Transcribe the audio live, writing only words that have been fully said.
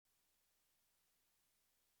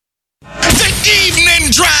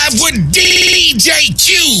Live with DJ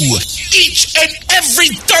Q. Each and every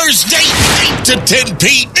Thursday, 8 to 10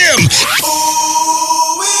 p.m.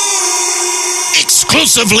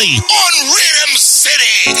 Exclusively on Rhythm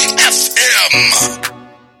City FM.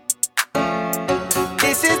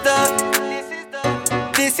 This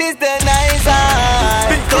is the nice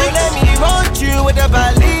side. Don't let me run you with the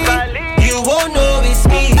valley. You won't know it's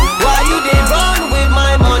me. Why you did run with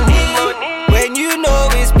my money? When you know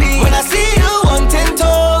it's me. When I see you on 10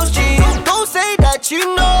 toes, G, don't say that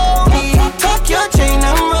you know me. Tuck your chain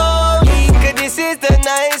and roll me. Cause this is the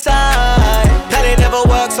nice side. That it never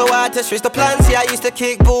worked, so I had to switch the plan. See, I used to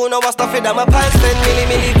kick ball, now I stuff it down my pants. Spend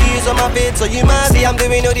milli views on my vid, so you must see I'm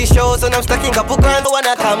doing all these shows and I'm stacking couple grand when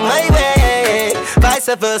I come my way.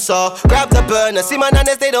 Vice versa, grab the burner. See my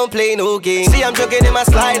nanas, they don't play no game. See I'm jogging in my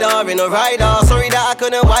slider, in a rider. Sorry that I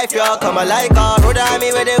couldn't wife ya, come a like her. Road at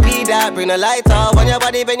me where the weed at, bring the lighter. On your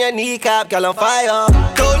body, bend your kneecap, girl on fire.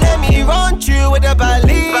 Don't let me run you with the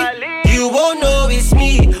ballet. You won't know it's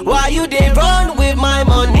me. Why you did run with my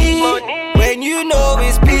money? When you know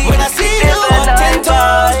it's me. When I see you on 10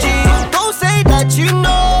 toes, G, don't say that you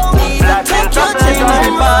know me. Take your chain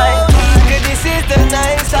and roll me. Cause this is the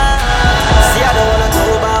nice side. See, I don't wanna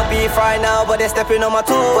talk about beef right now, but they're stepping on my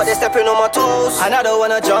toes. And I don't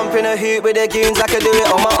wanna jump in a hoop with the goons. I could do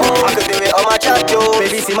it on my own. I could do it on my chat, yo.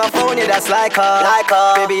 Baby, see my phone, yeah, that's like her.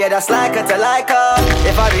 Baby, yeah, that's like her to like her.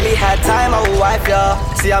 If I really had time, I would wife ya.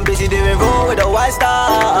 See, I'm busy doing roll with the white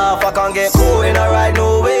stuff. I can't get cool in a ride,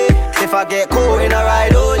 no way. If I get cool in a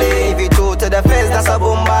ride, only. If you talk to the fence, that's a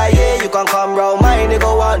boom by, yeah. You can come round mine,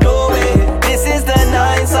 nigga, want no way. This is the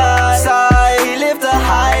nice side. We live the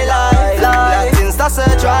high life. Black things, that's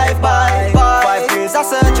a drive-by. 5 tunes,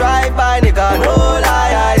 that's a drive-by, nigga, no lie.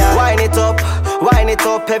 Wine it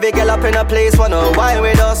up, every girl up in a place wanna wine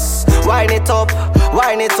with us. Wine it up,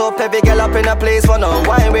 every girl up in a place wanna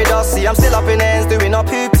wine with us. See, I'm still up in ends, doing up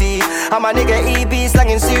hoopty. I'm a nigga EB,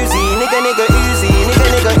 slanging Susie. Nigga Uzi.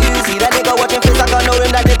 That nigga watching face, I can know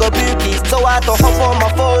him, that nigga bookies. So I had to hop on my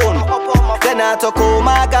phone. Then I had to call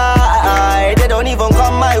my guy. They don't even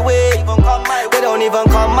come my way. They don't even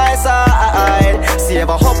come my side. See, if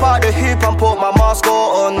I hop out the hoop and put my mask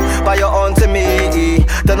on, buy your on to me.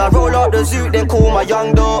 Then I roll out the zoot, then call my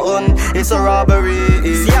young Dalton. It's a robbery.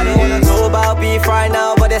 See, I don't wanna talk about beef right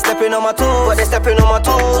now, but they're stepping on my toes.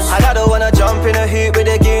 And I don't wanna jump in a hoop with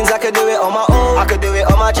the goons. I could do it on my own. I could do it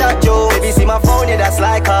on my chat, yo. Baby, see my phone, yeah, that's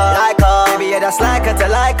like her. Baby, yeah, that's like her to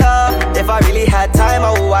like her. If I really had time,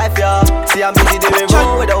 I would wife ya. See, I'm busy doing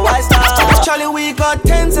roll with the white star. Charlie, we got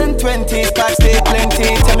 10s and 20s, back stay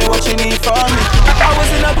plenty. Tell me what you need from me. I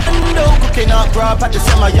was in a window cooking up grub. I just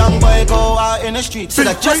saw my young boy go out in the street. Said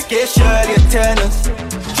I just get Shirley a tennis.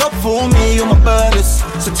 Drop for me on my burners.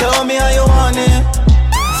 So tell me how you want it.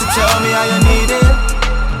 So tell me how you need it.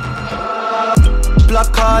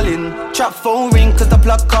 Block calling, trap phone ring cause the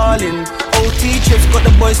block calling. OT trips got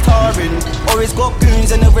the boys tarring. Always got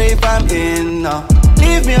goons and the rave I'm in.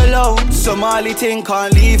 Leave me alone, Somali thing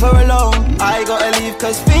can't leave her alone. I gotta leave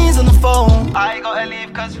cause fiends on the phone.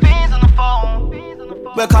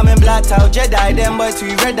 We're coming blacked out, Jedi, them boys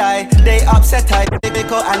we red eye. They upset I, they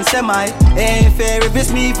call and semi. Ain't fair if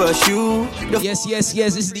it's me versus you. Yes, this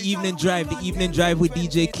is the evening drive with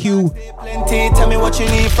DJ Q. Plenty, tell me what you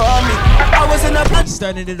need from me. I was in a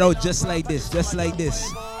starting it out just like this. In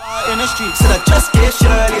the street, said I just get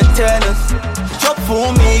Shirley a tennis. Drop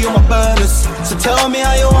for me on my burners. So tell me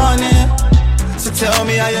how you want it. So tell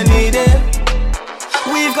me how you need it.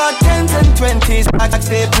 We've got 10s and 20s, back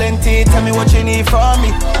stay plenty. Tell me what you need from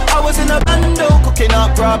me. I was in a bando cooking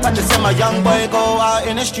up grub. And just saw my young boy go out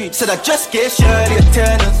in the street. Said I just get Shirley a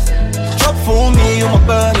tennis. Drop for me on my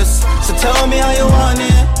burners. So tell me how you want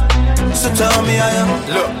it. So tell me how you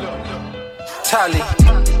look. Tally.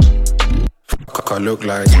 I look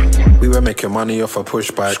like we were making money off a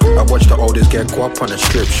push bike. I watched the oldest get guap on the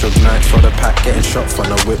strip. Shook nights for the pack, getting shot from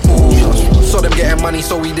the whip. Ooh. Saw them getting money,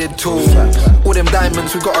 so we did too. All them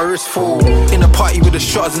diamonds, we got a wrist full. In a party with the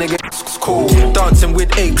shots, nigga, it's cool. Dancing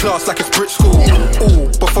with A class like it's Brit school. Ooh,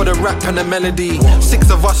 before the rap and the melody. 6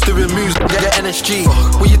 of us doing moves, get NSG.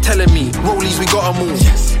 What you telling me? Rollies, we got 'em all.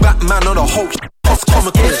 Batman on the whole it's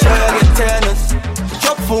comical.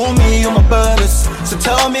 Drop for me on my burners. So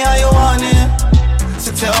tell me how you want it.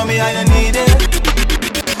 So tell me how you need it.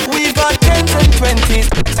 We got 10s and 20s,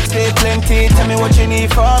 stay plenty. Tell me what you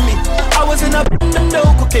need from me. I was in a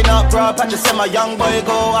window cooking up grub. I just saw my young boy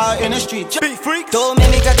go out in the street. Beat freaks. Don't make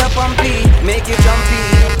me get up on beat, make you jumpy.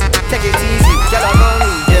 Take it easy, get up on me.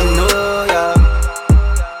 Them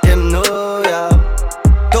know ya.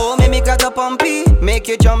 Don't make me get up on beat, make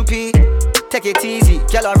you jumpy. Take it easy,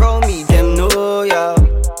 girl around me, them know ya.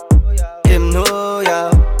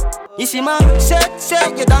 You see my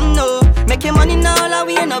set, you don't know. Making money now, like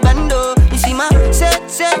we in a bando. You see my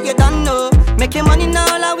set, you don't know. Making money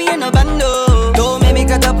now, like we in a bando. Don't make me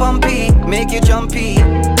get a pumpy, make you jumpy.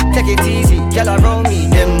 Take it easy, girl around me,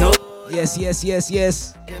 them know. Yes.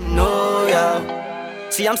 Them know, yeah.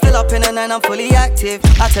 See, I'm still up in the night, I'm fully active.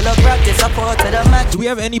 I tell her practice, I put her to the max. Do we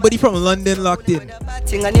have anybody from London locked in?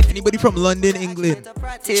 Anybody from London, England?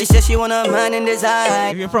 She says she want a man in his eye.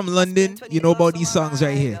 If you're from London, you know about these songs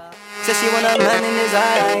right here. Says she want a man in his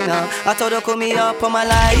eye now. I told her call me up on my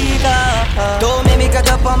lighter. Don't make me get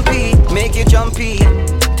a pumpy, make you jumpy.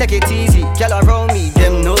 Take it easy, girl around me,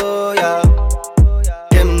 them know ya.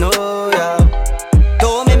 Them know ya.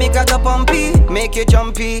 Don't make me get a pumpy, make you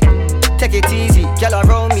jumpy. Take it easy, girl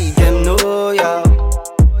around me, them know ya.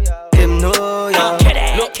 Them know ya.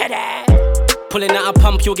 Look at that. Pulling out a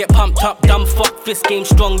pump, you'll get pumped up. Dumb fuck, fist game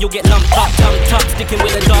strong, you'll get lumped up. Dumped up, sticking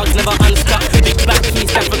with the dogs, never unstuck. Big back,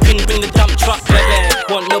 East African, bring the dump truck. Baby,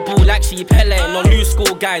 want the ball like she Pele. No new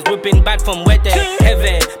school guys, we've been bad from wedding.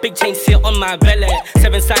 Heavy, big chain sit on my belly.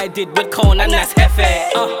 7-sided with cone and that's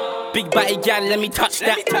heavy. Big body gal, let me touch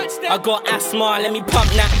that. I got asthma, let me pump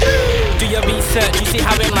that. Do your research, you see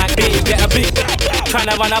how it might be. Get a big,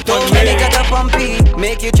 tryna run up on Don't me. make me get a pumpy,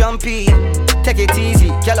 make you jumpy. Take it easy,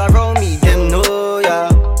 girl around me, them know ya.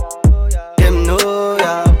 Them know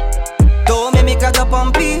ya. Don't make me get a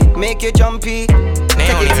pumpy, make you jumpy. They Take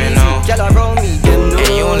don't it even easy, know. girl around me, them know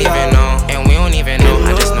And you don't ya. even know, and we don't even know.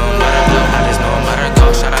 I just know I'm about to blow, I just know I'm about to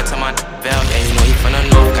go. Shout out to my Vel, yeah, you know you from the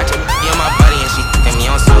north. Got your on my body and she fucking me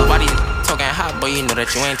on so body talking hot, but you know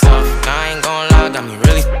that you ain't tough. Now I ain't gon' lie, got me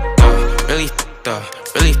really up, really up,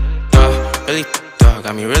 really up, really up.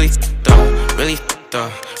 Got me really up, really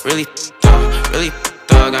up, really up, really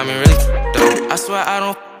up. Got me really up. I swear I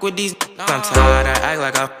don't fuck with these. I'm tired, I act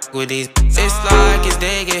like I fuck with these. It's like as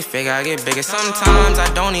they get fake, I get bigger. Sometimes I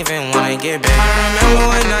don't even wanna get big. I remember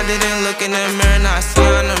when I didn't look in the mirror. Now I see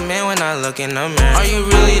I'm the man when I look in the mirror. Are you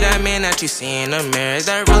really that man that you see in the mirror? Is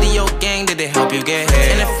that really your gang? Did it help you get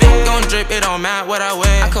hit? And if it gon' drip, it don't matter what I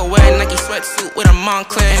wear. I could wear a Nike sweatsuit with a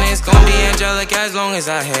Moncler, and it's gon' be angelic as long as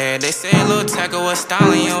I had. They say a little tackle was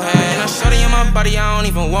style in your head. And I'm shorty in my body, I don't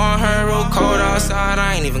even want her. Real cold outside,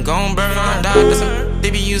 I ain't even gon' burn. I died, cause they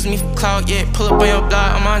be using me for clout, yeah. Pull up on your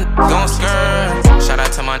block, I'm on gon' skirt. Shout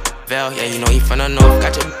out to my Vel, yeah, you know he from the north.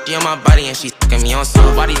 Got your bitch on my body and she fucking me on so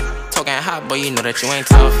body talking hot, but you know that you ain't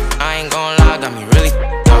tough. I ain't gon' lie, got me really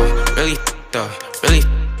tough, really tough, really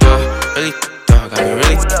tough, really tough. Got me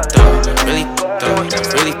really tough, really tough,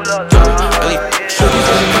 really tough, really tough. Shorty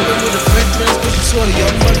said she fucking with a friend, but she saw the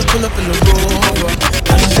young brother pull up in the Rover.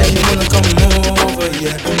 Now she said she wanna come over,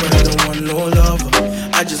 yeah, but I don't want no lover.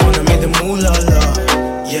 I just wanna make the moolah la,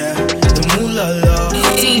 yeah, the moolah la.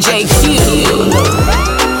 DJ Q.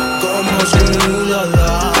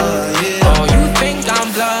 Oh, you think I'm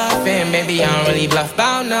bluffing? Baby, I don't really bluff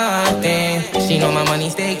about nothing. She know my money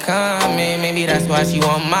stay coming. Maybe that's why she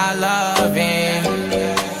want my loving.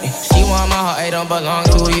 She want my heart, it don't belong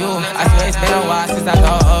to you. I swear it's been a while since I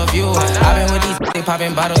thought of you. I've been with these they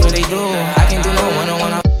popping bottles, what they do. I can do no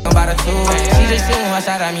one-on-one, I'm about a two. She just shooting one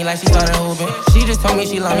shot at me like she started hooping. She just told me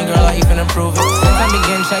she love me, girl, I even approve it. Since I been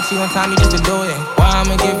getting checks, she gon' time me just to do it. Why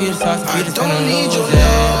I'ma give you the sauce if you just gonna lose it? I don't need your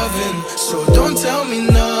loving, so don't tell me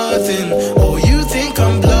nothing. Oh, you think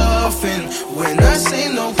I'm bluffing when I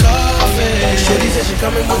say no coffee. Shorty said she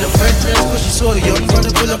coming with a friend, but she saw the young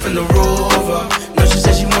brother pull up in the Rover. Now she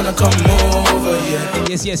said she wanna come over,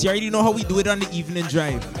 yeah. Yes, you already know how we do it on the evening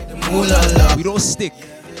drive. The moolah la, We don't stick.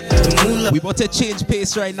 the moolah, We about to change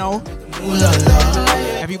pace right now. moolah la.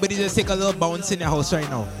 Everybody just take a little bounce in your house right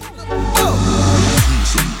now.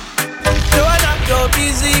 Joanna, you're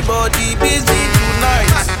busy, body busy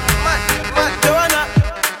tonight. Joanna,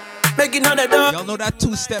 making $100. Y'all know that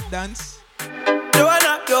two-step dance?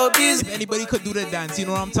 Joanna, you're busy. If anybody could do the dance, you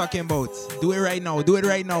know what I'm talking about. Do it right now. Do it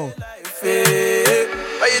right now.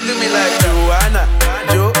 Why you do me like Joanna?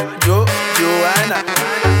 Joanna.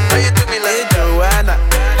 Why you do me like Joanna?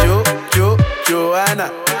 Joanna.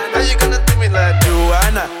 How you gonna do me like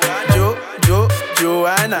Joanna?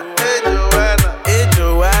 Joanna. Hey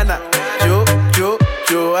Joanna.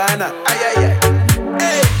 Joanna. Ay.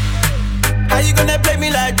 Hey. How you gonna play me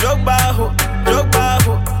like Drogba?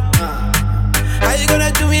 How you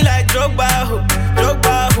gonna do me like Drogba?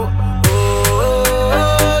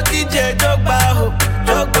 Oh, DJ Drogba.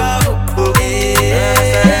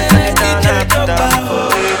 DJ Drogba.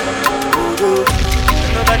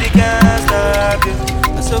 Nobody can stop you.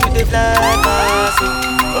 I saw with the flag pass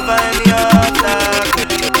over any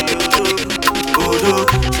obstacle.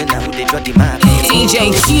 Say now who they draw the map? DJ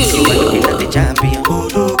You Q. are looking at the champion.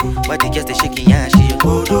 Why they just the shaking ass?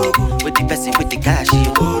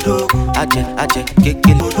 Aje,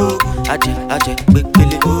 kekele, aje,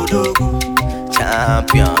 bekele,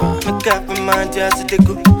 champion. Make up your mind, just to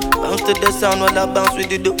go. Bounce to the sound while I bounce with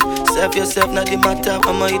the dough. Serve yourself, not the matter,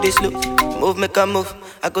 I'ma eat it slow. Move, make a move.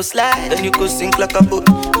 I go slide, then you go sink like a boat.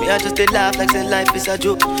 Me, I just stay laugh like say life is a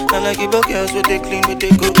joke. And I give up girls with they clean, with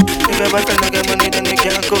they good. If I buy friend, I get money, then they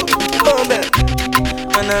can't go. Come back.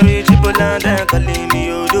 And I reach people and then calling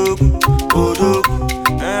me Odogu, Odogu.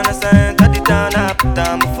 And I say, cut it down, I put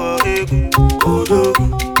down for Egu, Odogu.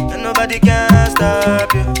 And nobody can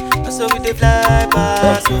stop you. And so we they fly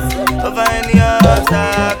past you. Over any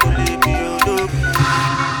obstacle, leave me Odogu.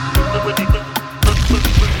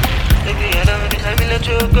 Baby, I know that I will let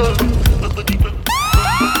you go.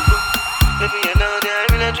 Baby, I know that I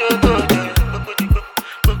will let you go.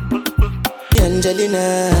 Angelina,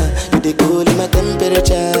 you the cool in my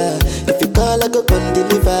temperature. If you call, I go come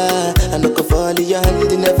deliver. I no go fall in your hand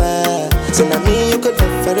never. So now me you could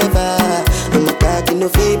love forever. I'm a cocky no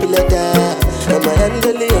feeble letter. I'm a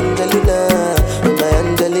Angelina. I'm a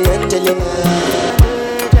Angelina.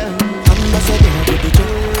 Ambassador to the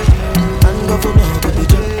church, and governor to the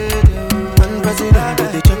church, and president to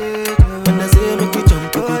the church. When I say make you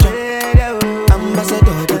jump, you go jump.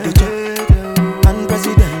 Ambassador to the church, and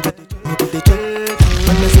president to the church.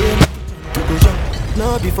 No,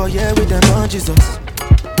 before yeah with them on Jesus.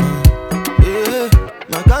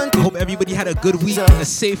 I hope everybody had a good week, a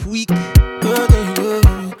safe week.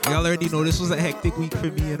 Y'all already know this was a hectic week for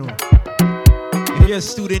me, you know. If you're a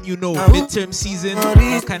student, you know, midterm season,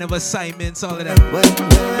 all kind of assignments, all of that.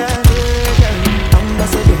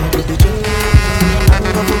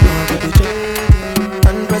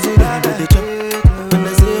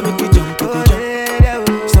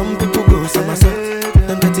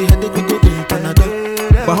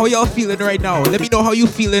 But how y'all feeling right now? Let me know how you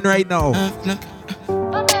feeling right now.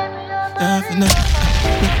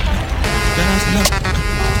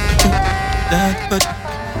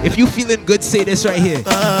 If you feeling good, say this right here.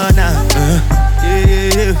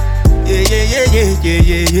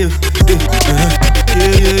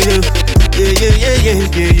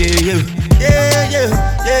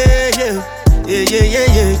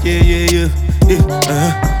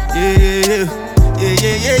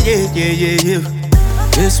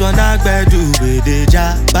 This one I better do with the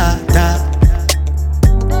jabata.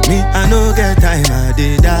 Me, I no get time, I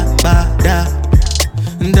did that, bada.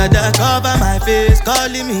 Dada cover my face,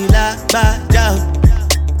 calling me la bada.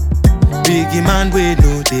 Biggie man, we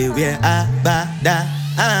know they wear a bada.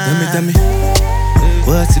 Tell me,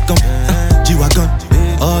 what's it come? G-Wagon,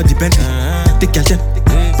 all the Bentley, the girl them,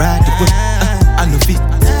 ride the whip. I no fit,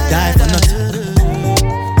 die for nothing.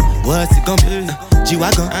 What's it come?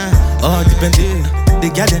 G-Wagon, all the Bentley, the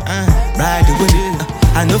girl them, ride the whip.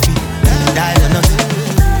 I no fit, die for nothing.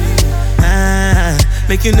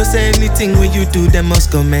 Make you no say anything when you do, they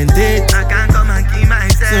must commend it. I can't come and keep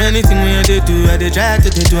myself. So anything when you do, I try to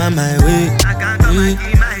do on my way. I can't come and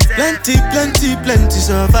keep myself. Plenty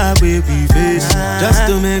so far we face. Just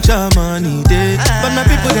to make sure money day. But my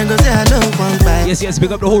people can go say I don't want buy. Yes,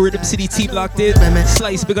 big up the whole Rhythm City team locked in.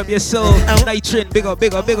 Slice, big up yourself. Nitrin, big up. Buy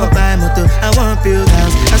motor, I want build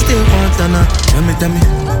house. I still want to know. Tell me,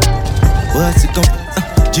 what's it come?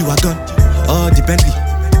 G-Wagon, all the Bentley,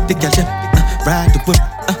 the girl them. Ride the whip,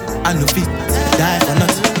 I no feet, die for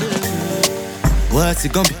nothing. What's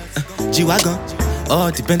it gonna be? G-Wagon,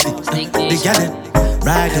 all the Bentley, the gallon,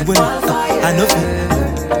 ride the whip, I no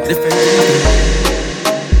feet, different.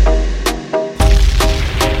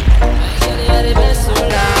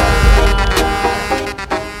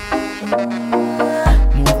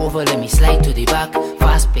 Move over, let me slide to the back.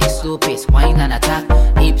 Fast pace, slow pace, wine and attack.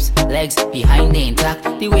 Hips, legs, behind the intact.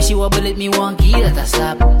 The way she wobble it, me one key that I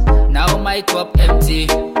slap. Now my cup empty,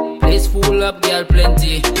 place full up, girl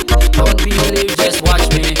plenty. Don't believe, just watch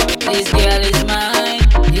me. This girl is mine,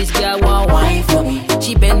 this girl want wine for me.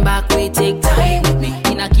 She bend back, we take time with me.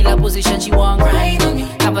 In a killer position, she want grind on me.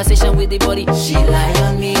 Conversation with the body, she lie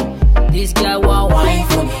on me. This girl want wine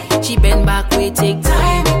for me. She bend back, we take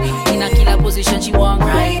time with me. In a killer position, she want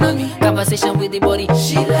grind on me. Conversation with the body,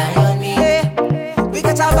 she lie on me. Hey, we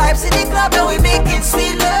got our vibes in the club, now we making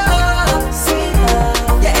sweet love. Sweet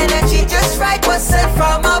love. Your energy just right, was sent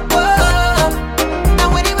from above. And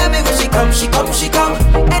anywhere me go, she come, she come, she come.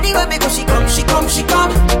 Anywhere me go, she come, she come, she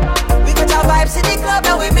come. We got our vibes in the club,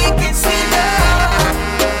 now we making sweet love.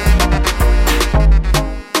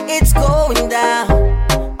 It's going down.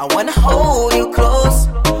 I wanna hold you close,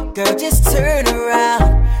 girl. Just turn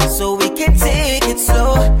around so we can take it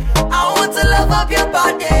slow. I want to love up your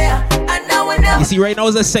body. You see, right now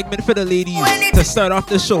is a segment for the ladies to start off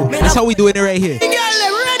the show. That's how we doing it right here. Girl,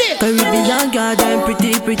 ready? Caribbean girl, them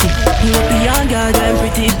pretty, pretty. European girl, them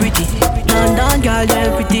pretty, pretty. London girl,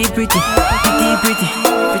 them pretty, pretty. Pretty, pretty,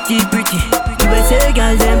 pretty, pretty. USA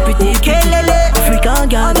girl, them pretty, pretty. African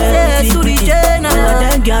girl, them pretty, pretty. All of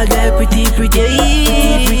them girl, them pretty, pretty.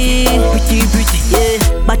 Pretty, pretty, yeah.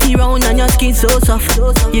 Body round and your skin so soft.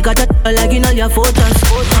 You got a like in all your photos.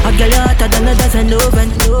 A girl you hotter than a dozen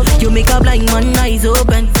oven. You make a blind man eyes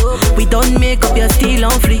open. We don't make up, you're still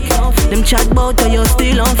on fleek. Them chat bout you, you're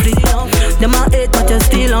still on fleek. Them a hate but you're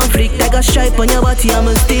still on fleek. Like a stripe on your body,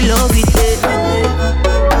 I'm still love it,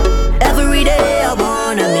 yeah. Every day I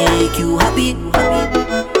wanna make you happy.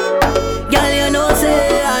 Girl, you know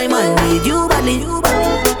say I man need you badly.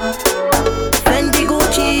 Fendi,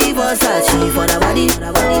 Gucci, Versace for the body.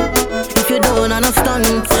 If you don't understand,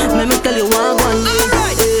 let me tell you one.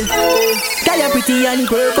 Girl, you're pretty on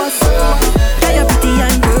purpose. Girl, you're pretty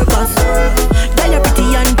on purpose. Girl, you're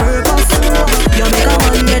pretty on purpose. You make a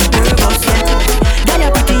man get nervous. Girl,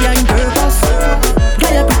 you're pretty on purpose.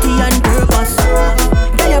 Girl, you're pretty on purpose.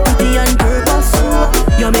 Girl, you're pretty on purpose.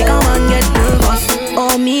 You make a man get nervous.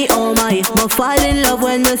 Oh me, oh my, me fall in love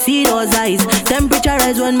when me see those eyes. Temperature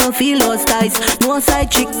rise when me feel those ties. No side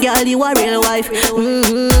chick, girl, you a real wife.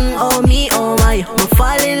 Oh me, oh my, me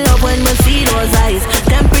fall in love when me see those eyes.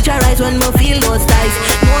 Temperature rise when me feel those ties.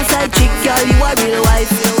 No side chick, girl, you a real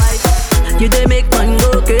wife. You dey make man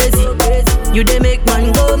go crazy. You dey make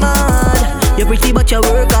man go mad. You're pretty but you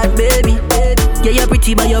work hard, baby. Yeah, you're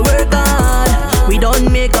pretty but you work hard. We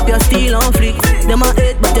don't make up, you're still on fleek. Them a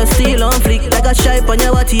hate but you're still on fleek. Like a stripe on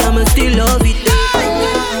your body, I'ma still love it.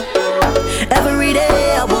 Every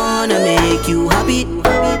day I wanna make you happy.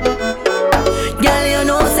 Girl, you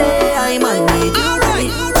know say I man need you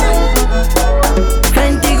right.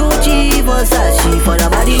 Fenty, Gucci, Versace for the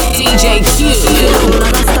body. DJ Q. You don't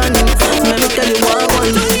understand. Let me tell you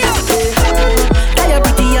one. Girl, you're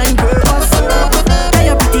pretty on purpose. Girl,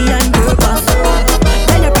 you're pretty on purpose.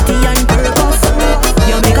 Girl, you're pretty on purpose.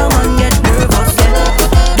 You make a man get nervous.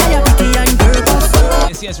 Girl, you're pretty on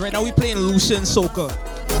purpose. Yes, right now we playing Lucian Soca.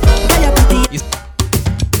 Girl, you're pretty. Yes.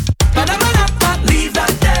 Leave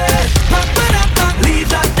that day. Leave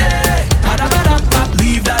that day.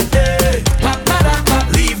 Leave that day.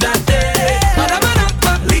 Leave that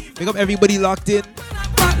day. Big up everybody locked in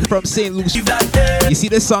from St. Lucia. You see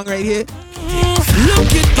this song right here?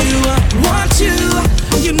 Look at you, want you.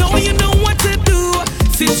 You know what to do.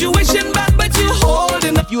 Situation bad, but you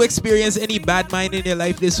holding up. If you experience any bad mind in your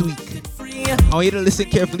life this week, I want you to listen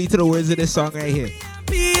carefully to the words of this song right here.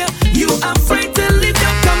 You afraid to leave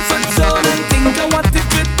your comfort zone and think of what it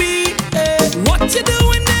could be. What you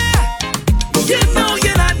doing there? You know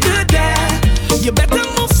you're not good there. You better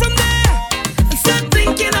move from there and start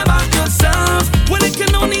thinking about yourself when it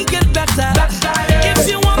can only get better. If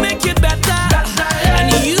you want to make it better,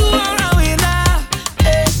 and you are a winner.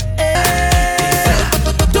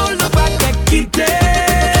 Don't look back and keep there.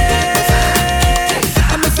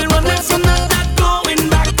 I'm if you run away from that, not going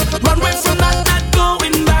back. Run away from that, not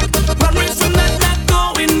going back. Run away from that, not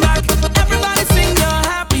going back. Everybody sing your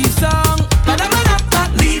happy song.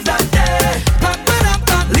 Leave that day.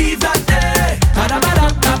 Leave that day. Leave that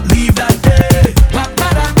day. Leave that day.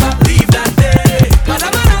 Leave that day.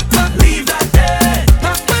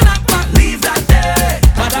 Leave that day.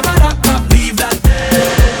 Leave that day.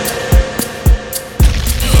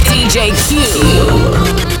 DJ Q.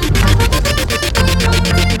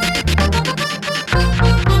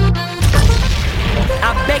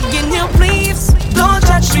 I'm begging you, please, don't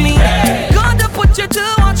touch me. Gonna put you to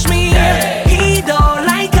watch me. He don't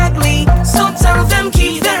like ugly, so tell them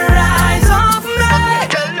keep their eyes off me.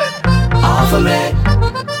 Off of me.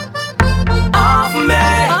 Off of me.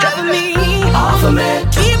 Off of me. Off of me.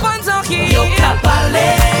 Keep on talking. Yo,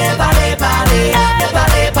 capale, pale, pale, pale, pale, pale, pale,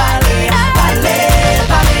 pale, pale.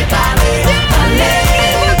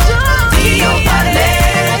 Yo, pale,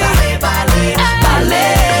 pale, pale,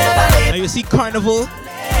 pale. Now you see Carnival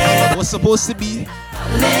was supposed to be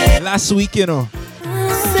last week, you know.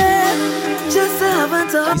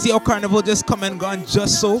 You see how Carnival just come and gone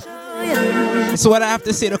just so? So what I have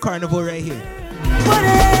to say to Carnival right here.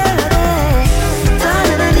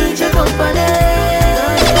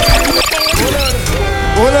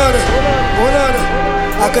 Hold on.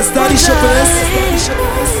 I can study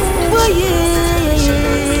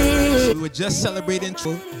We were just celebrating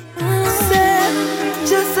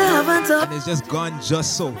and it's just gone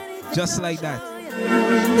just so. Just like that.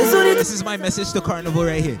 This is my message to Carnival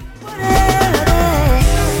right here.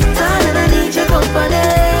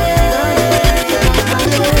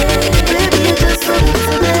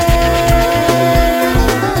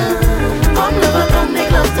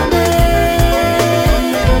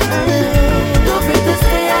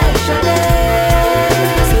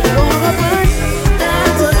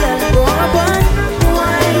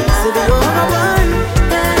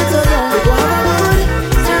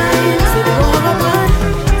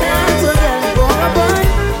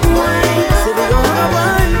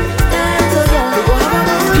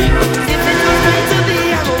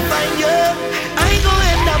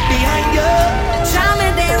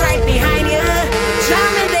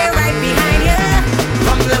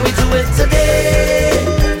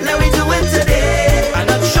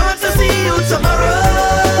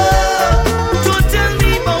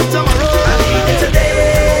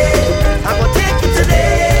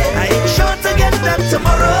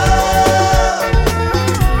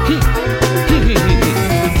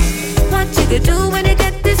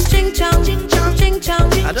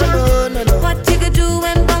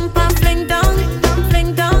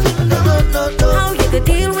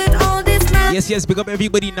 Yes, big up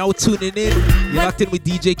everybody now tuning in. You're locked in with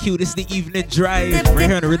DJ Q. This is the evening drive right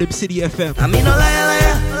here on Rhythm City FM. I mean, no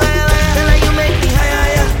liar, you make me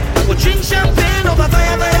higher. We'll drink champagne over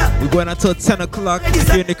fire. We're going until 10 o'clock. If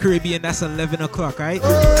you're in the Caribbean, that's 11 o'clock, right?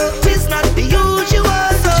 It's not the usual.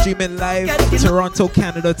 Streaming live, Toronto,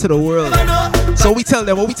 Canada to the world. So we tell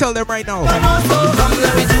them, what we tell them right now. Come,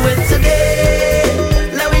 let me do it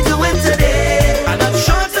today. Let me do it today. And I'm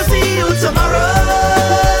sure to see you tomorrow.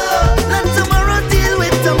 Let tomorrow deal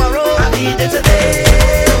with tomorrow. I need it today.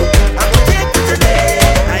 I will take it today.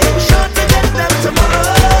 I am sure to get that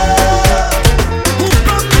tomorrow. Who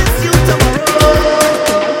promised you tomorrow?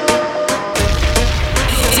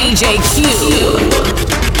 DJ Q.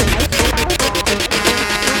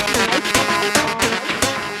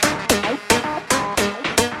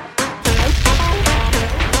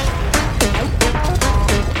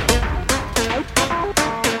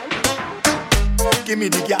 Give me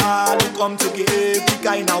the girl who come to give the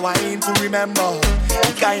kind of wine to remember.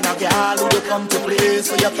 The kind of girl who they come to play,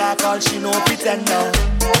 so you can't call she no pretender.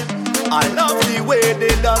 I love the way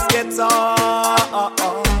they just get on.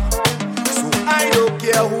 So I don't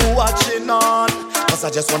care who watching on. Cause I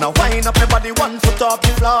just wanna wind up my body 1 foot off the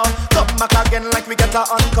floor. Come back again like we get a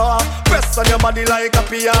encore. Press on your body like a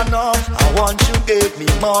piano. I want you give me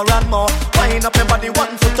more and more. Wind up my body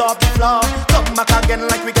 1 foot off the floor. Come back again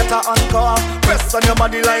like we get a encore. Press on your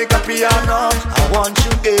body like a piano. I want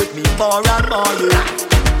you give me more and more, yeah.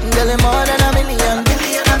 Girl, more than a million.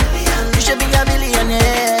 You should be a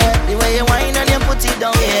billionaire. The way you whine and you put it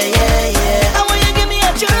down, yeah. I want you give me a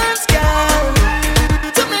chance, girl,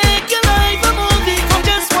 to make your life a movie from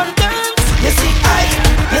just one dance. You see, I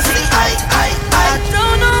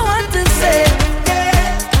don't know what to say.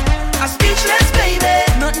 Yeah, I'm speechless, baby.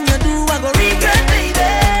 Nothing you do, I go regret,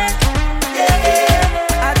 baby.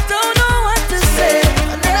 Yeah, I don't know what to say.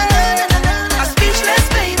 I'm speechless,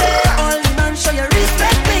 baby. All the man show you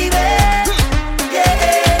respect, baby.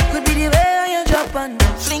 Yeah, could be the way you drop and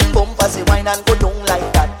fling bump as you wine and go down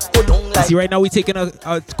like that. See, right now we're taking a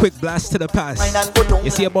quick blast to the past.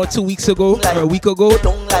 You see, about 2 weeks ago, or a week ago,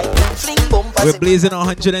 we're blazing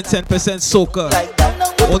 110% soca.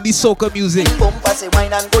 Only soca music.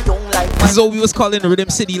 This is what we was calling Rhythm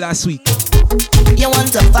City last week. You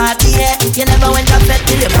want to party, yeah? You never went to bed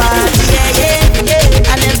till you party,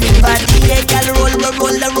 yeah. And everybody, yeah, girl,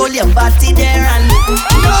 roll your body there. And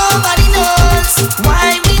nobody knows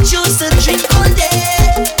why we choose to drink all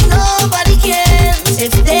day. Nobody cares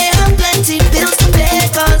if they have plenty bills to pay.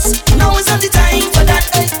 Cause now is not the time for that.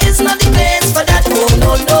 It's not the place for that.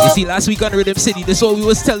 No. You see, last week on Rhythm City, this is what we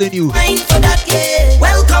was telling you. For that, yeah.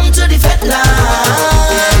 Welcome to the Fetland.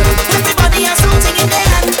 Everybody has something in their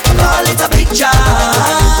hand. Call it a big job.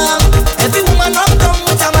 Every woman rock down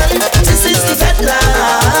with a man. This is the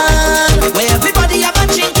Fetland, where everybody have a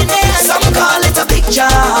drink in there. Some call it a big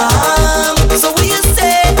job. So what you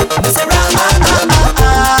say? I say I'm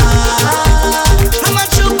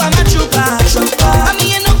a trooper. I'm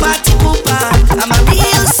in no party pooper. I'm a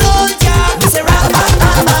real soldier. I say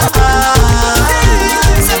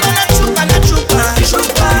say I'm a trooper.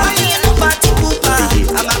 I'm in no party pooper.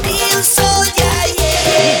 I'm a real soldier,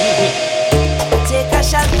 yeah. Take a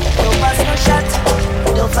shot, don't pass no shot.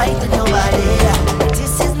 Don't fight with nobody.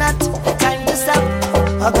 This is not the time to stop.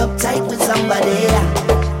 Hug up tight with somebody.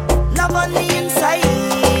 Love on the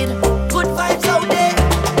inside, good vibes out there.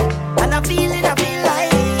 And I feel like I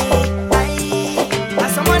got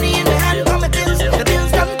some money in my hand, got my bills. The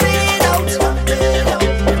bills done paid out.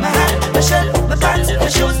 My hat, my shirt, my pants, my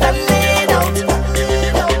shoes done laid out.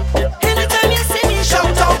 Anytime you see me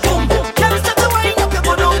shout out, boom, boom. Can't stop to wind up your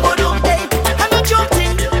go-down, hey. I'm not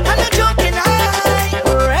joking, I'm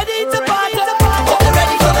ready to party. Hope you're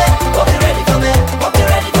ready for me, hope you're ready for me, hope you're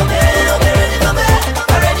ready for me, hope you're ready for me.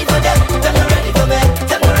 I'm ready for them not ready for me,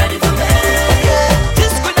 them not ready for me, yeah.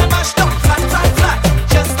 This good and mashed up, flat,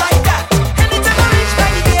 just like that. Anytime I reach by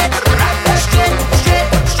the gate, right, straight.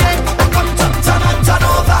 I come to turn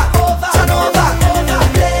over,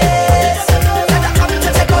 place. And I come to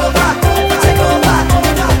take over,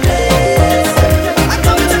 place. I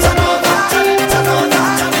come to turn over,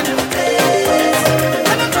 place.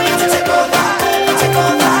 And I'm going to take over,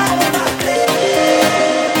 place.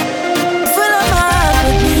 Full of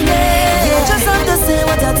happiness, just have to say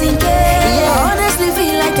what I think. I honestly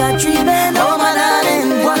feel like I'm dreaming. Oh my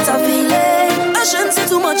darling, what a feeling. I shouldn't say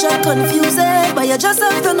too much, I'm confusing, but you just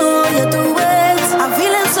have to know you do it. I'm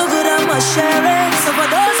feeling so good, I must share it. So for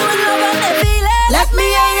those who love and they feel it, let me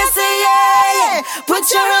hear you say yeah. Put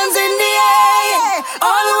your hands in the air,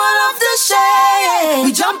 all who love to share.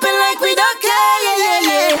 We jumping like we don't care,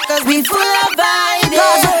 yeah. Cause we full of vibes,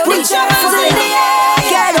 put your hands in the air.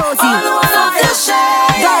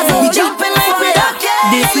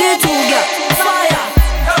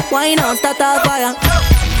 Wine on, start a fire.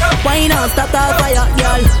 Wine on, start a fire,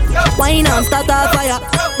 girl. Wine on, start a fire.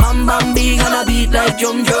 Bam bam big and a beat like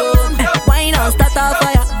drum drum. Wine on, start a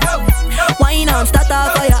fire. Wine on, start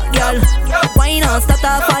a fire, girl. Wine on, start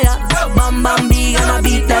a fire. Bam bam big and a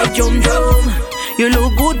beat like drum drum. You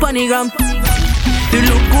look good, panigram. You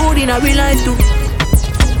look good in a real life too.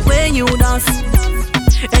 When you dance,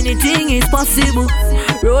 anything is possible.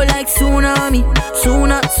 Roll like tsunami,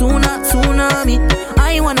 tsunami.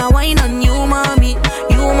 I wanna wine on you, mommy.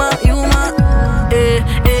 You ma.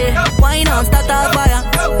 Wine on, start a fire.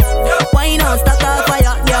 Wine on, start a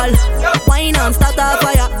fire, girl. Wine on, start a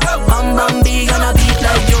fire. Bam bam big and a beat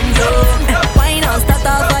like drum drum. Wine on, start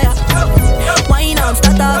a fire. Wine on,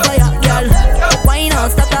 start a fire, girl. Wine on,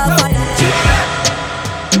 start a fire.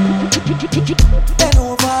 Bend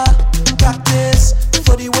over, practice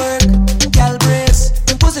for the work, gal brace,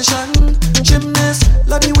 position, gymnast,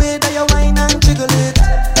 love the way that you whine and jiggle it.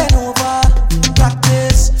 Bend over,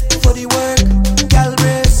 practice for the work, gal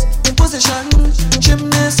brace, position,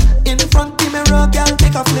 gymnast, in front the mirror, gal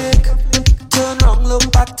take a flick. Turn round,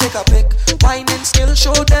 look back, take a pic. Whining skill,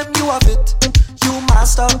 show them you have it. You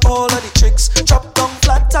master all of the tricks. Drop down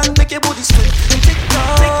flat and make your booty split. Tick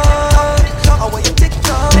tock, how are you tick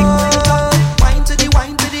tock? Wine to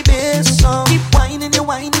the bass song. Keep whining your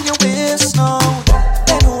waist now.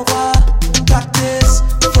 Bend over, practice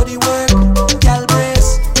for the work, gal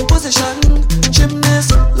brace, position,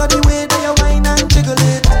 gymnast, love the way that you whine and jiggle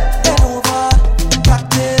it. Bend over,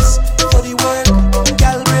 practice for the work,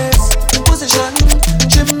 gal brace, position,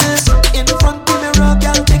 gymnast, in front the mirror,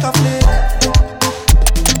 gal take a flick.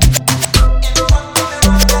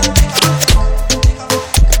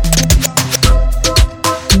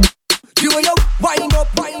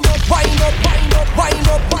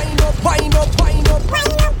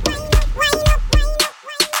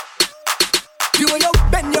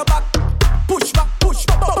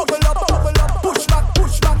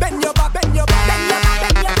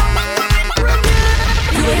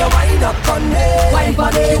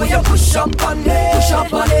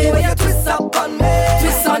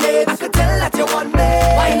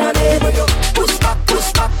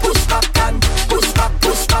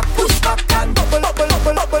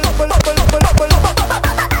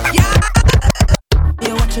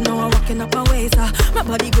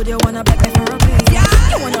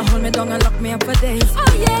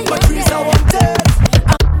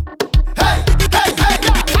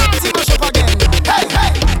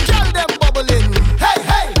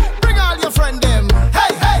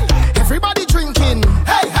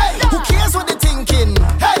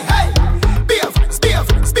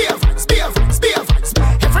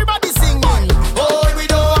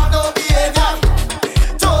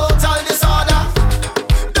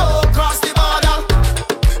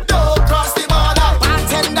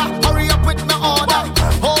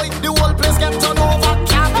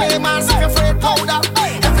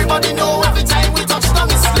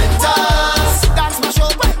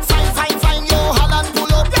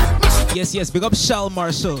 Yes, big up Shal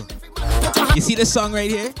Marshall. You see this song right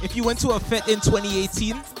here? If you went to a fete in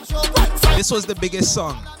 2018, this was the biggest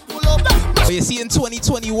song. But you see in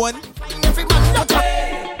 2021,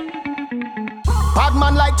 bad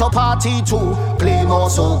man like to party too. Play more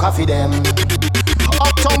soca for them.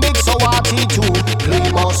 Uptown big so party too.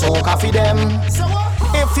 Play more soca for them.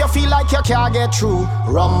 If you feel like you can't get through,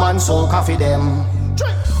 rum and soca for them.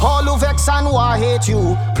 All who vex and who hate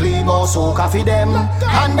you, play more soca for them.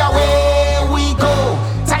 And away we go.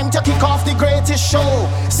 Time to kick off the greatest show.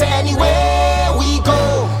 Say anywhere we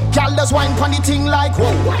go. Gal does wine pon the thing like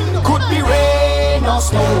whoa. Could be rain or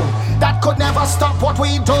snow. That could never stop what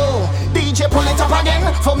we do. DJ pull it up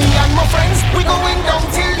again for me and my friends. We going down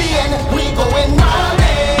till the end. We going all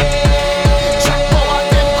day. Check out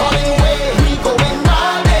them calling way. We going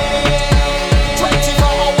all day. 24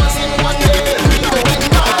 hours in one day. We going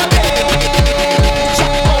all day.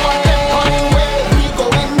 Check out them calling way. We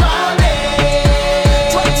going all day.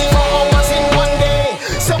 24 hours in one day.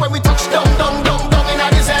 So when we touch down in a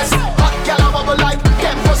disaster, hot gal a bubble like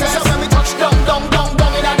them possessed. So when we touch down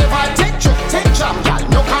in a divide, take jam, gal,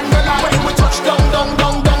 no candlelight. When we touch down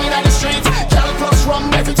in the streets, gal plus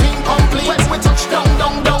rum, everything complete. When we touch down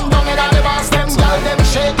in the bars, them gal, them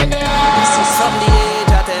shaking their ass. This is from the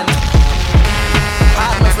age of 10.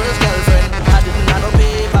 Had my first girlfriend, I didn't have no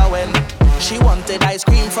paper when she wanted ice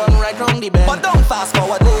cream from right round the bend. But don't fast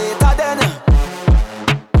forward later then.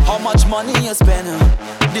 How much money you spend?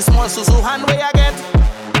 This small Suzu hand where I get,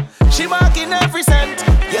 she marking every cent.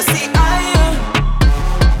 You see I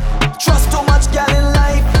trust too much gal in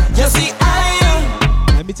life. You see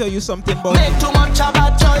I let me tell you something about make too much of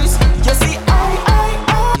a choice. You see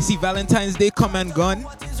I You see, Valentine's Day come and gone.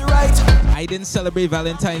 I didn't celebrate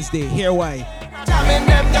Valentine's Day. Here why.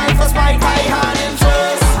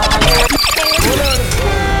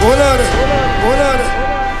 Hold on.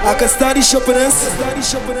 I can study shopping us. How them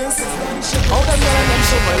girls them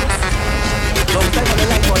so bright? Long time I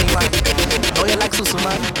like money man. Now you like susu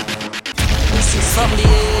man. From the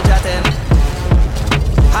age of 10,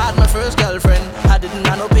 had my first girlfriend. I didn't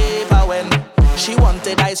have no paper when she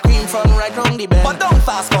wanted ice cream from right round the bend. But don't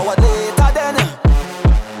fast forward later then.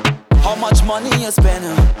 How much money you spend?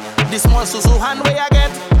 This small susu hand where I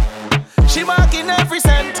get. She marking every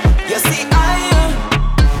cent. You see I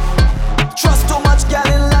trust too much girl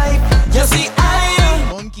in life. You see I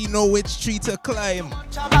Monkey know which tree to climb.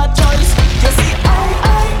 bad choice. You see I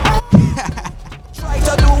try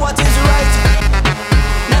to do what is right.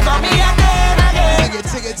 Never me again.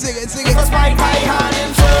 Sing it. First my hand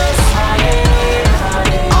in first.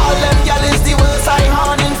 All them girl is the worst. I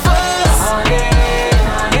hand in first.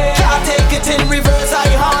 Can't take it in reverse. I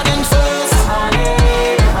hand in first.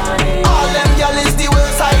 All them girl is the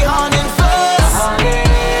worst. I hand in first.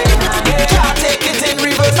 Can't take it in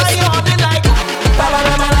reverse. I hand in like ba ba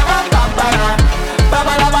ba ba ba ba ba ba ba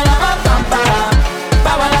ba ba ba ba ba ba ba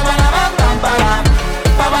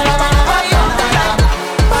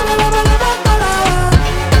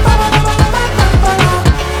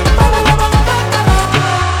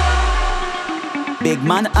big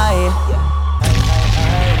man I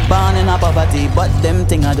born in a poverty, but them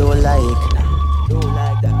thing I don't like.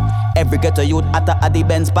 Every ghetto youth at the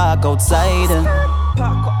Benz park outside.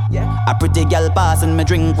 A pretty girl passing me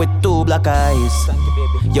drink with 2 black eyes.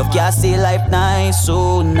 You can't see life nice,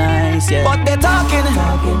 so nice, yeah. But they talking.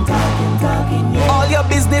 All your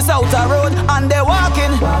business out the road and they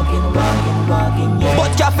walking.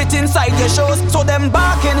 But can't fit inside your shows, so them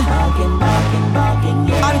barking.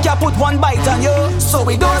 And can't put one bite on you, so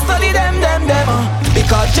we don't study them.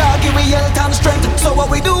 Because Jah give we health and strength. So what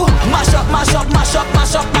we do? Mash up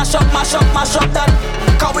that.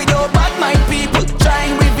 Cause we do bad mind people,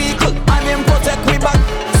 trying we vehicle and then protect we back.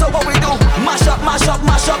 So what we do? Mash up.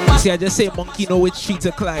 See, I just say monkey know which tree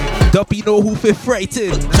to climb. Duppy know who fit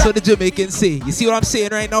frightened. That's what the Jamaicans say. You see what I'm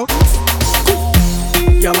saying right now?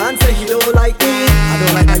 Your man say he don't like me. I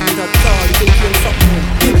don't like that you at all. You think you're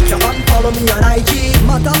something. Your man follow me on IG.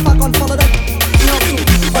 Matter of fact, unfollow that. No,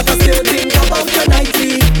 but I still think about the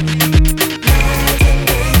 90.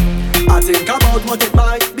 I think about what it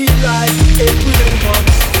might be like if we didn't come.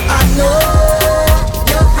 I know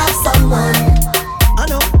you have someone. I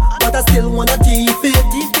know, but I still wanna keep it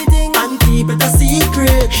and keep it a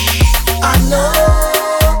secret. I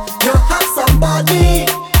know you have somebody,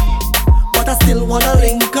 but I still wanna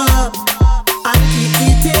link up and keep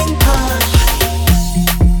eating cash.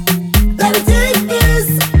 Let me take this.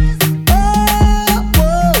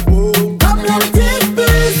 Come, let me take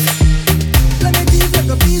this. Let me give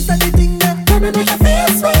you a piece of the thing that let me make you feel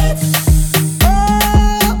sweet.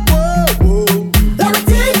 Let me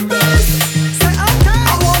take this. Say okay. I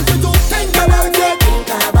want you to think about it.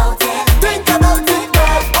 Think about it,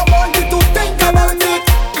 girl. I want you to think about it.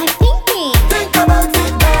 Think about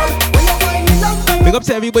it, girl. When you find me love. Big up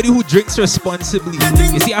to everybody who drinks responsibly.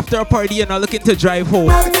 You see, after a party, you're not looking to drive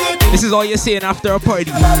home. This is all you're saying after a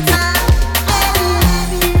party. Hold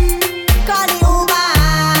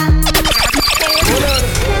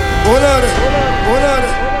on.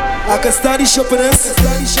 I can study shopping us.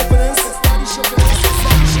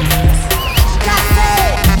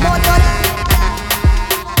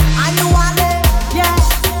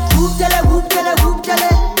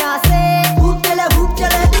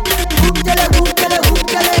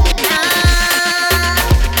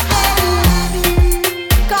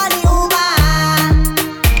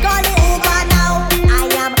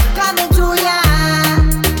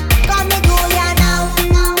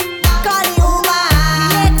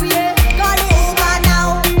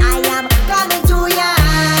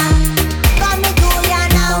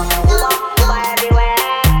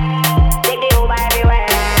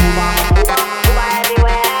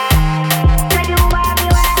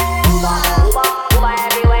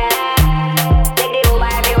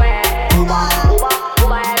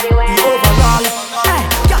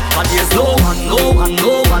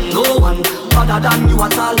 Than you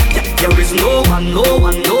at all. There is no one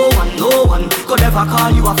could ever call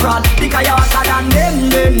you a fraud because you're better than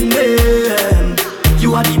them.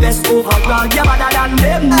 You are the best overall. You're better than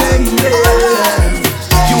them. You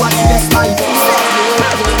are the best man.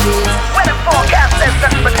 When the forecast says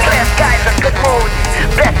nothing but clear skies and good mood,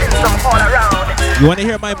 blessings from all around. You want to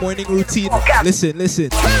hear my morning routine? Listen.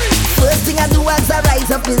 First thing I do as I rise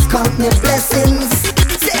up is count my blessings.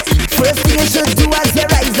 First thing you should do as you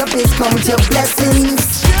rise up is count your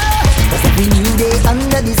blessings. Cause every new day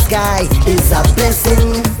under the sky is a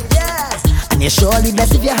blessing. And you're surely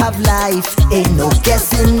blessed if you have life, ain't no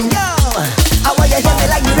guessing. I want you hear me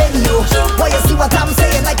like the radio. Want you see what I'm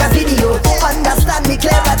saying like a video. Understand me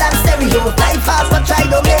clearer than stereo. Life fast but try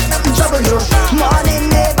don't make nothing trouble you.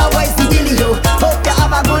 Morning neighbor, voice the dealio. Hope you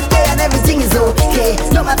have a good day and everything is okay.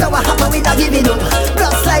 No matter what happen, we not giving up.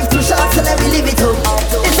 Plus life too short, so let me live it up.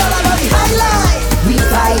 It's all about the high life. We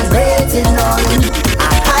vibrating on a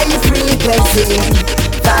high frequency.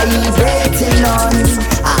 Vibrating on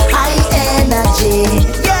a high energy.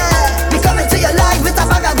 Yeah, we coming to your life with a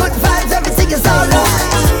bag of good vibes. Everything is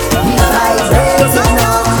alright. We vibrating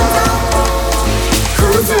on.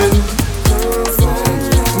 Cruising.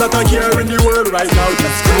 Not a care in the world right now,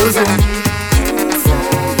 just cruising.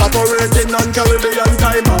 Operating on Caribbean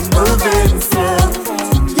time, I'm moving.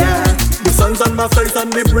 Yeah, the sun's on my face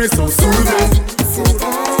and the breeze so soothing.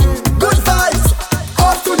 Good vibes,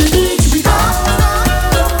 off to the beach we go.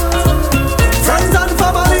 Friends and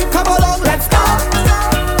family, come along, let's go.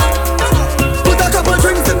 Put a couple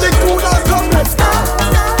drinks in the cooler, come, let's go.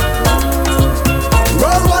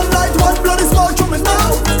 Roll one light, one bloody smoke through me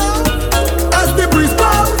now. As the breeze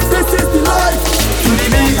blows, this is the life. To the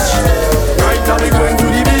beach, right now we going to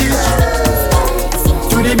the beach.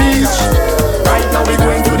 To the beach, right now we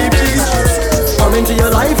going to the beach. Come into your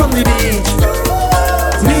life from the beach.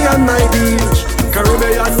 Me and my beach.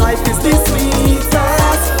 Caribbean life is the sweetest.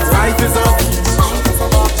 Life is a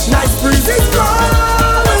beach. Nice breeze is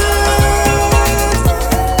blowing.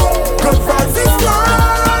 Good vibes is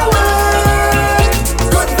flowing.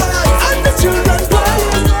 Good vibes and the children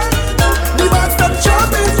playing. The birds them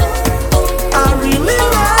chirping. I really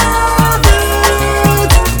love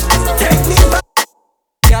it. Take me back.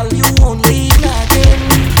 Girl, you only nagging.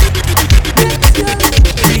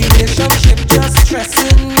 Relationship just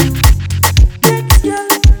stressing.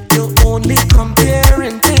 You're only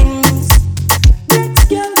comparing things.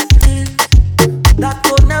 That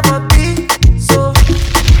could never be so.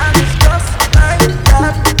 And it's just like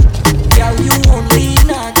that. Girl, you only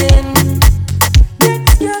nagging.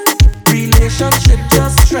 Relationship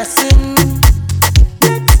just stressing.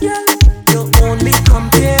 You're only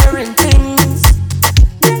comparing things.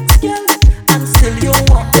 And still you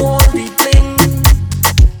want all the things.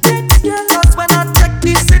 Cause when I check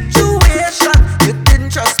the situation, you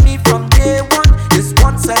didn't trust me from day one. This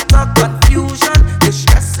one set of confusion, you're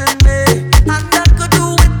stressing me. And that could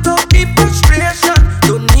do without the frustration.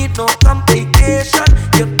 Don't need no complication.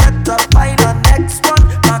 You better find a next one.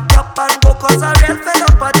 Back up and go cause I real fed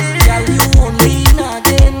up of this. Girl, you only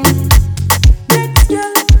nagging.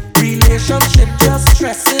 Relationship just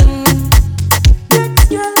stressing.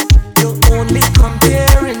 You're only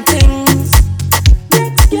comparing things.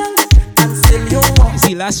 And still you want.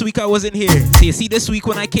 See, last week I wasn't here. So you see, this week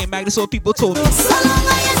when I came back, this is what people told me. So long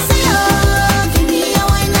as you see her, give me a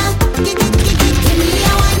wine now. Give me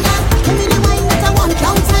a wine now. Give me the wine that I want.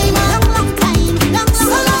 Long time, long time. So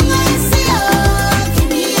long as you see her, give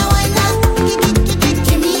me a wine now.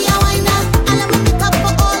 Give me a wine now. And I'm gonna make up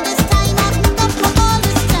for all this time. Make up for all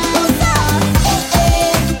this time.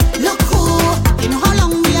 Hey, look who. You know how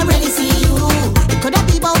long we already see you. It could have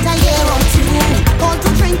been about a year or two. All to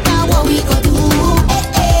drink now, what we go do.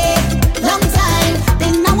 Hey, long time.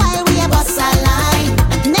 Been a while we have us a line.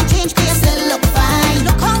 Nothing that change 'cause you still look fine.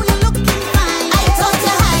 Look how you looking fine. I thought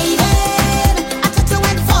you hiding. I thought you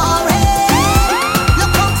went for it.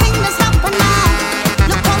 Look how things happen now.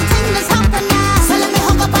 Look how things happen now. So let me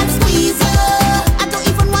hug up and squeeze you. I don't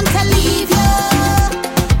even want to leave you.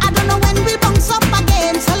 I don't know when we'll bounce up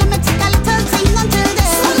again. So let me take a little thing until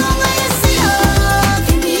then. So long as you see her,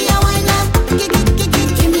 give me a wine now.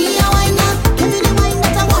 Give me a wine now. Give me the wine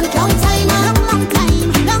that I want. Long time, long time.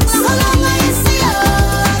 So long as you see her,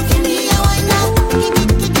 give me a wine now.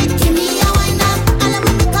 Give me a wine now. And I'm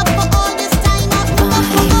gonna make up for all this time. Make up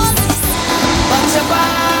for all this time. But your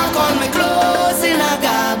back on my clothes in a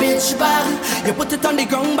garbage bag. You put it on the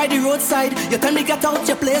ground by the roadside. You tell me get out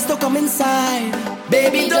your place to come inside.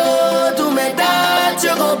 Baby, don't do me that.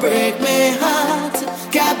 You gon' break my heart.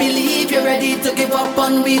 Can't believe you're ready to give up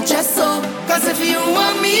on me just so. Cause if you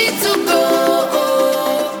want me to go,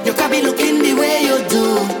 you can't be looking the way you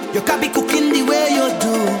do. You can't be cooking the way you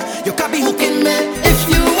do. You can't be hooking me. If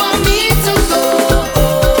you want me to go,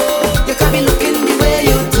 you can't be looking the way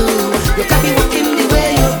you do. You can't be walking the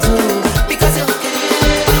way you do. Because you're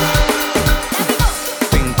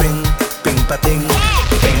Ping, ping, ping, pa-ting.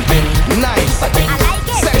 Ping, ping. Nice.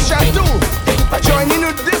 Section 2. Join in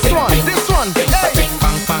with this one. Hey.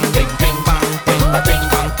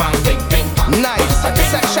 Nice.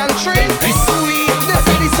 Section 3.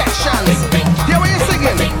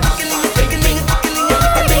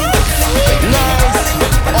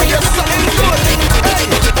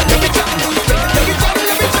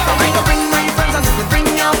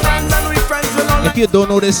 you don't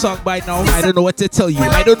know this song by now, I don't know what to tell you.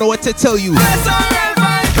 I don't know what to tell you.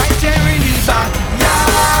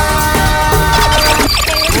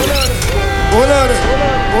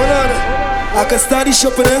 I can study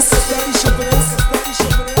shopping this.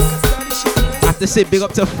 I have to say big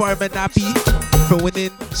up to Farmer Nappy for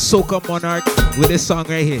winning Soca Monarch with this song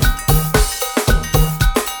right here.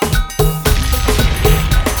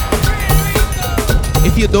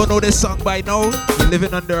 If you don't know this song by now, you're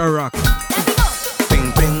living under a rock.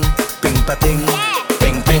 Ping, ping, ping, pa-ting.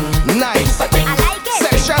 Ping, ping, nice. I like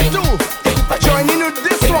it. Section 2. Join in with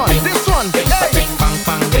this one. Hey.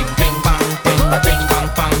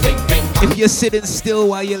 If you're sitting still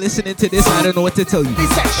while you're listening to this, I don't know what to tell you. These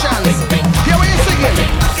sections. Here we singing.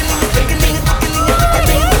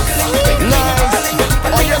 Nice.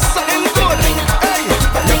 Oh, you're sounding good. Hey.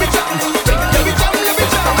 Let me jump.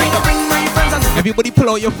 Everybody pull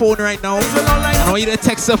out your phone right now. I want you to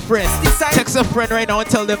text a friend. Text a friend right now and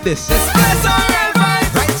tell them this. Right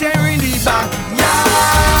here in the back.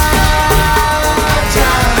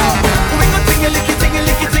 We go ting-a-licky,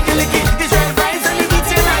 ting-a-licky, ting-a-licky. It's red rice and the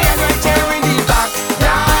beat in iron right here in the back.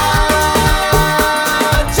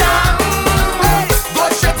 Go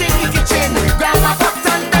straight in the kitchen. Grab a pot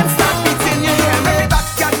and then start beating. You hear me?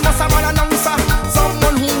 Backyard must have an announcer.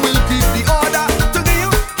 Someone who will give the order to give you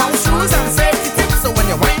house rules and safety tips. So when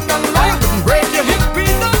you wind down low, you wouldn't break your hip. We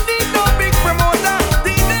don't need no big promoter.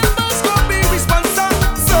 The neighbors gonna be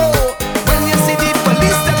responsible. So when you see the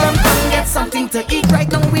police, tell them come get something to eat right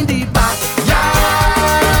now in the back.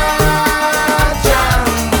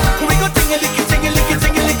 We go ting-a-licky, ting-a-licky,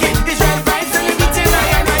 ting-a-licky. It's red rice and the beat in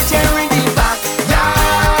iron right here in the back.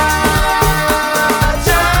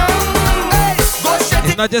 Go straight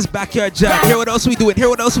It's not just backyard jam. Hear what else we doing. Hear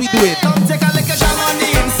what else we doing. Come take a lick of jam on the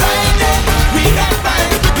inside there. We got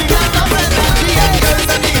vibes, we got no energy and girls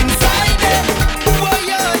on the inside there. Boy,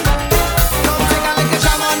 yeah. Come take a lick of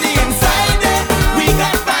jam on the inside there. We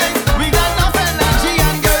got vibes, we got no energy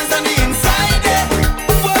and girls on the inside there.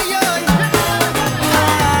 Boy, yeah.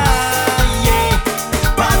 Yeah.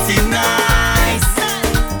 Party nice.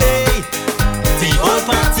 Hey. The old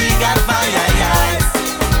party got fire, yes.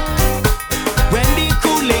 When the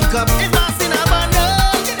crew link up, it's not in a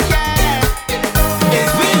bundle, yeah.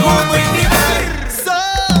 It's we who bring the vibe. So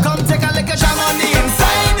come take a lick of jam on the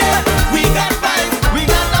inside there. We got vibes, we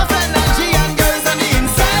got enough energy and girls on the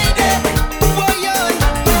inside there. Boy, yeah.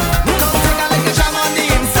 Come take a lick of jam on the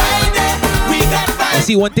inside there. We got You vibes,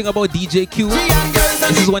 see one thing about DJ Q? and girls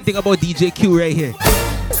on This is one thing about DJ Q right here.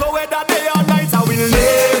 So whether day or night, I will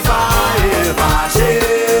never ever share.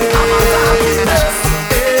 I'm a happiness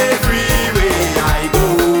everywhere I go.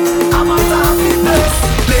 I'm a happiness,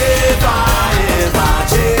 never ever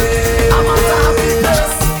share. I'm a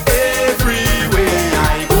happiness everywhere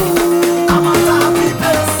I go. I'm a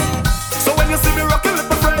happiness. So when you see me rocking with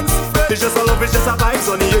my friends, it's just a love, it's just a vibes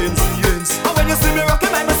on the ends. And when you see me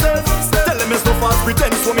rocking by myself, tell them it's no false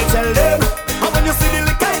pretense, so me tell them. And when you see the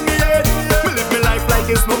liquor in me head, me live me life like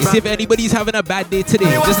it's no You see if anybody's having a bad day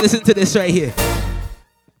today, just listen to this right here.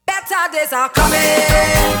 Better days are coming,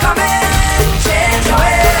 change your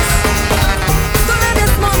ways. Don't let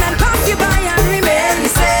this moment pass you by and remain the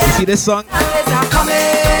same. You see this song? Better days are coming,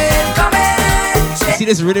 You see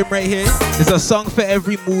this rhythm right here? There's a song for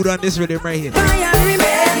every mood on this rhythm right here. by and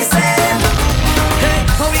remain the same. Hey,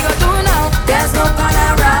 what we gonna do now? There's no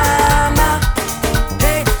panorama.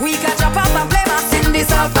 Hey, we can jump up and play mass in the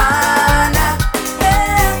savannah.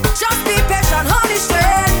 Hey, just be patient, hold it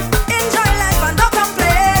straight. Enjoy life and don't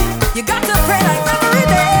complain. You got to pray like every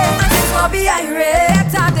day, and things will be irate.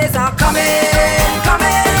 Better days are coming,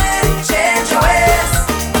 change your ways.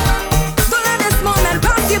 Don't let this moment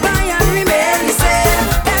pass you by and remain the same.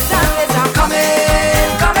 Better days are coming,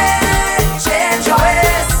 change your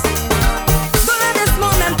ways. Don't let this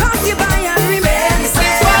moment pass you by and remain the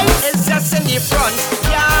same. It's just in the front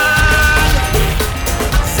yard.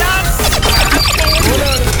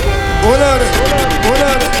 Hold on.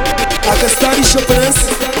 I can study shopping this.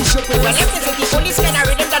 Well, if this is the police kind of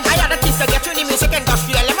rhythm, then I had a piece to get through the music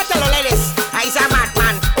industry. Let me tell you like this, I's a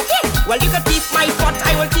madman. Okay, well you can thief my pot,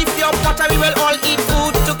 I will thief your pot, and we will all eat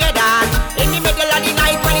food together. In the middle of the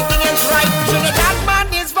night when anything is right, Trinidad man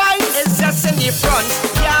is vibe. It's just in the front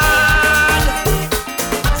yard.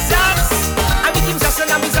 Zats, and we keep zassin',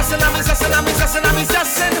 and we zassin', and we zassin', and we zassin', and we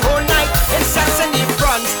zassin' whole night. It's just in the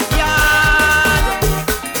front yard.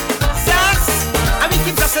 Zats, and we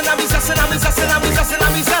keep zassin', and we zassin', and we zassin', and we zassin',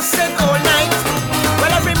 and we zassin' all night.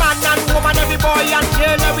 Well, every man and woman, every boy and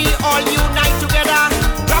girl, we all unite together.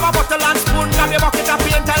 Grab a bottle and spoon, grab your bucket of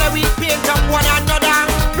paint, and we paint up one another.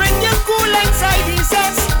 Bring your cool inside, he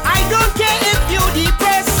says. I don't care if you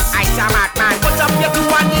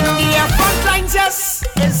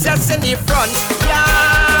Zest in the front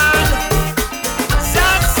yard.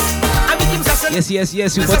 Zest, and we keep zest in.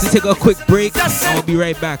 Yes. We're about to take a quick break. I'll be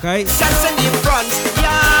right back, alright? Zest in the front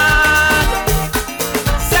yard.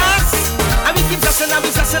 Zest, and we keep zesting, and we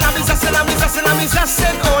zesting, and we zesting, and we zesting, and we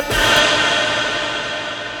zesting all.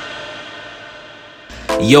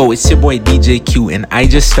 Yo, it's your boy DJ Q, and I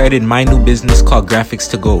just started my new business called Graphics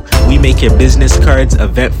to Go. We make your business cards,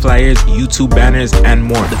 event flyers, YouTube banners, and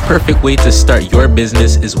more. The perfect way to start your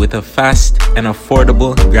business is with a fast and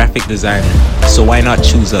affordable graphic designer. So why not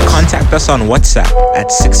choose us? Contact us on WhatsApp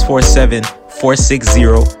at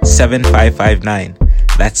 647-460-7559.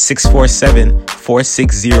 That's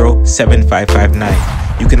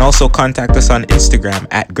 647-460-7559. You can also contact us on Instagram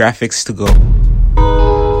at Graphics to Go.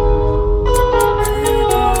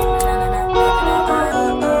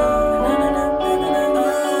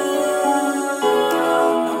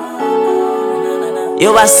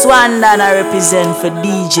 You a swan and I represent for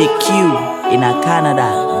DJ Q in a Canada.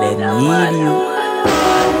 They need you.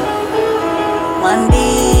 One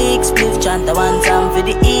big spliff chant, one time for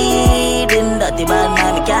the Eden. Dirty bad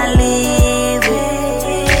man, we can't live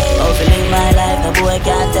it. Oh, to live my life, the boy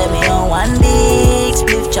can't tell me on. One big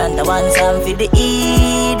spliff chant, one time for the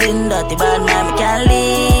Eden. Dirty bad man, we can't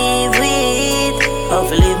live it. Oh,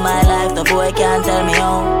 to live my life, the boy can't tell me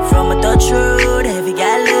on. From a touch road, heavy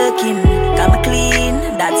guy looking. Come clean,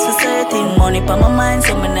 that's for certain. Money pa my mind,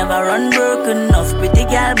 so me never run broken. Enough pretty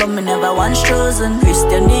girl, but me never once chosen.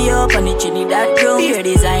 Christian Dior, and the chinny that grown. Pure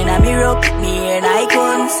design, and me rock, me and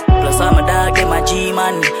icons. Plus I'm a dog, them a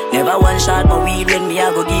G-man. Never one shot my weed when me I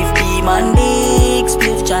go give B-man. Big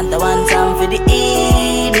spliff chant, one time for the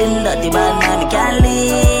Eden. Dirty bad man, me can't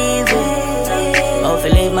live it. Oh, if I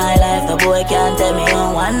live my life, the boy can't tell me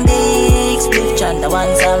on. One big spliff chant,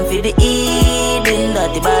 one time for the Eden.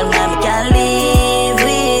 Dirty bad man, me can't live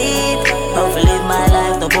it. Oh, if I live my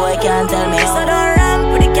life, the boy can't tell me on. So don't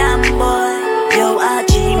ramp with the cam, boy. Yo,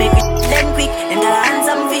 Archie, make me them quick. Them got hands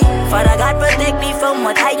on feet. Father God protect me from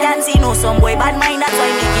what I can see. No, some boy bad mind, that's why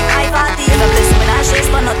me keep high party. If I bless me, I chase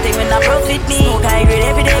for nothing when I profit me. Smoke high grade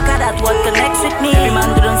every day, cause that's what connects with me. Every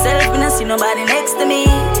man do themselves, me not see nobody next to me.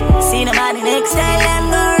 See nobody next to me. Them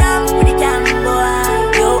go ramp with the cam,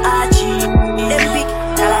 boy. Yo, Archie, them quick.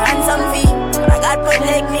 Got hands on feet. God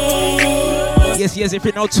protect me. Yes, if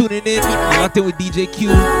you're now tuning in, you're locked in with DJ Q.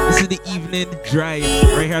 This is the evening drive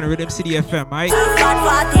right here on Rhythm City FM, alright?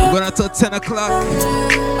 We're going until 10 o'clock.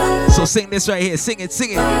 So sing this right here. Sing it.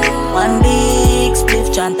 One big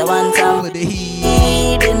spliff chant, one time for the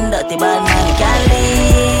Eden. Dirty bad man, can't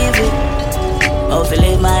live it. Oh, if I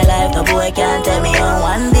live my life, the boy can't tell me on.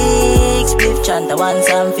 One big spliff chant, one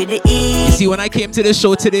time for the Eden. You see, when I came to the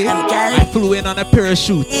show today, I flew in on a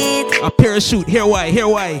parachute. A parachute. Hear why?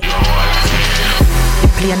 The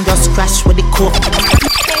plane just crashed with the coke.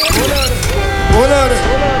 Hold on.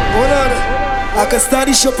 I can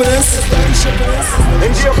study shopping this.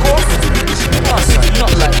 Into your coke?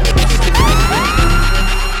 Not like that.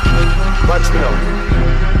 Watch me now.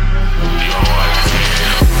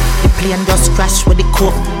 The plane just crashed with the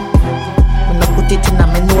coke. When I put it in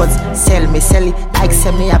my nose, sell it like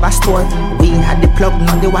say me have a store. We had the plug,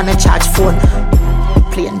 now they wanna charge phone. The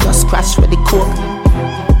plane just crashed with the coke.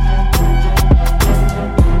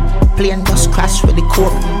 Plane just crashed with the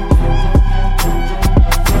coke.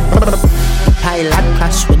 Pilot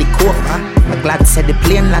crashed with the coke. I'm glad said the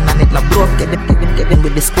plane land and it not broke. Get in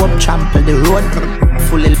with the scope, trample the road.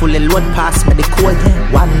 Fully load pass me the code.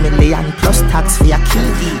 1 million plus tax for your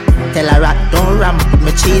key. Tell a rat don't ram with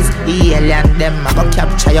me cheese. The alien them I go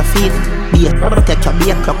capture your feet. Take your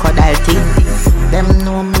beer crocodile teeth. Them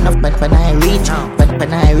know me enough when I reach.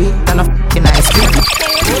 When I reach, enough in I speak.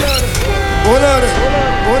 Hold on.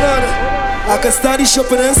 I can study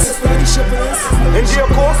shopping this. Into your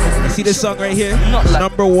coke? You see this song right here?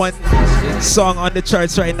 Number one song on the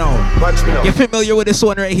charts right now. Get familiar with this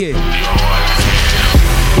one right here. The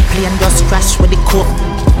plane just crashed with the coke.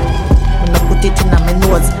 When I put it in my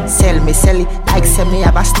nose, sell it like say me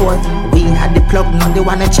have a store. We had the plug, now they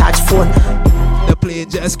wanna charge phone. The plane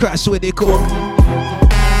just crashed with the coke.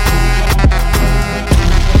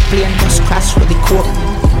 Plane just crashed with the coke.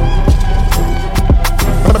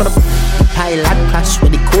 Pilot crash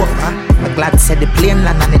with the coke. I'm glad said the plane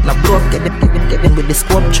land and it not broke. Get in with the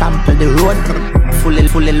scope, trample the road.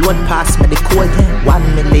 Fully load pass me the code.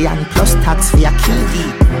 1 million plus tax for your key.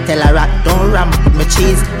 Tell a rat don't ram with me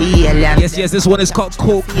cheese. The alien. Yes, this one is called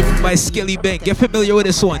Coke by Skilly Bank. Get familiar with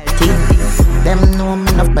this one. Them know me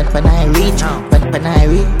enough when I reach. When I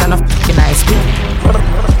reach, enough when I speak.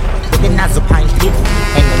 With the nazo pint hit.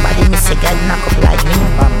 Anybody miss a girl knock up like me.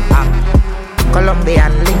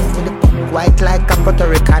 Colombian link with the white like a Puerto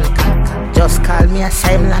Rican. Just call me a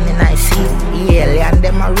Simon and I see alien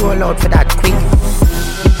them a roll out for that quick.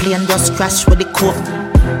 The plane just crash with the coke.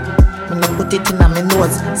 Me no put it in my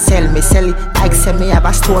nose. Sell it like say me have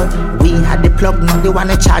a store. We had the plug, now they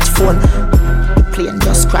wanna charge phone. The plane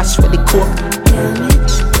just crash with the coke.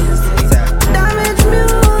 Damage music.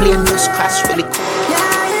 Plane just crash with the coke.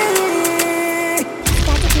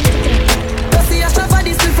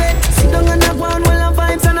 Don't gonna go on while I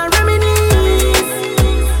vibes and I reminisce.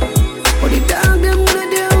 But the dog them gonna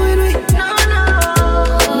deal with me.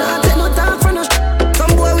 No, take no time for no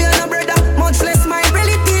some boy we are no brother, much less my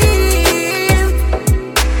relative.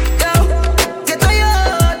 Yo, get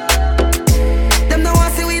tired. Them no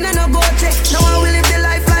want see we no go check. Now I will live the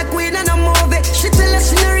life like we no movie. She tell us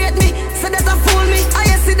she narrate me, so that a fool me.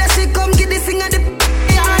 I see that she come get this thing at the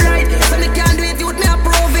alright. So they can't do it, youth me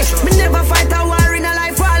approve it. Me never fight a war in a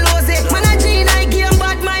life. Man a G, I game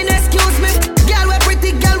bad mind, excuse me. Girl we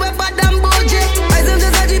pretty, girl we bad and bougie. I say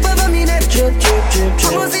just a jeep over me neck. I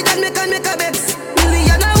must see that make a bets.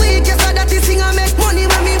 Million a week, yes that is thing I make money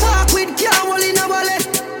when me walk with can't hold in a wallet.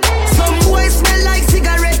 Some boys smell like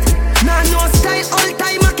cigarette. Nah no style, all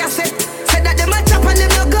time a cassette. Said that them a chop and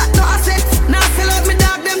them no got no asset. Now sell out me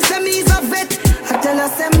dog, them say me is a vet. I tell her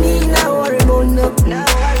say me now worry about no.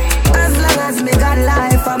 As long as me got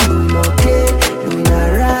life, I'm doing okay, doing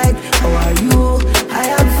alright. How are you? I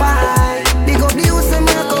am fine. Big up the youth and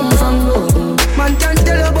me I come from no. Man can't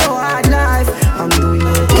tell you about hard life. I'm doing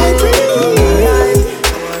okay, doing alright.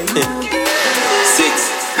 How are you?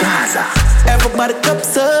 6 Gaza. Everybody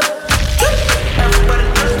cups up. Everybody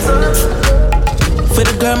cups up. For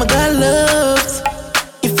the girl my God loves.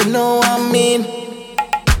 If you know what I mean.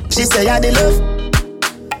 She say I the love.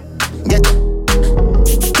 Get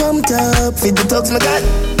pumped up. Feed the dogs my God.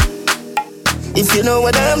 If you know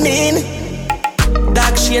what I mean.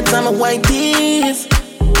 Dark shades on my white tees.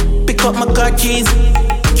 Pick up my car keys.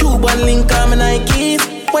 Cuban link on my Nikes.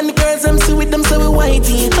 When the girls I'm see with them so we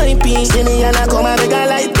whitey, hypey. See me and I come and make a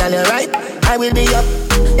light, girl you're right. I will be up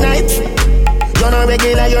night. You're not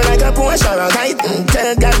regular, you're like a Porsche or a kite.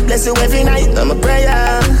 Tell God bless you every night, I'm a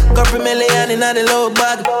prayer. Couple million in the low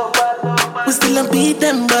bag. We still don't beat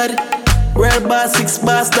them bud. Real boss, 6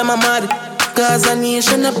 boss, them a mad. Cause a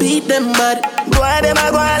nation a beat them bad. Boy them a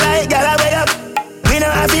go like gala way up. We know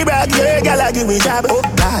have to brag, your gala give me job. Oh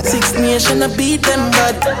God, 6 nation a beat them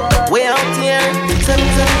bad. Way out here, 7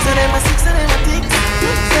 them a 6 and them a 6.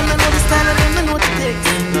 Them don't know the style and them don't know the tricks.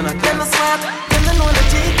 None of them a swap, them don't know the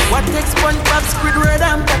trick. What takes SpongeBob, Squidward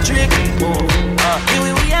and Patrick? Here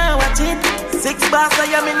we are, watch it. 6 bars I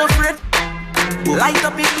am in no fret. Light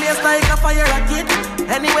up in place like a fire rocket.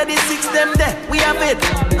 Anyway, the 6 them there, we have it.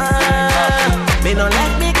 Me no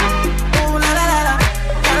like me. Ooh la la la la.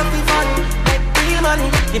 Gotta be fun, make real money.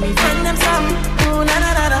 Give me friend them some. Ooh la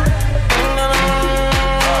la la la.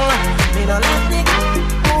 Me no like me.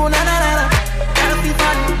 Ooh la la la la. Gotta be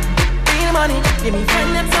fun, real money. Give me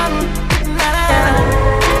friend them some. La la la.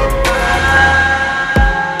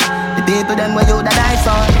 The people them where you that die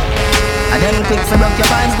for. And them quick for broke your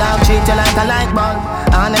vibes, dog. Treat you like a light bulb,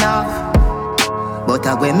 on and off. But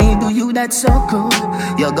when me do you that so cool.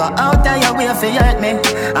 You go out and you way for hurt me,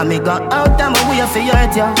 and me go out and my way for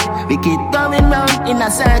hurt you. We keep going round in a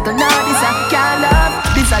circle. Now this a can't love,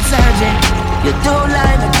 this a surgery. You too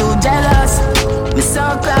lying, you too jealous. Me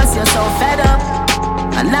so close, you're so fed up.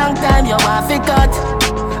 A long time you want to cut.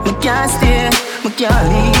 Me can't stay, me can't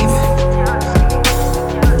leave.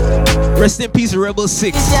 Rest in peace, Rebel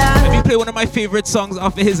 6. Let me play one of my favorite songs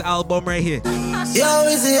off of his album right here. Yo,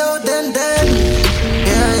 is it out then?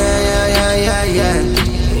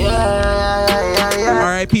 Yeah.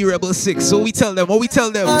 R.I.P. Rebel 6. So we tell them, what we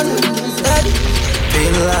tell them?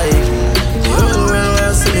 Feel like you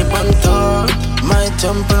will sleep on tour. My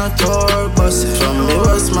jump on a tour bus. From me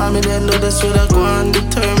was mommy, then do this with a go on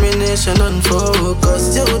determination and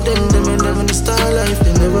focus. You them never in the star life.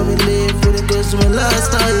 They never believe for the girls me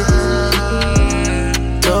last night.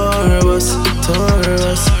 Tour bus.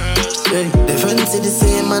 Yeah. The friends see the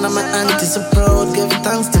same and my auntie so proud. Give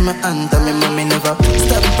thanks to my aunt and my mommy never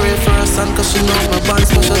stop pray for her son. Cause she know my bond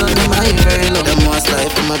special and them I very love. Them most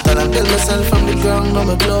life in my talent. Tell myself from the ground, now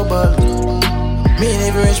my global. Me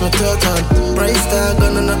never reach my total. Price tag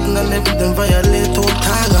on nothing and if them violate to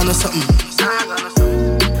tag on or something.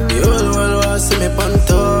 The whole world was see me on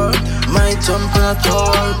tour. My jump on a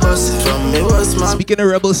tour bus. From me was my. Speaking of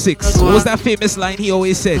Rebel 6, what was that famous line he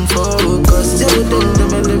always said? Focus, you them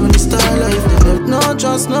living the star life. No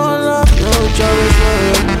trust, no love, no choice,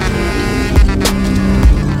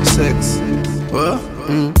 no 6. What?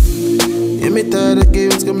 Yeah, me tired of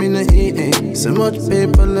games, come in the eating. So much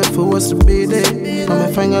paper left for us to be there. On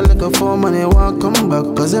my finger like a form and they won't come back.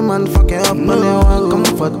 Cause a man fuck it up and they want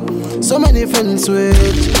comfort. So many friends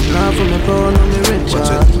switch. Now from me poor, now me rich.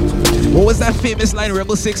 What was that famous line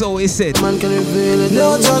Rebel 6 always said? Man can reveal it.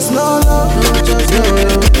 No just no love, no just no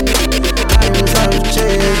love. Times have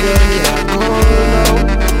changed, girl, me I know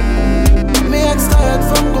now. Me ex tired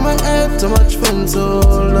from come and head. Too much fun so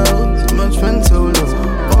low, too much fun so low.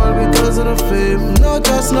 All because of the fame. No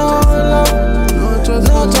just no love, no just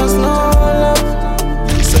no love.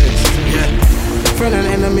 Friend and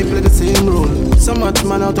enemy play the same role. So much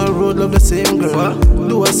man out the road love the same girl.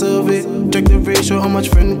 Do a survey, check the ratio. How much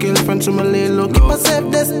friend kill friends from a lay low. Keep a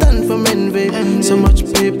safe distance from envy. So much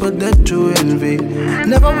people that you envy.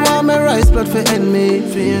 Never want me rise blood for enemy.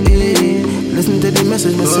 Listen to the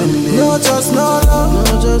message me send me. No just no love,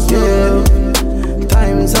 no just no love.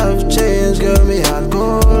 Times have changed, girl, me hard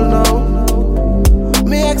gold now.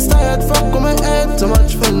 Me ex tired from coming head. Too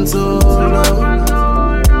much fun so low.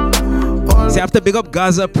 See, I have to big up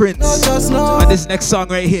Gaza Prince on this next song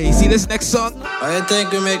right here. You see this next song? I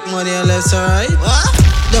think we make money unless alright. What?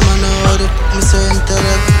 Them I know how to me so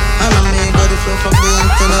intellect. And I make all the flow from the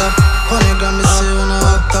internet. 100 gram me say when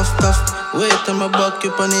I tough. Wait till my buck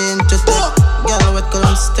up on the internet. Girl with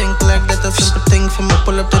column stink like that. A simple thing for me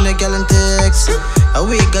pull up to the gal and text.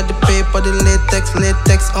 We got the paper, the latex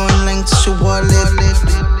online shoe wallet.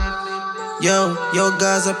 Yo,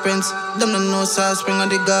 Gaza Prince. Them don't know South Spring on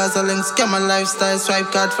the Gaza links. Get my lifestyle, swipe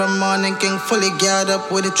card from Morning King. Fully geared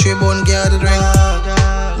up with a tree-bone geared ring.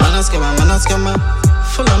 Man a scammer.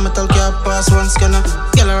 Full of metal car pass one scanner.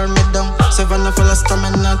 Girl around me down. Savannah full of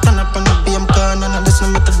stamina. Turn up on the BM corner. Now this no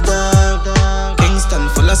matter dog. Kingston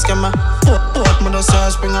full of scammer. Port mother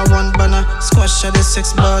South Spring I run banner. Squash at the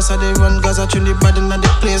 6 bars. I they run Gaza tune the body in the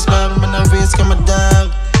place dog. Man a race come a dog.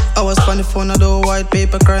 I was on the phone, I do white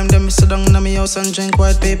paper crime. Then me sit down in my house and drink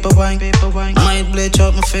white paper wine. Might bleach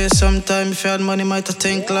out my face sometime. If you had money, might I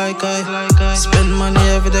think like I spend money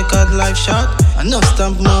every day, cause life short. Enough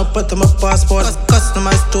stamp more, put on my passport.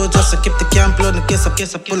 Customized store just to keep the camp load. In case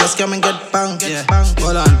I pull a scam and get banged. Yeah,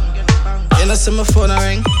 hold on. You know, see my phone a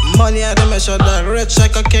ring. Money I don't measure that. Rich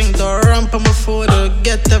like a king. Don't ramp on my phone,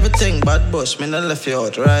 get everything. Bad bush, me not left you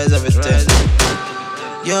out, rise everything.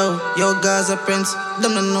 Yo, Gaza Prince.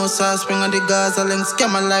 Them don't know South Spring on the Gaza links.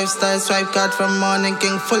 Get my lifestyle, swipe card from Morning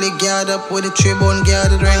King. Fully geared up with a tree-bone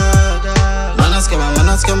geared ring. Man a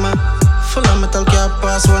scammer. Full of metal car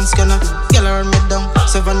pass one scanner. Girl around me down.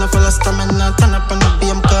 Savannah full of stamina. Turn up on the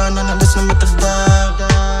BM corner. Now this no matter dog.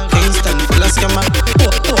 Kingston full of scammer.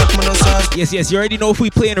 Yes, you already know if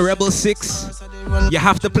we play in a Rebel 6, you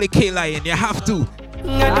have to play K-Lion. You have to.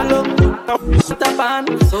 Step on,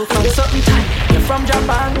 so from something tight. You're from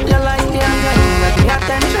Japan, you like the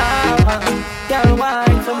attention. Girl,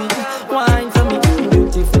 wine for me.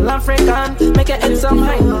 Beautiful African, make it in some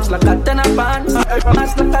high notes like a 10 a band.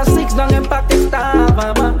 That's like a 6 down in Pakistan.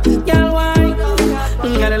 Girl, wine.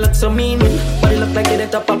 Girl, it look so mean, but it look like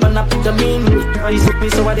it top up and I pick the mean. You see me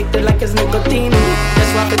so addicted like it's nicotine.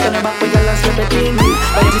 Just walk it on the back with your last slip it in.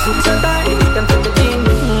 But if you swoop so tight, you can take the team.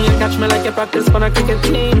 You catch me like you practice for a cricket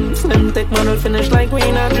team. Slim take man will finish like we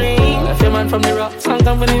in a dream. If your man from the rocks and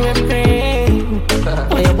company with cream.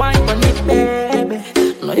 When you wine for me, baby.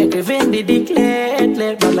 Now you're giving the dick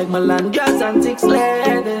lately. But like Milan girls and 6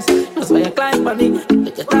 ladies. That's why you climb on it,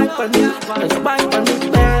 make you type on it. Now you wine on it,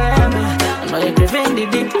 baby. Now you're giving the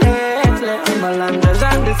dick lately. Milan girls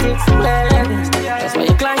and the 6 ladies. That's why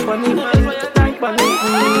you climb on it, make you type on it.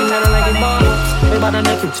 I don't like it more. Bad on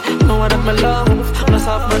the fridge, know what my love. No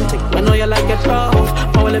soft man tick, I know you like it rough.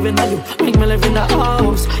 How I live in the you, make me live in the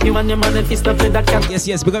house. You and your man if you stop with that cat.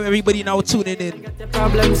 Yes, because everybody now tuning in.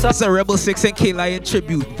 It's a Rebel 6 and K-Lion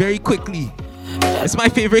tribute. Very quickly. It's my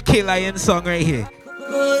favorite K-Lion song right here.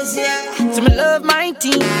 So me love my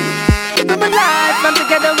team. I'm alive, I'm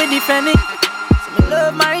together with the Fenix. So me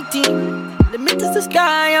love my team. The meat is the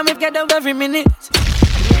sky, I'm together every minute.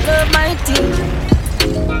 Love my team.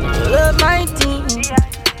 Love my team,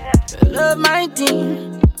 love my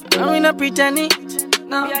team. I'm not pretending,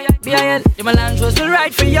 no. BIL, the Milan was the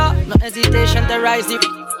right for ya. No hesitation to rise the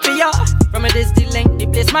for ya. From a distance length, the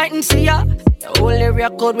place mightn't see ya. The whole area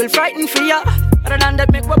code will frighten for ya. Other than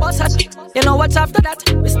that, make we boss hot. You know what's after that?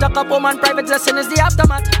 We stuck up home and private lesson is the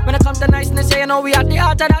aftermath. When it comes to niceness, yeah, you know we at the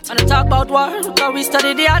heart of that. And I talk about war, because we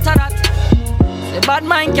study the art of that. The bad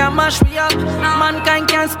mind can't mash we up, mankind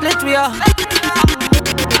can't split we up.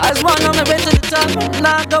 As one on my way to the top,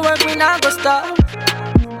 now go work, we now go stop.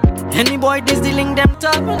 Any boy this the link them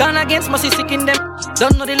top. Gone against must sick in them.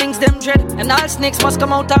 Don't know the links them dread. And all snakes must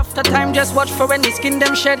come out after time. Just watch for when the skin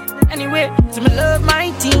them shed. Anyway, so me love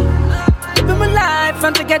my team. Living my life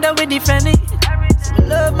and together we defend it. So me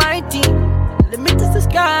love my team. Limit is the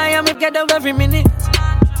sky and we together every minute.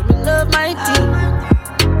 So me love my team.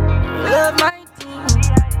 Love my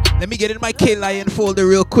team. Let me get in my K-Lion folder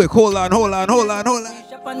real quick. Hold on.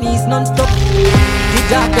 Japanese non-stop. The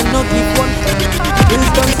dark and not give one. Bills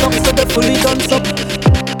done stop, so they fully done stop.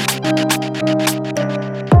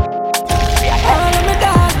 All of me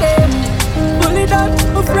dark them, fully done.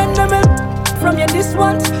 My friend them from your this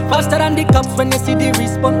ones. Faster than the cops when you see the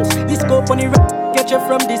response. The scope on the get you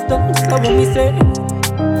from distance. So when me say,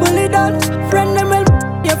 fully done. Friend them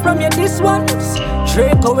you from your this ones.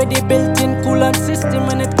 Draco with the built-in coolant system.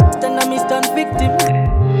 And it then I'm instant victim.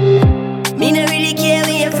 Me no really care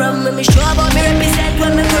where you're from. When me sure about me represent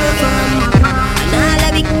where me come from. And all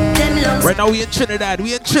of them lungs. Right now we in Trinidad.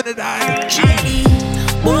 Shady.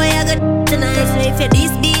 Boy, I got tonight. So if you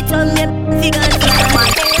this beat on me, figure it out.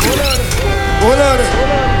 Hold on.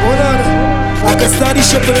 I can study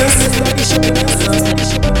shipping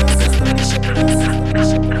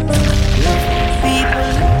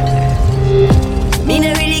Me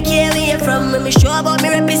no really care where you're from. When me sure about me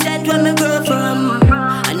represent where me come from.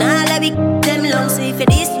 And all of them lungs. So if you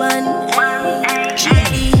this one,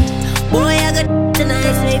 shady. Boy, I got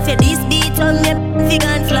tonight. So if you this beat on me, figure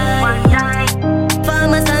and fly.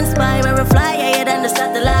 Farmers and spy, where we fly higher than the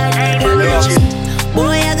satellite.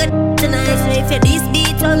 Boy, I got tonight. So if you this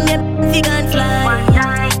beat on me, figure and fly.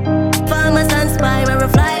 Farmers and spy, where we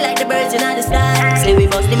fly like the birds in the sky. Say we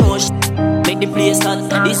bust the motion, make the place hot.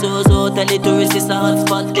 This Ozo tell the tourists it's a hot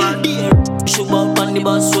spot. Shoot up on the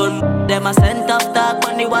bus road. Them a sent off talk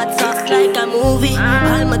on the WhatsApp like a movie.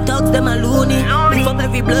 All my thugs them a loony. Lift up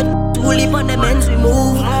every blood, too leap on them ends we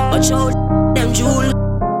move. Watch out, them jewel.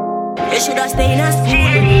 They shoulda stay in a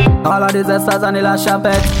school. All of these essers and the last shop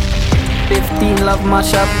 15 love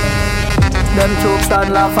mash up. Them troops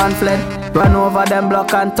and laugh and fled. Run over them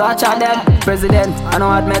block and torture them. President, I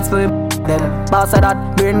know admits for him. Them boss of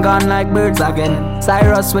that brain gone like birds again.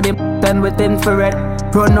 Cyrus with him pen with infrared.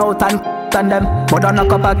 Run out and them, but don't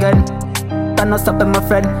knock up again. Don't no stop him, my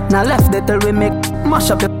friend. Now left it till we make mash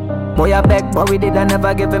up the boy I beg, but we didn't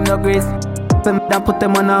never give him no grace. Them put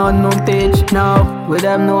him on a unknown page. Now with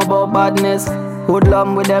them know about badness.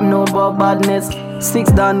 Hoodlum with them know about badness.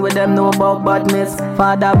 Six down with them know about badness.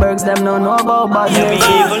 Father Bergs them know about badness.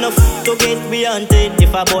 Yeah, we even enough to get we hunted.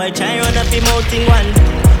 If a boy try run up him out in one,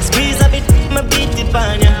 squeeze a bit, me beat it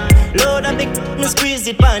pan ya. Load a big, me squeeze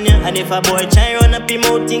it pan ya. And if a boy try run up him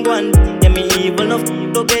out in one, yeah, me even enough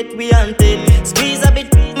to get we hunted. Squeeze a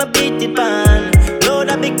bit, me beat it pan. Load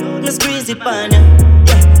a big, me squeeze it pan ya.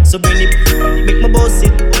 Yeah, so bring it, make my boss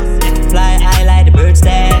it. Fly high like the birds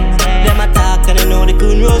there. Them attack and I know they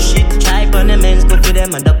couldn't rush it. Try on them ends, go for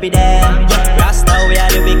them and up it them. Rasta, we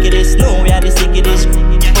are the wickedest, no, we are the sickest.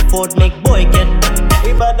 Afford make boy get.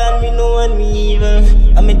 We bad and we know and we evil.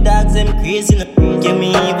 And me dogs them crazy, no. Give me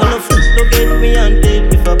evil, no foot to get me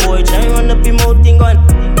hunted. If a boy try run up him out in one,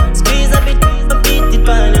 squeeze a bit, beat it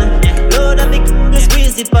pan ya. Load a big, me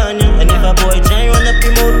squeeze it pan ya. And if a boy try run up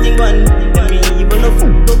him out in one, give me evil, no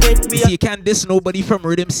foot to get me. See, you can't diss nobody from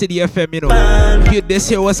Rhythm City FM, you know. If you diss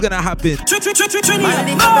here, what's gonna happen?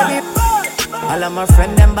 All of my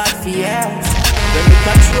friends them bad for years. When we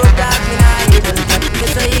touch road dog, me nah even.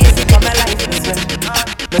 It's so easy for my life, me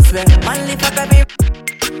swear. Man live up every.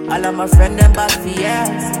 All of my friends them bad for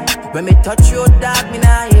years. When we touch road dog, me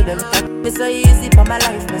nah even. It's so easy for my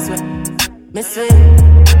life, me swear.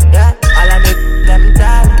 Yeah, all of me them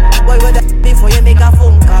tall. Boy, what that before you make a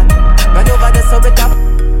phone call? Run over the subway top,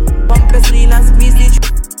 pump a sleeve and squeeze the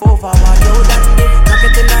over one load and dip. Knock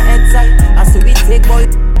it in the head side. I see we take boy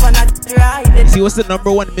on a ride. See, what's the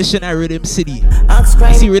 #1 mission at Rhythm City?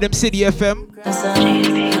 See Rhythm City FM.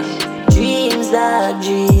 Dreams,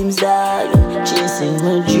 dog, chasing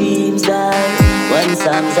my dreams, dog. One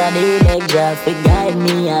Psalms I need extra for guide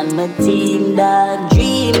me and my team, dog.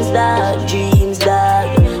 Dreams, dog,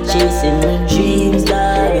 chasing my dreams,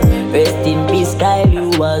 dog. Rest in peace, Kyle, you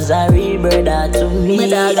was a real brother to me. My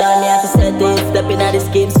dog, all me have to set it. Stepping at the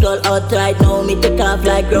skin, skull outright. Now me take off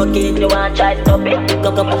like rocket. You want try stop it?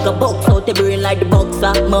 Cock a box out the brain like the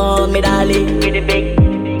boxer. Mom, me darling, with the big.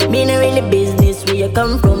 Me no really business where you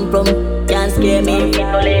come from. Can't scare me,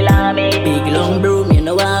 no lay me. Big long broom, you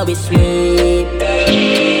know how we sleep.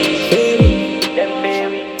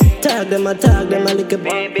 Tag them a little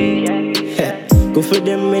baby. Go for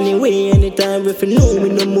them anyway, anytime if you know me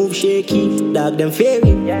no move shaky. Dog them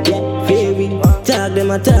fairy, yeah, fairy. Tag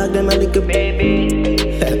them a little baby.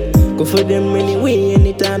 for them anyway.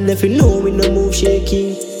 Anytime they feel know we no move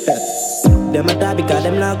shaky. Them a die because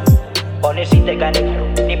them lock. Honestly, they got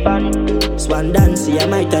the pan. Swan dance, yeah,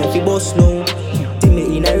 my time fi boss now. Till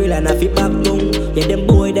me in a real and I fi back down. Yeah, them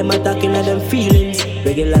boy, them attacking at them feelings.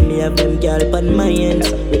 Regular me have them girl on my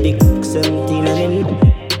ends. With the 17 and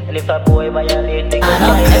then. And if a boy violate, they go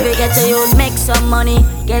every ghetto you make some money.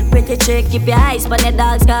 Get pretty chick, keep your eyes on the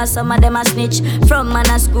dogs, cause some of them a snitch. From man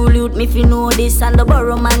a school youth, me fi know this. And the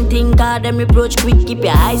borrow man think, cause them reproach quick. Keep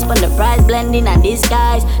your eyes on the price, blending and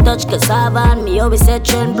disguise. Touch cassava and me always say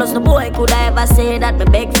trend. Plus no boy could I ever say that my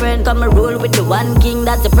big friend. Come and roll with the one king,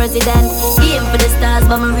 that's the president. Aim for the stars,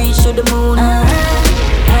 but me reach to the moon.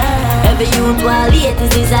 Every youth while late is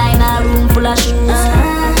designer, room full of shoes.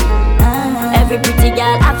 Every pretty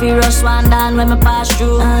girl, I feel rush one down when me pass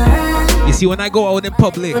through. You see, when I go out in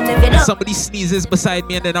public, somebody sneezes beside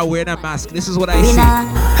me and then I wear a mask. This is what I see.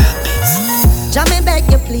 Jam me beg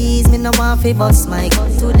you please, me no want fi bust my gun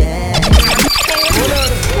today.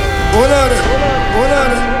 Hold on.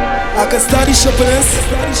 I can study shopping this.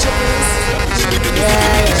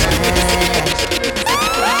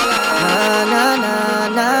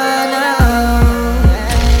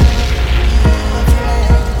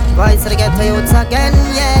 Voice to get to youths again,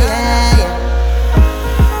 yeah.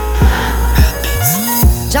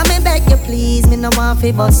 Jam me beg you please, me no want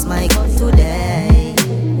fi bust my gun today.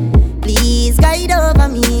 Please guide over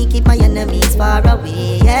me, keep my enemies far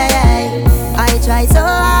away, yeah. I try so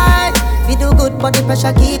hard, we do good but the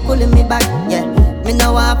pressure keep pulling me back, yeah. Me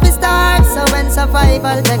no want to start, so when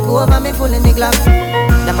survival take over me full in the glass.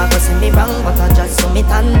 Them a go see me wrong, but I just so me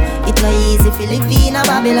tan. It no easy fi live in a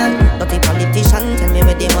Babylon. But the politician tell me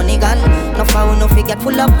where the money gone. No foul, no fi get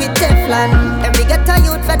full up with Teflon. Every ghetto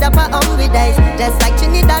youth fed up a hungry days. Just like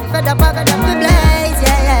Trinidad fed up a blaze,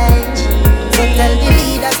 yeah. So tell the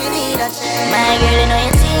leaders we need a change. My girl, you know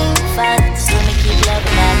you think fat, so me keep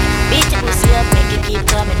loving that. Beat your pussy up, make it keep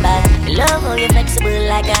coming back. Love how you flexible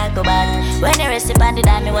like a acrobat. When you rest upon the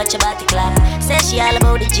dime, me watch your body clap. Say she all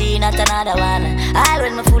about the G, not another one. All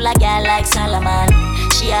when me fool a girl like Solomon.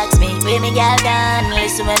 She asks me, where me girl gone?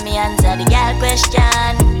 Listen when me answer the girl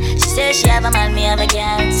question. She say she have a man, me have a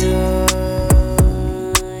girl too.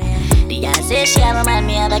 The girl say she have a man,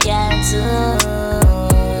 me have a girl too.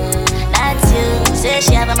 Not you, say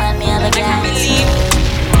she have a man, me have a girl too.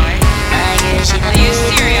 My girl, she are you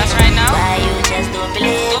serious right now? Why you just don't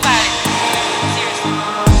believe? Go back. Seriously.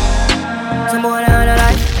 Some boy down the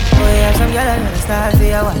life. Oh yeah, some girl gonna start for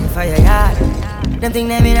your wife for your yard. Them think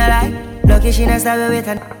them in a lie. Lucky she not start with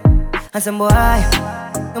her. And some boy,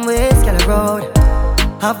 them ways can road.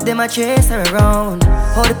 Half them a chase her around.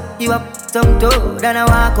 Hold you up some toe, then I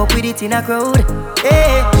walk up with it in a crowd.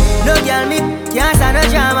 Hey, no girl me can't stand no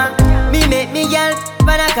drama. Me make me girl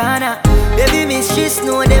pan a corner. Baby mistress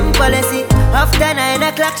know them policy. After 9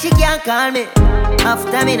 o'clock she can't call me.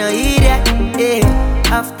 After me no hear that,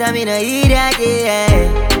 yeah. After me no hear that,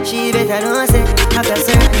 yeah. She better know say after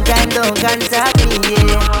certain time don't contact me,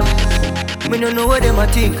 yeah. Me no know what them a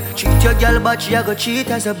think. Treat your girl but she a go cheat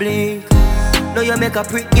as a blink. Now you make a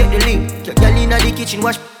prick get the link. Your girl inna the kitchen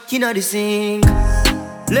wash inna the sink.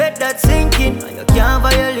 Let that sink in. You can't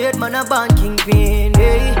violate man a banking pin,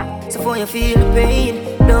 yeah. So before you feel the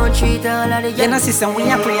pain, don't treat all of the you know, sister, when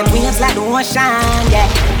you play waves like the ocean, yeah.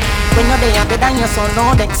 When you're there, better than your son,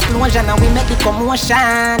 no the explosion, and we make the commotion,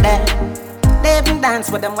 yeah. They even dance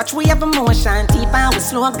with them, watch we have emotion, deep and we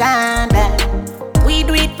slow down, yeah. We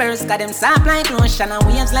do it first, got them soft like lotion, and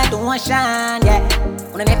waves like the ocean, yeah.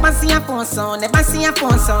 When I never see a phone sound, never see a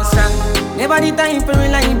phone sound strong. Never the time for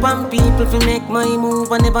rely on people to make my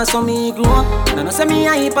move, and never saw me grow. I know say me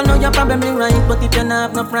hype, I know you're probably right, but if you don't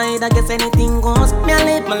have no pride, I guess anything goes. Me I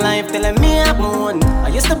live my life telling me I'm moon. I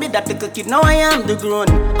used to be that little kid, now I am the grown.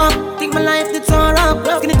 Think my life did so rough.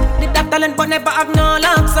 Skinny, did that talent, but never have no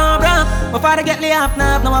luck, so rough. Before I get laid off,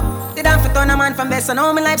 now have no up. Did I fit on a man from best, so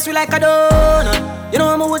now my life's sweet like a donut. You know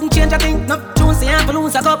I wouldn't change a thing, no. Say I have to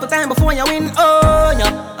lose a couple times before you win, oh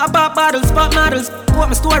yeah. I pop bottles, pop models. What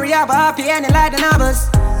my story have a happy ending like the novels.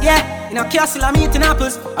 Yeah, in a castle I'm eating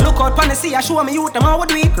apples. I look out pon the sea, I show me youth them how we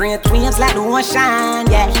do it. Great waves like the ocean,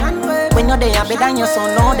 yeah. When you're there, better than your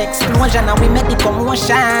son, no the explosion, and we make the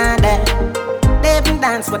commotion, yeah. They even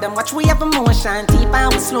dance with them, watch we have emotion, deep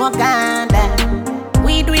and we slow down, yeah.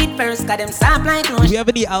 We do it first, got them soft like lotion. Do we have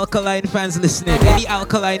any Alkaline fans listening? Any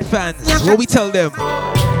Alkaline fans? What we tell them?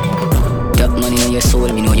 That money on your soul,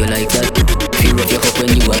 me know you like that. Feel rough your cup when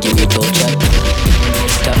you are give it out chat.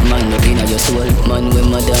 That man up in your soul. Man when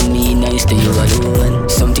mother me nice to you alone.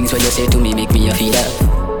 Some things what you say to me make me a feel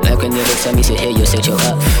that. Like when you vex me say hey you set your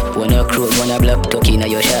half. Wanna crook, wanna black, talking at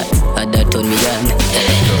your shot. And that turn me on.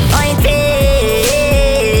 I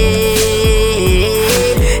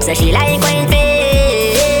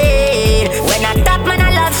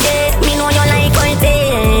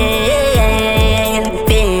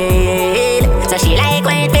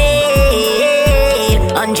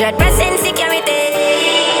 100% security.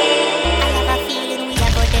 I have a feeling we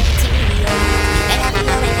are going to deteriorate. Better be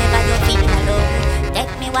whenever you feel alone.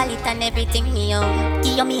 Take me wallet and everything me own.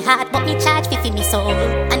 Give you me heart, but me charge for me soul.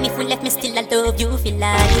 And if we left me still, I love you feel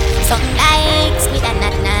like. Some nights me that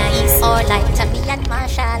not nice, or like Tommy and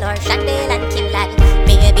Marshall or Chandel and Kimberly.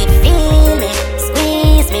 Baby, feel me,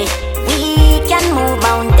 squeeze me. We can move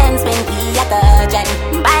mountains when we are touching.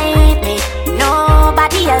 Bite me,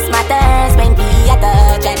 nobody else matters when we are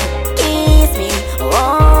touching. Kiss me,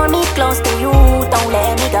 hold me close to you, don't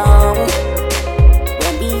let me go.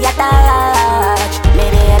 When we are touch, me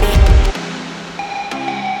baby.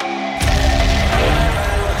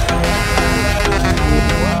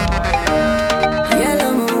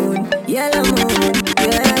 Yellow moon, yeah.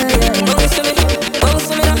 Bounce to me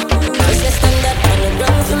now. I say stand up and you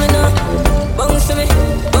bounce to me now. Bounce to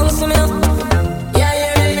me now.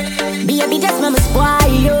 Yeah. Baby, just mama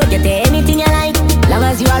spoil you. Get anything you like. Long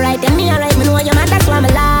as you alright and me alright. Me know your man, that's why I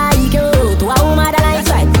like you. To a woman that likes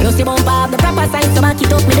right. You know see bump up the proper side. So back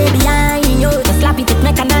it up me day behind you. Just slap it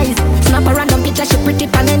mechanized. Snap a random picture, she pretty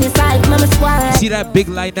pan any side. Mama spoil. See that big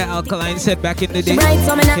line that Alkaline said back in the day?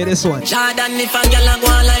 Hear this one. Jordan, if a girl a go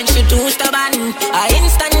online, she too stubborn. I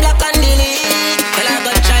instant block and delete. Tell her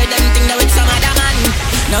go try them thing that with some other man.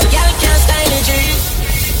 No girl can style it, G.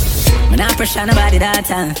 Man, I pressure nobody that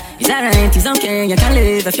time. It's alright, it's okay, you can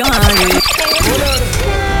live if you want it.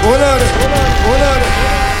 Hold on.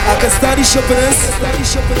 I can study shopping this.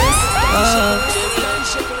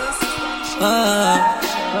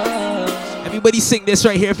 Everybody sing this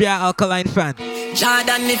right here if you're an Alkaline fan.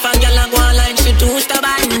 Jordan, if a girl a go online, she too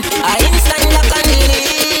stubborn. I instant block and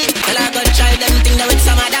delete. Tell her go try them thing that with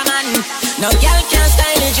some other man. No girl can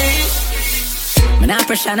style it, G. Man, I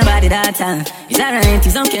pressure nobody that time. It's alright,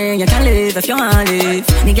 it's okay, you can live if you want live.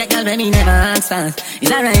 Me get girl, baby, never ask fast.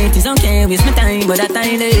 It's alright, it's okay, waste my time, but that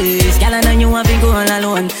time is. Girl, I know you have been going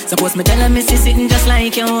alone. Suppose me tell her me see sitting just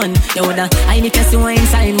like your own. You woulda hide the can see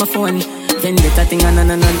inside my phone. Vendetta thing and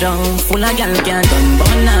no drown. Full of girl can't done, but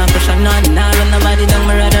me nah pressure none. Nah run nobody down,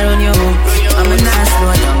 me rather run you. I'm a nah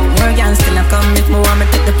slow down. More girls still a come if me want me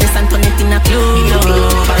take the place and turn it in a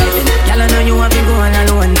club. Girl, I know you have been going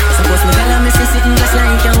alone. Suppose me tell her me see sitting just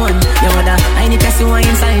like your own. You woulda I need to see why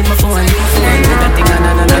inside my phone. Vendetta thing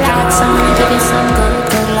and no drown. Give you some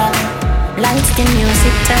good love. Lights the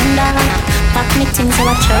music turned down. Pack me things to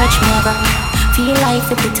a church mother. Feel like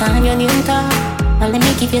we put on your new car. Well, let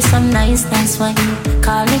me give you some nice wine.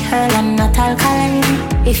 Call me her and not Alkaline.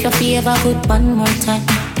 If you feel ever good, one more time.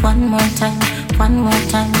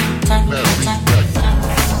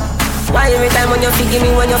 Why every time when you give me,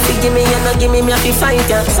 you not give me, me have to fight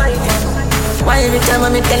ya. Why every time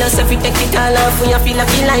when me tell yourself you take it all off, when you feel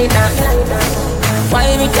like you like that? Why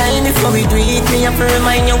every time before we do it, me have to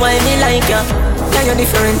remind you why me like ya? Yeah, you're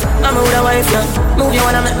different, I'm a good wife, yeah. Move you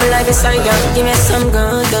wanna make me life beside ya. Give me some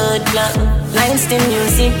good love. Lights the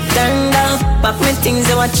music turned up. Pack me things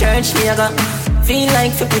to a church, me I got. Feel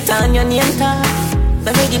like to put on your name tag.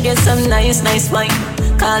 Let me give you some nice wine.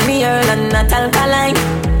 Call me Earl and not Alkaline.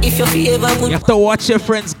 If you feel ever good, you have to watch your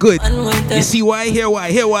friends good. You see why? Hear why?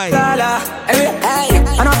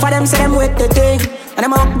 Enough for them say them with the thing. And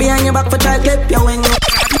I'm up behind your back for try clip your wing.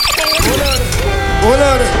 Hold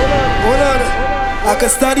on. I can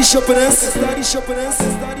study shopping this.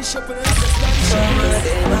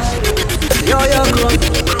 Yo, come.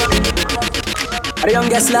 The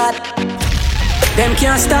youngest lad. Them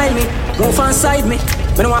can't style me, move on side me.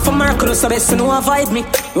 When I want for Mercury, so best to know avoid me.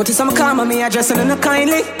 Notice I'm calm on me, addressing them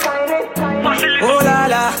kindly. Oh la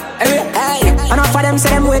la, hey. Enough of them say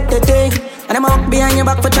them with the thing. And I'm up behind your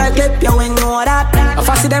back for try clip your wing, know that. I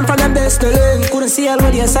fancy them from them best to learn. Couldn't see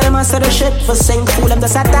already, I said them answer the shit for sing. Fool them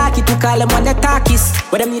just attack it, to call them when they talkies.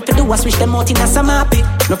 What them need to do is switch them out in a some happy.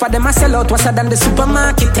 Enough of them I sell out, what's than the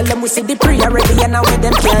supermarket. Tell them we see the pre already and now with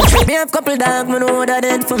them can't trade. Me have couple dog, me know that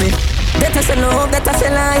dead for me. Better say no, better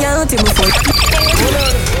say loyalty before.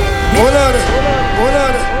 Hold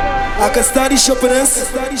on. I can study shopping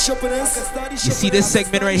this. You see, this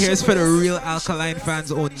segment right here is for the real Alkaline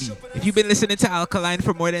fans only. If you've been listening to Alkaline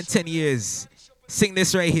for more than 10 years, sing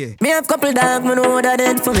this right here. Me have couple dog, me know that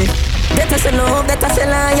dead for me. Better say no, better say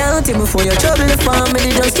loyalty before you trouble the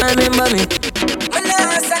family, just remember me. I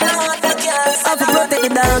have to protect the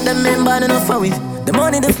dog, them member enough for it.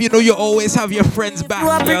 If you know you always have your friends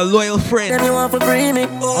back, you're a loyal friend. I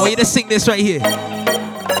want you to sing this right here.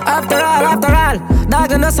 After all,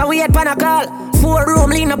 dog and us a wait pan a call. 4 room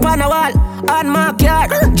lean up on a wall. On my car,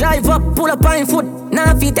 drive up, pull up on foot.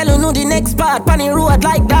 Now if you tell you know the next part, pan the road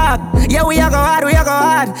like that. Yeah, we a go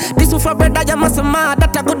hard. This one for bread that you must mad.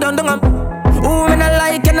 That I could done. Who me not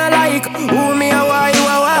like and I like. Who me a why,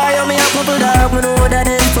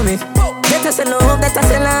 that I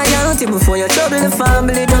say loyalty before you trouble the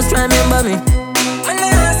family. Just remember me.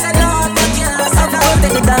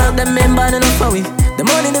 Take the dog, them member, enough for we. The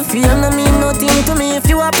money, the fame, don't mean nothing to me. If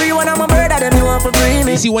you are free, one of my brother, then you want for free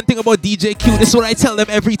me. You see, one thing about DJ Q, this is what I tell them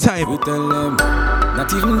every time. We tell them, not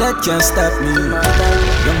even that can stop me.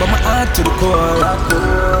 Young but my heart to the core.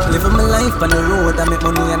 Living my life on the road, I make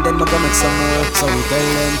money and then I go make some more. So we tell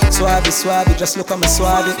them, Swabby, just look at me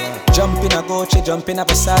Swabby. Jump in a Gucci, jump in a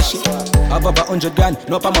Versace. Have about 100 grand,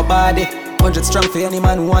 no up on my body. 100 strong for any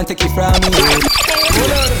man who want to take it from me.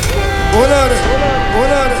 Hold on.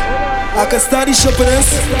 I can study shopping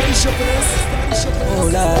this. Oh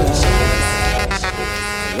la la.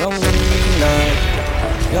 Young lad,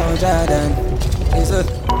 young Jordan. Is it?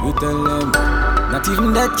 You tell them, not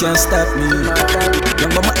even that can stop me.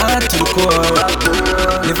 Young but my heart to the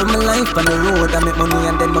core. Living my life on the road, I make money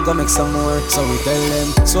and then I go make some more. So we tell them,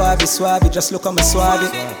 Swabby, just look at me Swabby.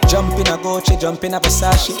 Jump in a Gucci, jump in a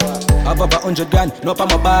Versace. Have about 100 grand, no up on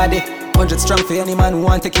my body. 100 strong for any man who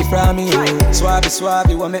want to take it from me.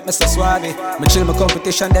 Swabby, what make me so swabby? Me chill my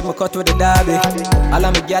competition, then me cut with the derby. All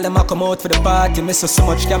of me gal, them a come out for the party. Me so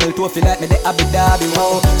much camel toe, feel like me the Abu Dhabi.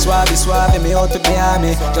 Whoa, Swabby, me out to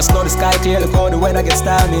Miami. Just know the sky clear, look how the weather gets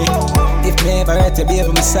stormy. If me ever hurt you,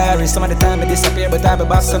 baby, me sorry. Some of the time I disappear, but I be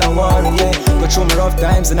back, so don't worry, yeah. Go through my rough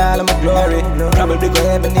times and all of my glory. Probably go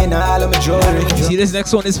heaven in all of my jewelry. You see, this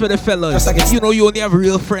next one is for the fellas. You know you only have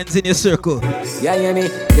real friends in your circle. Yeah, me,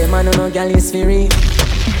 them man no girl is free.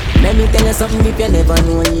 Let me tell you something if you never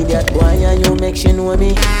know idiot boy and you make she know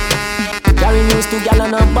me. Carry news to gal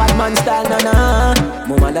on a bad man style, na.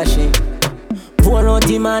 Mama da she pour out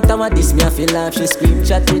the matter what this me I feel like she scream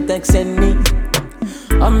chat with text send me.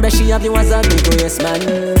 Bet she have you as a big yes man.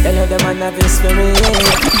 Tell her the man have his spirit.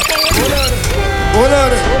 Hold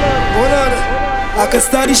on. I can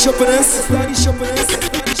study shopping this.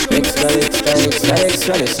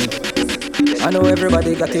 Extra lesson. I know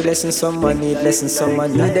everybody got a lesson, someone need lessons,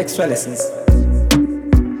 someone need extra lessons.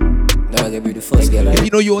 Now they be the first girl. If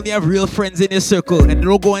you know you only have real friends in your circle and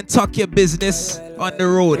don't go and talk your business on the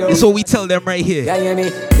road, that's what we tell them right here. Yeah, me,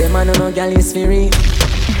 them man no girl is free.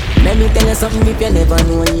 Let me tell you something if you never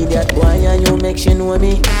know idiot boy and you make she know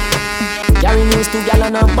me. Carry news to gal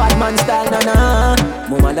on a bad man style, na.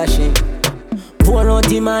 Mama da she pour out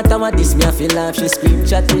the matter what this me I feel like she scream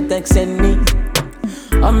chat with text send me.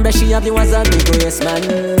 Bet she have you as a big yes man.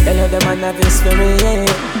 Tell her the man have his spirit, yeah.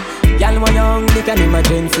 Girl when young, they can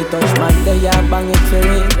imagine if you touch man, they are bang it for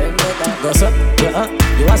it. Goes up,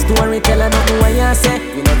 you a story, tell her nothing what you say.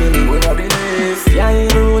 We no believe, yeah, you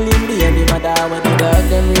ruling baby mother when you dog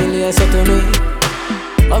them really so to me.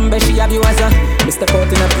 Bet she have you as a Mr. Out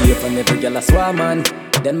in a paper and every girl a swarm man.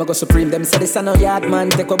 Then me go supreme, them say this a no yard man.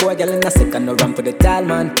 Take a boy girl in a second, no run for the tall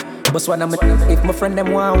man. But one of my if my friend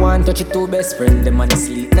them want one, touch it two best friend, them on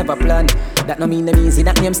sleep, never plan. That no mean them easy,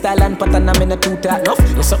 that name style and pattern, I'm in a two talk, no.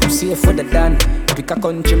 You something safe for the dan. Pick a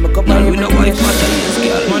country, me go buy we no white pattern, yes,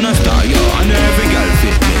 girl, man a star, yo, and every girl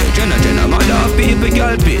fit me. Jenna, mother of people,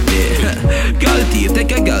 girl fit me. Girl thief,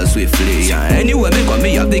 take a girl swiftly, yeah. Anyway, me come,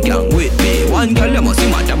 me have the gang with me. One girl, you must see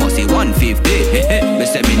mad, I must see 150. Me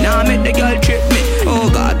say me nah make the girl trip me. Oh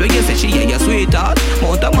God, when you say she ain't your sweetheart,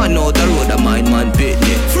 mount a man out the road, a mind man pit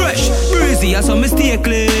me. Fresh, breezy, I saw me stay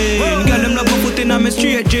clean. Girl, them love me foot in on me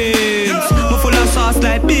straight jeans. Me full of sauce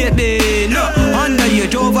like baby. No, under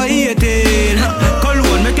age over 18.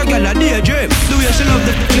 Cologne make a girl a daydream. The way she love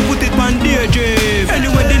the she put it on daydream.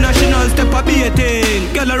 Anyway, the national step a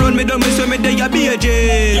beating. Girl around me, don't me say me they a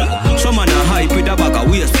beijing. Some man a hype with a bag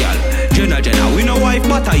of waist, girl. Jenna, we no wife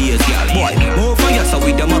but a yes, girl. Boy, more fire so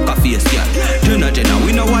with the maca face, girl. Jenna,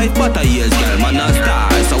 we no wife but a yes, girl. Man a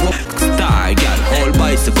star, so star, girl. All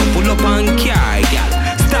bicycle pull up and car, girl.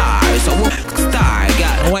 Star, so star,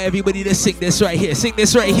 girl. I want everybody to sing this right here. Sing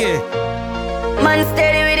this right here. Man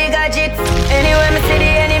steady with the gadgets. Anywhere me see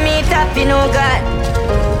the enemy tapping, oh God.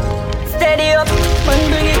 Steady up, man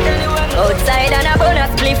bring it anywhere. Outside and a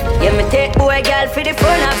bonus spliff. Yeah, me take boy girl for the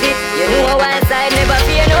fun of it. You know a wild side never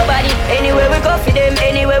fear nobody. Anywhere we go for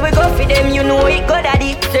them, you know it go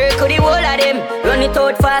daddy. Circle the whole of them. Run it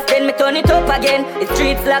out fast, then me turn it up again. The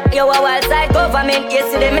streets lock, yo a wild side government.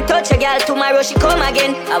 Yesterday me touch a girl, tomorrow she come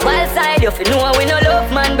again. A wild side, you fi know we no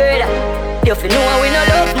love man brother. You fi know we no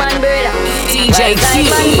love man brother. DJ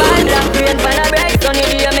Q. Man bad, black rain pan a bright sunny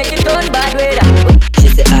day, make it turn bad weather.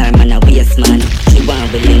 She say arm and a waist man. She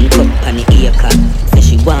want we link up on the acre. Say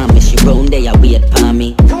she want me, she round there a wait for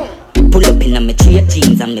me. Pull up in on me straight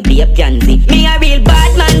jeans and me be a pansy. Me a real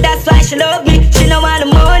bad man, that's why she love me. She no want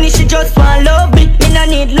the money, she just want love me. Me no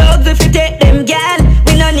need love if you take them gal.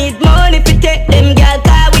 We no need money if you take them gal.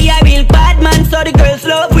 Cause we a real bad man, so the girls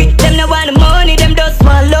love we. Them no want the money, them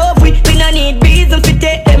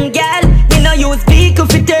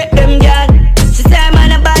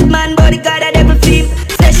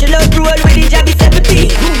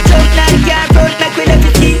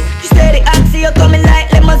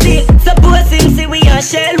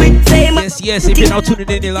yes, if you're now tuning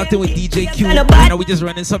in, you're locked in with DJ Q. Right now we just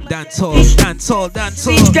running some dancehall. Reach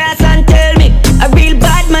grass and tell me, a real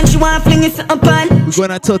bad man, she want fling it upon. We're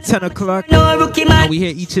going until 10 o'clock. No rookie man. And we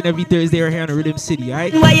here each and every Thursday right here on the Rhythm City,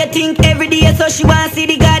 alright? Why you think every day so she want see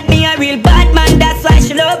the God? Me a real bad man, that's why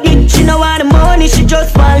she love me. She no want the money, she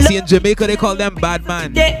just want love. See, in Jamaica they call them bad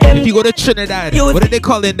man. If you go to Trinidad, what are they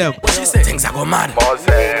calling them? What she say? Things I go mad. More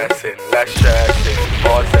stressing, less stressing.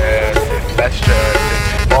 More stressing, less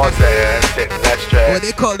stressing. More stressing, less stressing. What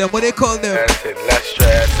they call them? What they call them? Less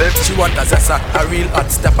stressing. She want a zessa, a real hot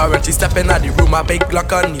stepper. When she step in the room, a big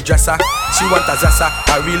Glock on the dresser. She want a zessa,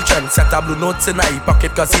 a real trendsetter. Blue notes in her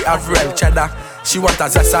pocket cause he have real cheddar. She want a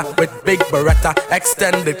zessa with big Beretta,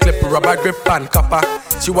 extended clip, rubber grip and copper.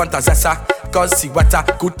 She want a zessa cause she wetter,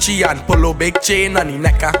 Gucci and polo, big chain on the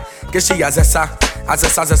necker. Cause she a zessa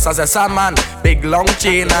man, big long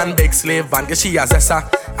chain and big slave van. Cause she a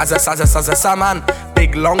zessa man,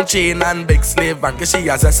 big long chain and big slave van. Cause she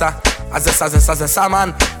a zessa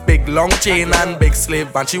man, big long chain and big slave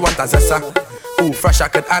van. She want a zessa. Ooh, fresh I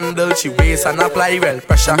could handle, she weighs and apply well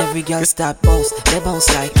pressure. And every girl start bounce, they bounce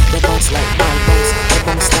like ball bounce, they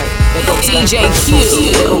bounce like, they bounce like DJ Q.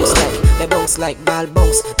 They bounce like ball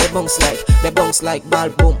bounce, they bounce like ball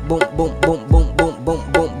boom boom boom boom boom boom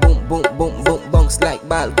boom boom boom boom boom boom bounce like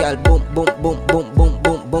ball girl boom boom boom boom boom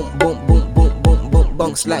boom boom boom boom boom boom boom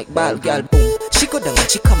bounce like ball girl boom. She go down and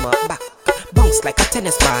she come up back, bounce like a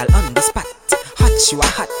tennis ball on the spot. Hot, you a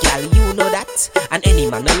hot gal, you know that. And any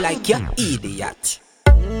man don't like you, idiot.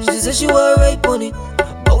 She said she was right on it.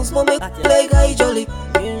 Bounce my make like I jolly.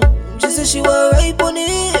 She said she was right on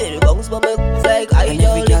it. Bounce my make like I jolly. And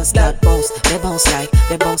every girl start bounce, they bounce like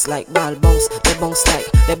ball bounce. They bounce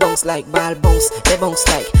like ball bounce. They bounce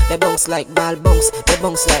like ball bounce.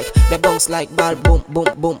 They bounce like ball boom boom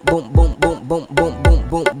boom boom boom boom boom boom boom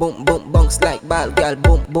boom boom boom bounce like ball girl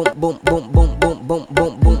boom boom boom boom boom boom boom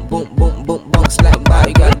boom boom boom boom boom bounce like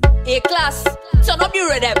ball girl. Hey class, turn up your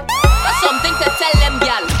rhythm. That's something to tell them,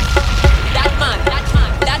 gal. That man,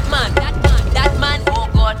 oh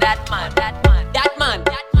God, that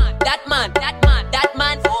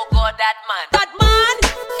man, oh God, that man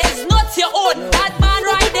is not your own. That man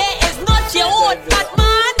right there is not your own. That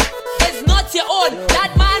man is not your own.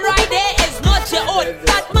 That man right there is not your own.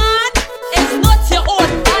 That man is not your own.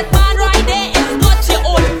 That man right there is not your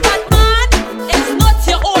own. That man is not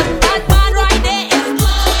your own. That man right there is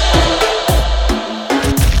not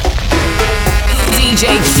DJ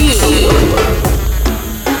Q.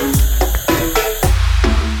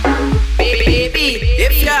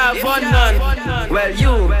 If you have one man, well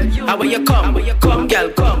you, how will you come? Come girl,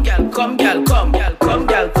 come.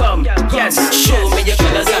 Yes, show me your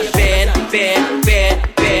colors and bend.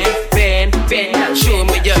 Show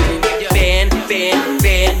me your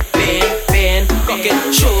bend. Okay,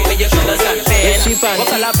 show me your colors and bend.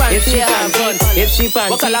 If she have fun,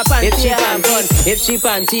 if she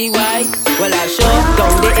panty white, well I show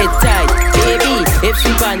down the head tight. Baby, if she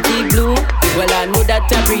panty blue, well I know that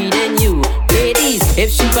I'm breathing you. Ladies,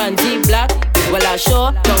 if she panty black, well I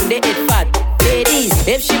show down the head fat. Ladies,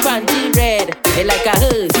 if she panty red, they like a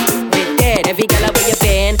hearse, they dead. Every girl I wear your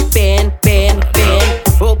bend.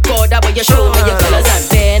 Oh God, I wear your show me your colors and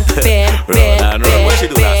bend. What she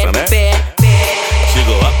do last time, eh? She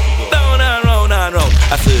go up, down and round and round.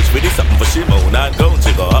 I search with this something for she moan and go.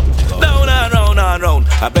 She go up, down and round and round.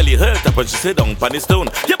 I belly hurt up when she sit down on the stone.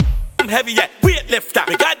 Yep, I'm heavy yet, weightlifter.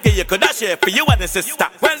 We got you could dash here for you and the sister.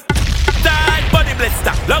 Well, die body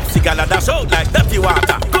blister. Love cigar dash out like dirty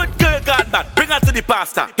water. Good girl gone bad, bring her to the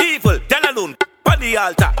pastor. Evil, tell alone, on the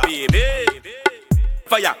altar. Baby,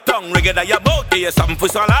 fire, tongue ring it at your mouth. Give you something for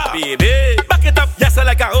swallow. Baby, back it up, yes,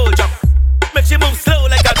 like a whole jump. Make she move slow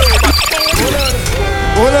like a robot.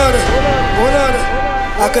 Hold on.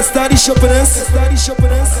 I can study shopping us.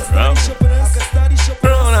 Round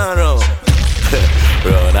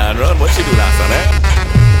and round. What she do last time,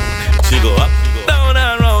 eh? She go up, down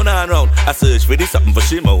and round and round. I search for this something for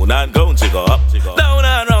she moan and go. She go up, down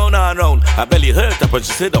and round and round. I belly hurt up when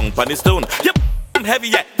she sit down on the stone. Yep, I'm heavy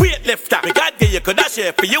yet, weightlifter. We got you could dash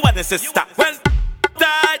here for you and the sister. Well,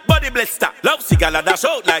 tight body blister. Love cigar dash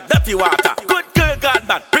out like dirty water. Good girl gone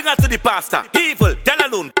bad, bring her to the pastor. Evil, tell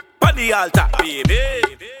alone, on the altar. Baby,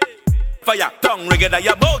 fire, tongue ring it at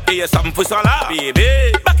your mouth. Give you something for swallow.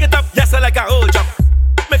 Baby, back it up, yes, like a whole jump.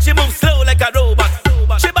 Make she move slow like a robot.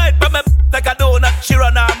 She bite from me like a donut. She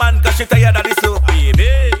run her man cause she tired of the slow.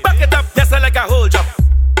 Baby, back it up, yes, like a whole jump.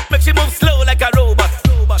 Make she move slow like a robot.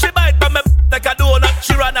 She bite from me like a donut.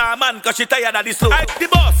 She run her man cause she tired of the slow. I'm the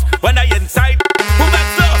boss when I inside. Who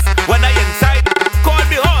makes loss when I inside? Call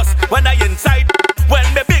me horse when I inside. When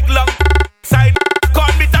me big long side.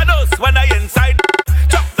 Call me Thanos when I inside.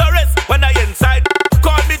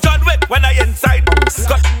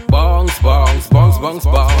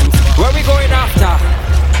 bombs. Where we going after?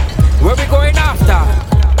 Where we going after?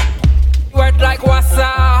 Wet like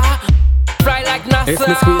Wassa, fly like NASA. If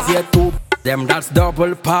me squeeze your two, them that's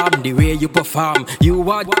double palm. The way you perform, you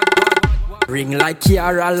are ring like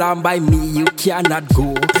Kiara Lamb. By me you cannot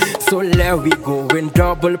go. So there we go in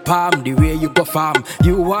double palm. The way you perform,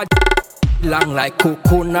 you are long like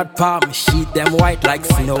coconut palm. Sheet them white like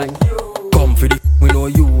snow. Come for the we know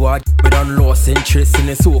you are. We done lost interest in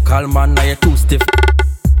the so-called man. Now you're too stiff.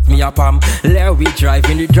 Me a palm, there we drive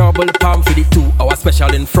in the double palm for the 2 hour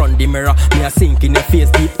special in front the mirror. Me a sink in your face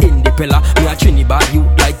deep in the pillar. Me a Trinidad you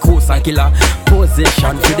like ghost and killer.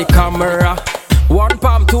 Position for the camera. 1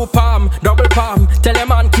 palm, 2 palm, double palm. Tell a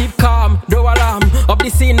man keep calm, no alarm. Up the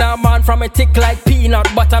scene now man from a tick like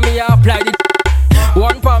peanut butter. Me a apply the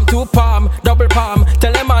 1 palm, 2 palm, double palm.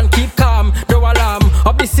 Tell a man keep calm, no alarm.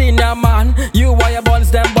 Up the scene now man, you wire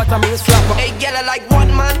buns them butter me slap up. Hey girl I like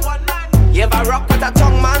one man. You ever rock with a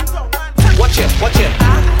tongue man? Watch it, killer,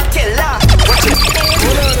 watch it.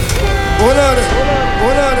 Hold on.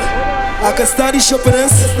 I can study shopping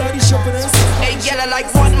this. Hey girl I like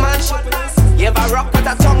one man. You ever rock with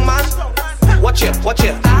a tongue man? Watch it,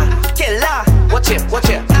 killer, watch it,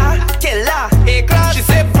 killer. Hey class, she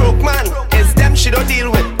say broke man, it's them she don't deal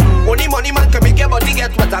with. Only money man can make your body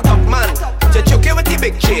get wet a top man. To choke you with the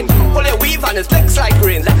big chain, pull your weave and it's legs like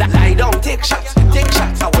rain. Lie down, take shots.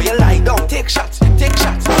 How will you lie down, take shots. How will you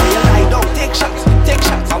lie down, take shots.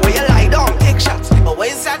 How will you lie down, take shots. Oh,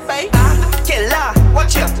 where is that, babe? Killer,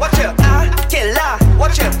 watch it, killer,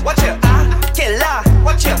 watch it, killer,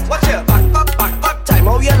 watch it. Back, time,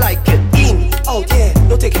 how you like it? In, oh yeah,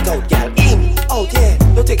 don't take it out, gal. In, oh yeah,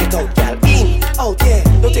 don't take it out, gal. In, oh yeah,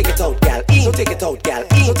 don't take it out, gal. In, don't take it out, gal.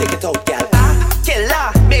 In, don't take it out, gal.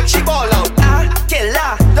 Killer, make she ball out.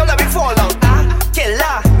 Killer, don't let me fall out.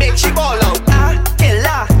 Killer, make she ball out.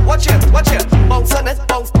 Killer, watch it. Bounce on it,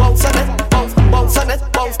 bounce on it, bounce on it,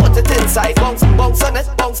 bounce, put it inside. Bounce on it, bounce on it,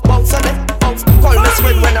 bounce. Call me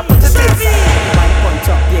sweet when I put it inside. Wine punch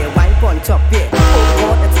up, yeah, wine punch up, yeah. Oh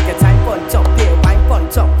God, let's take a time punch up, yeah. Wine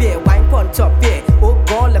punch up, yeah, wine punch up, yeah. Oh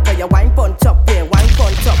God, look at your wine punch up, yeah. Wine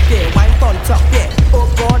punch up, yeah, wine punch up, yeah. Oh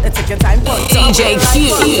God, let's take a time punch up. DJ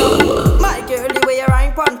Q. My girlie, where you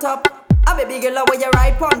ride on top? A baby girl, where you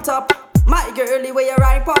ride on top? My girlie, where you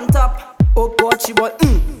ride on top? Oh God, she want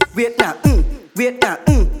wait now, wait now,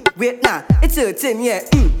 wait now. It's hurting, yeah.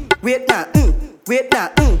 Wait now, wait now,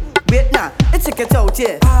 wait now. It's a get out,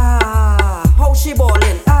 yeah. How she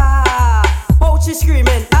ballin'? How she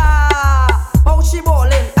screaming? How she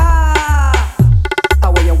ballin'?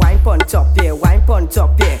 How will you wine punch up, yeah? Wine punch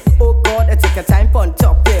up, yeah. Oh God, I take a time punch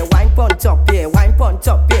up, yeah. Wine punch up, yeah. Wine punch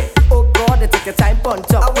up, yeah. Oh God, I take a time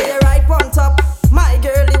punch up. How will you ride punch up? My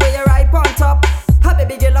girlie, where you ride punch up? A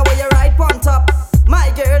baby girl, where you ride punch up?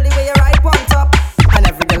 My girlie, where you ride punch up? And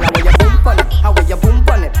every girl, how will you boom on it? How will you boom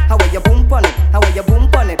on it? How will you boom on it? How will you boom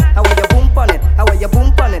on it? How will you boom on it? How will you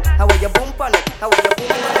boom on it? How will you boom on it? How will you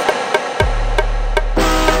boom on it?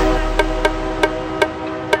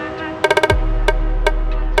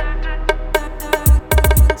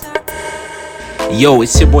 Yo,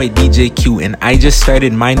 it's your boy DJ Q, and I just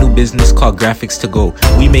started my new business called Graphics to Go.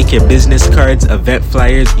 We make your business cards, event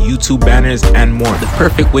flyers, YouTube banners, and more. The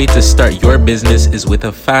perfect way to start your business is with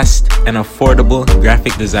a fast and affordable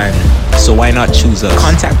graphic designer. So why not choose us?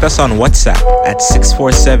 Contact us on WhatsApp at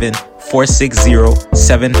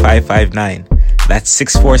 647-460-7559. That's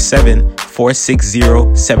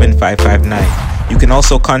 647-460-7559. You can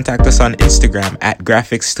also contact us on Instagram at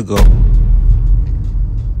Graphics to Go.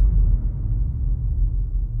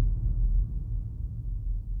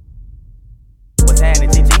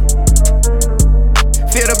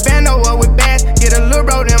 Fill the bando up with bass, get a little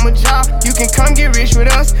bro them a job. You can come get rich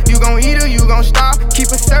with us, you gon' eat or you gon' starve.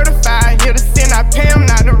 Keep it certified, here to sin, I pay them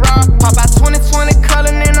not to rob. Pop out 2020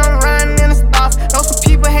 color, and I'm riding in the stars. Know some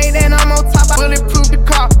people hate that I'm on top, I bulletproof the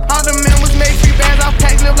car. All the members make free bands, I'll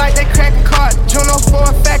pack live like they crackin' card. Juno for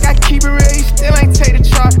a fact, I keep it real, you still ain't take the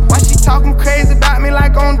charge. Why she talking crazy about me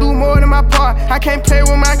like I don't do more than my part? I can't play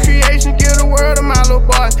with my creation, give the world to my little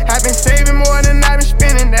boys. I've been saving more than I've been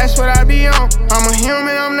spending, that's what I be on. I'm a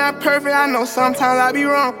human, I'm not perfect, I know sometimes I be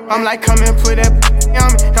wrong. I'm like, come and put that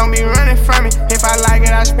on me, don't be running from me. If I like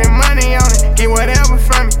it, I spend money on it, get whatever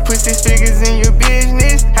from me. Put 6 figures in your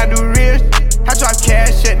business, I do real shit. I drop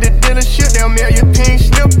cash at the dealership, they'll mail your pink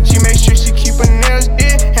slip. She make sure she keep her nails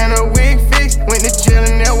did and her wig fixed. Went to jail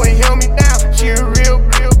and that way held me down. She a real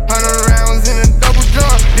 100 rounds in a double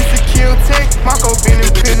drum. This a kill take, Marco been in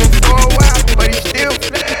prison for a while, but he still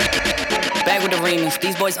Back with the remix,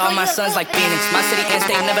 these boys, all my sons like Phoenix. My city and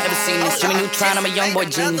state never ever seen this. Jimmy Neutron, I'm a young boy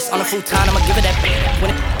genius. On a futon, I'ma give it that beat.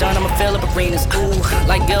 When it's done, I'ma fill up arenas. Ooh,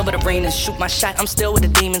 like Gilbert Arenas. Shoot my shot, I'm still with the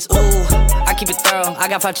demons. Ooh, I keep it thorough. I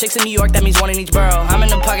got 5 chicks in New York, that means 1 in each borough. I'm in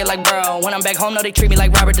the pocket like Burrow. When I'm back home, no, they treat me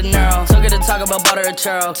like Robert De Niro. Took her to talk about butter or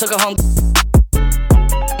churro. Took her home.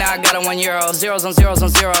 Now I got a €1. Zeros on zeros on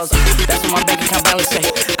zeros. That's what my bank account balance say.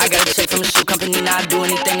 I got a check from a shoe company. Now I do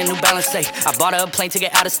anything the New Balance say. I bought her a plane to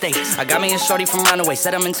get out of state. I got me a shorty from Roundaway.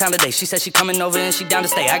 Said I'm in town today. She said she coming over and she down to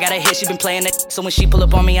stay. I got a hit, she been playing it. So when she pull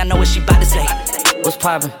up on me, I know what she bout to say. What's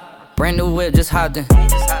poppin'? Brand new whip, just hopped in.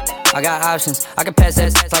 I got options. I can pass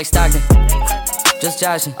that like Stockton. Just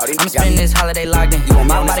joshing. I'm spending this holiday locked in.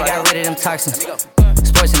 My body got rid of them toxins.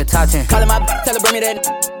 Sports in the top 10. Callin' my tell her bring me that.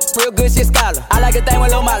 Real good shit scholar. I like a thing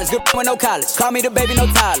with low mileage, good with no college. Call me the baby, no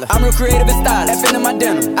Tyler. I'm real creative and stylish. That fit in my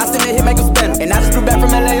denim. I send a hit, make them spin 'em. And I just flew back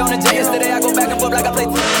from LA on the jet yesterday. I go back and forth like I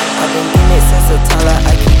play. I've been getting it since a toddler.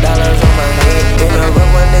 I keep dollars on my head. Been a real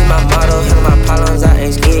one is my motto. Hit my problems, I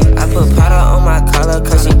ain't scared. I put powder on my collar,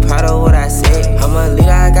 cause she proud of what I said. I'm a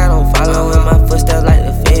leader, I got on following my footsteps like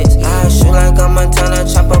the feds. I shoot like I'm Montana,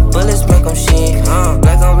 chop up bullets, make them shit.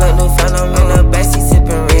 Like I'm Black New Phantom in the backseat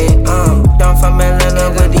sipping red. I'm from Atlanta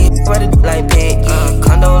with these ready like pig.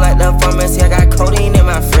 Condo like the pharmacy, I got codeine in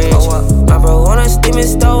my fridge. My bro on a steaming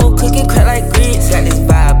stove, cooking crack like grits. Got this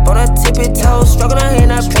vibe on a tippy toe, struggling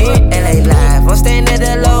in a pit. LA live, I'm staying at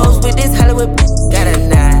the Lowe's with this Hollywood. Got a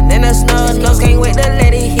 9 and a snug nose, can't wait to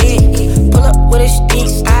let it hit. Pull up with a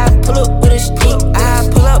stick, I pull up with a stick. I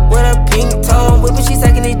pull up with a pink toe, whipping, she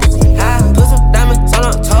sucking it. I put some diamonds on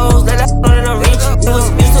her toes, let her know that I'm rich. It was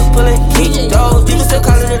used to pulling kick doors, people still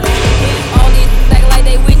calling it. All these act like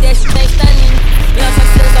they with that shit, they stunning. You know, some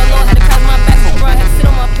shit is so low, had to cross my back for front, had to sit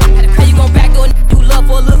on my pimp. How you gon' back door and do love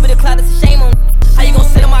for a little bit of clout? It's a shame on. How you gon'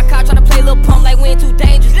 sit on my couch, try to play little pump like we ain't too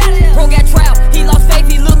dangerous? Bro got trial, he lost faith,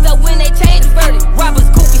 he looked up when they changed his verdict. Robbers,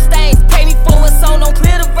 goofy stains, pay me for a song, don't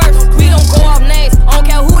clear the verse. We don't go off names, I don't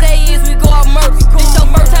care who they is, we go off murder. This your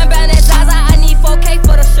first time buying that Zaza, I need 4K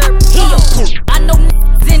for the shirt. He a poop, I know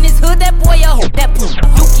in this hood, that boy a hoe, that poop.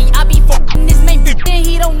 Yuki, I be fucking this man, and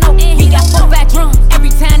he don't know. He got 4 back drums,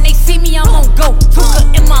 every time they see me, I'm on go. Tuka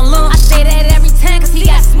in my lungs, I say that every time, cause he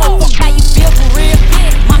got smoke. How you feel for real?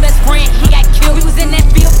 My best friend, he got killed, we was in that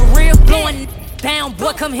field for real. Blowing down,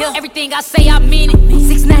 boy, come here. Everything I say, I mean it.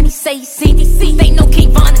 690 say he CDC. They know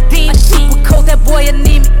King Von the demon. Super cold, that boy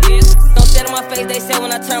anemic. Don't say to my face, they say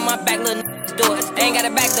when I turn my back, little do it. Ain't got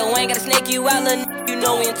a back door, ain't gotta snake you out, little you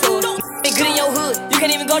know we into it. Ain't good in your hood, you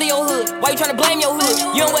can't even go to your hood. Why you tryna blame your hood?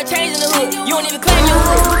 You don't wear chains in the hood, you don't even claim your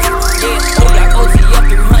hood. Yeah, so like OT up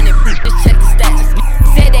 300, just check the stats.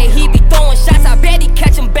 Said that he be throwing shots, I bet he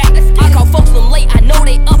catch him back. I call folks them late, I know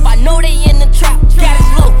they up, I know they in the trap. Got his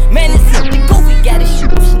low, man, it's goofy, got his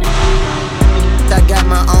shoes. I got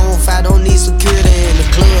my own fight, don't need security in the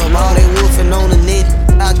club. All they wolfing on the net,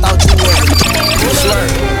 I thought you were.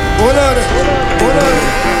 Hold on,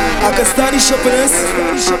 I can study shopping this.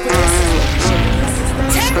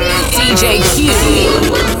 DJ Q.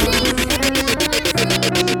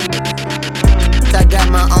 I got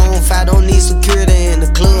my own fight, don't need security in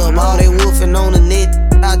the club. All they wolfing on the net,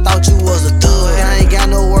 I thought you was a thug. I ain't got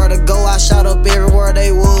nowhere to go, I shot up everywhere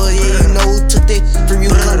they was. Yeah, you know who took that from you,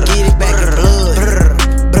 come get it back in blood.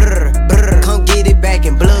 Come get it back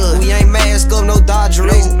in blood. We ain't mask up, no Dodger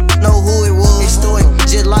race, know who it was. Story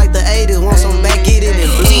just like the 80s, want some back, get it in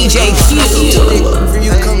blood. DJ Q. Took that from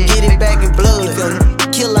you, come get it back in blood. If your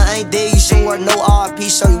killer ain't dead, you should wear no RP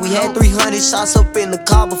shirt. We had 300 shots up in the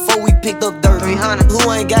car before we picked up dirt. 300.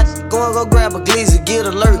 Who ain't got go grab a glizzy, get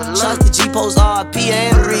alert. Shots to G-Post, RP,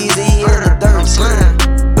 and Breezy, he in the dirt.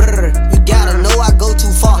 You gotta know I go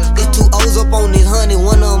too far. There's 2 O's up on this honey,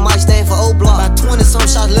 one of them might stand for O-Block. About 20 some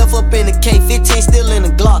shots left up in the K, 15 still in the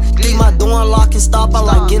Glock. Leave my door unlocked and stop, I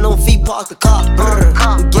like getting on feet, park the car.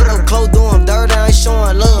 We get up close, doing dirty, I ain't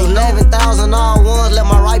showing love. 11,000 all ones, left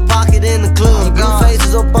my right pocket in the club. Blue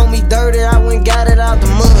faces up on me dirty, I went got it out the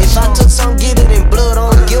mud. If I took some, get it in blood,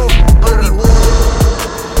 I don't give a but we would.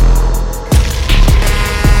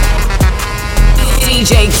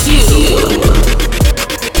 DJ Q.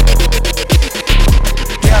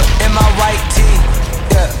 In my white tee,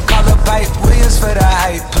 yeah, call up Pipe Williams for the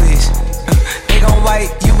hype, please. They gon' wipe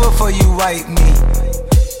you before you wipe me.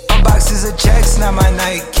 Unboxes of checks, not my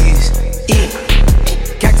Nikes.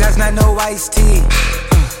 Cactus, not no iced tea.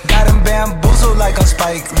 Got them bamboozled like I'm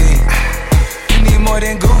Spike Lee. You need more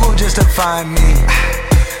than Google just to find me.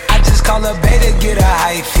 I just call a beta, get a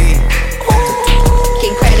high fee.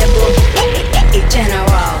 Incredible, general.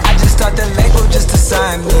 I just start the label just to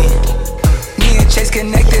sign me. Me and Chase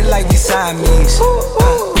connected like we Siamese.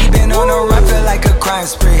 We been been on a run, feel like a crime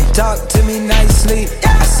spree. Talk to me nicely.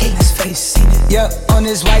 I seen his face, seen it. Yeah, on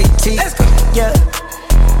his white tee. Let's go. Yeah.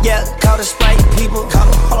 Yeah, call the Sprite people.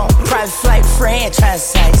 Hold on. Private flight franchise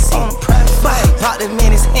sites. On a private flight. Popped him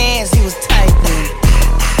in his hands, he was tight.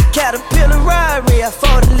 Caterpillar Rari, I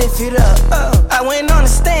fought to lift it up. I went on the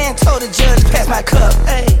stand, told the judge, pass my cup.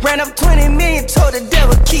 Ran up 20 million, told the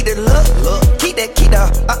devil, keep the look. Keep the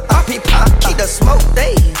RP pop, keep the smoke.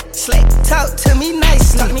 Slack, talk to me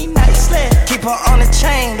nicely. Keep her on the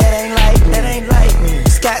chain, that ain't like me.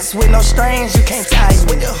 Scots with no strings, you can't tie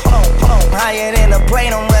me. Hold on. Higher than a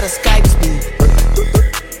plane on where the Skypes be.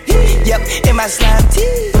 Yep, in my slime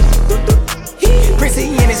tee.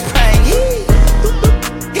 Prissy in his prime.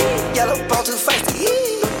 Yellow ball too feisty.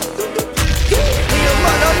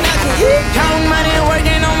 Count money and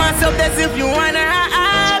working on myself, that's if you wonder how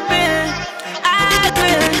I've been.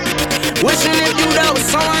 Wishing if you know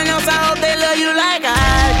someone else, I hope they love you like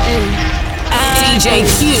I do. DJ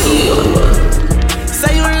Q.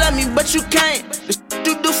 Say you love me, but you can't. The shit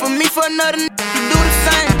you do for me, for another you do the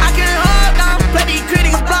same. I can hold on, play these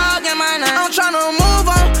critics blog in my name. I'm tryna move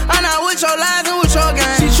on, I'm not with your lies and with your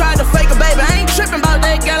game. She tried to fake a baby, I ain't tripping about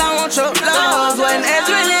that girl, I want your love. Wasn't as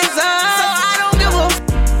relentless, so I don't give a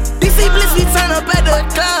DC Bliss, we turn up at the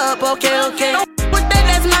club, okay. Don't put that,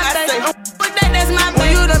 that's my thing. Don't put that, that's my thing. When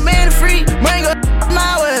you the man free, bring her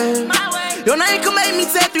my way. Your name could make me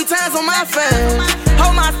say 3 times on my face.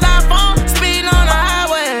 Hold my styrofoam, speeding on the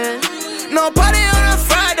highway. No party on a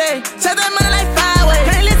Friday, set that money like 5 ways.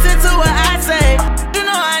 Can't listen to what I say, you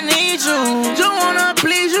know I need you. Just wanna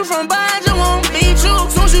please you from behind, just won't beat you.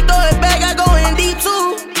 Soon as you throw it back, I go in deep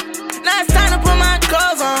too. Now it's time to put my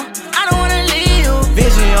clothes on, I don't wanna leave you.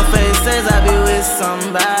 Vision your face says I be with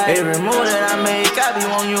somebody. Every move that I make, I be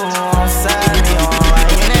on you on side me on right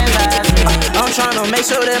in that last me. I'm tryna make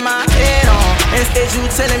sure that my head on. Instead you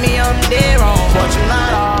telling me I'm dead wrong, but you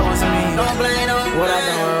not always me. Don't blame them. What I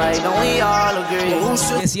done right, don't we all agree?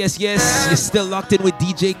 Yes. You're still locked in with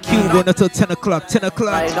DJ Q. Going until 10 o'clock. 10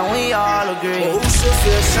 o'clock. Right, don't we all agree?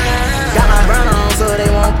 Got my burn on so they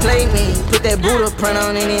won't play me. Put that Buddha print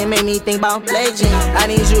on and it made me think about pledging. I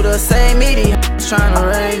need you to save me, these trying to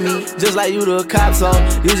raid me. Just like you the cops, so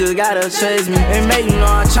you just gotta chase me. And make you know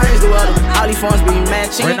I changed the world. All these phones be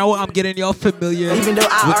matching. Right now I'm getting y'all familiar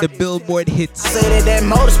with the Billboard hits. I say that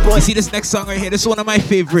motorsport. You see this next song right here? This is one of my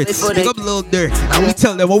favorites. Pick up Lil Durk.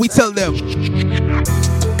 What we tell them?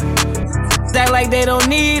 Act like they don't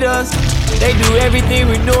need us. They do everything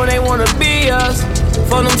we do and they wanna be us.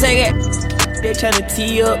 For them take it, they tryna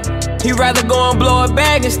tee up. He rather go and blow a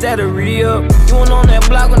bag instead of re-up. You went on that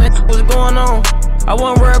block when that was going on. I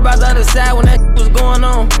wasn't worried about the other side when that was going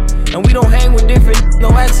on. And we don't hang with different,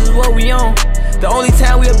 no access what we on. The only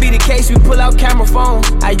time we'll be the case, we pull out camera phones.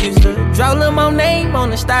 I used to draw Lil' Mo name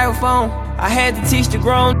on the styrofoam. I had to teach the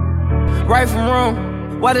grown right from wrong.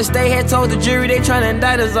 Why the state had told the jury they tryna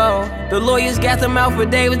indict us all. The lawyers got them out for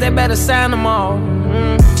Davis, they better sign them all.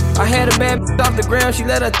 I had a bad bitch off the ground, she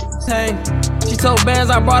let her hang. She told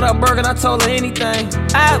bands I brought her a burger and I told her anything.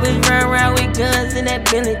 I was running around with guns in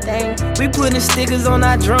that Billy thing. We putting stickers on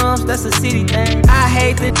our drums, that's a city thing. I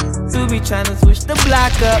hate the who be tryna switch the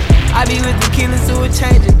block up. I be with the killers who would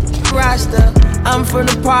change it roster. I'm from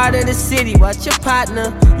the part of the city, watch your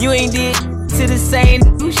partner. You ain't did to the same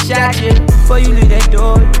who shot you. Before you leave that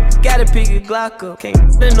door, you gotta pick your Glock up. Can't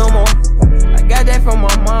do no more. I got that from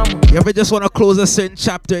my mama. You ever just wanna close a certain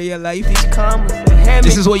chapter in your life? These commas,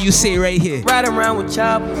 this is what you say right here. Ride around with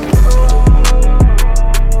choppers.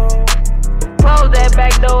 Close that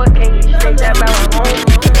back door, can you shake that back home?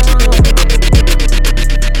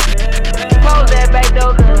 Close that back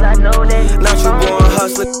door, cause I know that. Not you going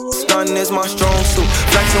hustling, stunning is my strong suit.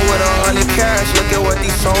 Flexing with 100 cash, look at what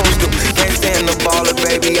these songs do. Can't stand the baller,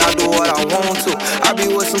 baby, I do what I want to. I be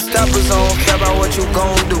with some steppers, I don't care about what you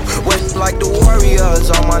gon' do. West like the Warriors,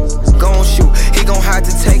 all my gon' shoot. He gon' have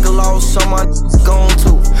to take a loss, so my gon'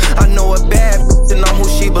 too. I know a bad bitch and know who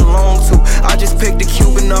she belong to. I just picked a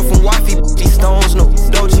Cuban up from wifey, these stones new.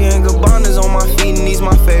 Dolce and Gabbana's on my feet and he's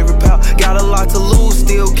my favorite pal. Got a lot to lose,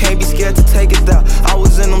 still can't be scared to take it down. I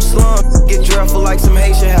was in them slums, get dreadful like some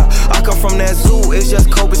Haitian hell. I come from that zoo, it's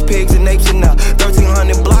just Cobras, pigs, and nature now.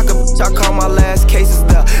 1300 block up, I call my last cases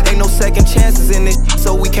there. Ain't no second chances in this,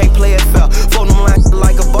 so we can't play it fair. Phone him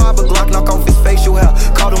like a barber, Glock knock off his facial hair.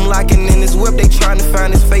 Caught him lacking in his whip, they trying to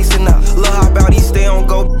find his face in now. Look how about he stay on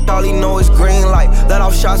go, all he know is green light. Let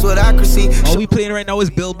off shots with accuracy. All we playing right now is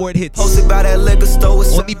Billboard hits. Posted by that liquor store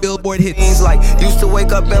with only Billboard hits. Like used to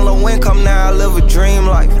wake up in low income, now I live a dream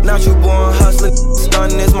life. Not you born hustling,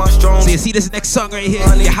 stunning is my strong. So you see this next song right here?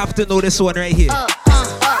 You have to know this one right here. Look.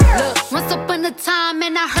 Once upon a time,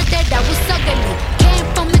 and I heard that I was ugly. Came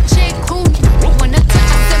from a chick who wanna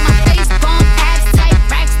touch. I said my face bomb, abs tight,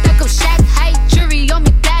 racks stuck up, shack height, jury on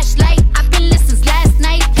me, flashlight. I've been listening last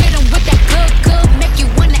night. Hit 'em with that good, make you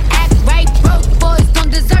wanna act right. Broke boys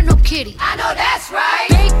don't deserve no kitty. I know that's right.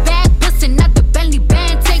 Big bag, bustin' out the Bentley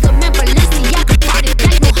band. Take a man, Balenciaga party,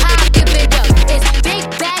 like no how I give it up. It's big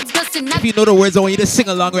bags, bustin' out. If you know the words, I want you to sing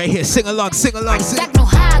along right here. Sing along, sing along, sing. Like no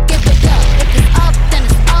how I give it up. If it's up, then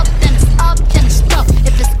it's up, then it's up, then it's stuck.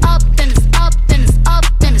 If it's up, then it's up, then it's up,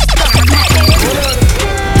 then it's stuck.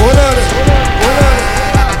 Hold on it.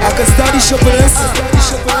 I can study shop for this.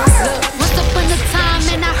 Once upon a time,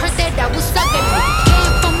 and I heard that I was ugly.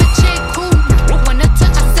 Came from a chick who wanna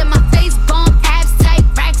touch. I said my face bomb, abs tight,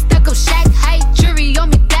 racks stuck up, shack height, jury on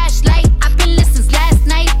me, flashlight. I've been listening last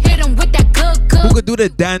night. Hit 'em with that good. Who could do the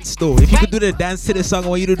dance though? If you could do the dance to this song, I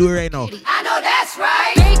want you to do it right now. I know that's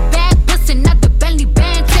right. Big bag, bustin' out the Bentley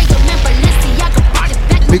band. Take a man, Balenciaga party,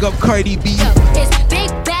 back. Big up Cardi B. It's big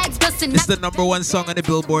bags, bustin' This is the #1 song on the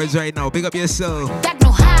billboards right now. Big up yourself. back.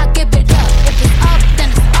 No how I give it up. If it's up, then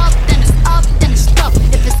it's up, then it's up, then it's stuck.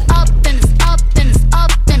 If it's up, then it's up, then it's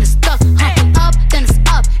up, then it's stuck. Up, then it's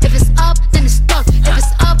up. If it's up, then it's stuck. If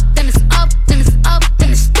it's up, then it's up, then it's up, then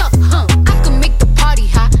it's stuck. I can make the party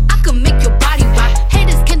hot. I can make your body rock.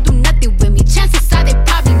 Haters can do nothing with me. Chances are they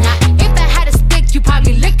probably not. If I had a stick, you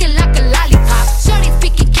probably lick it like a lollipop. Shorty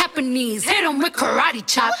speaking Japanese, hit 'em with karate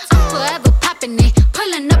chop. I'm forever popping it,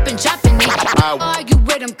 pulling up and dropping it. I argue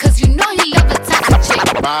with him 'cause you know he love a toxic chick.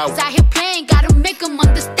 He's out here playing, gotta make him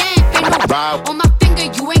understand. Ain't no on my finger,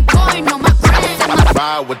 you ain't going on my grand.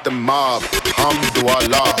 Ride with the mob, do our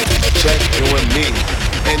law. Check you and me,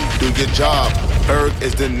 and do your job. Berg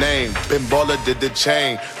is the name, Ben Baller did the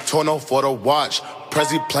chain. Torno for the watch,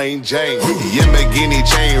 Prezi plain Jane. Yamagini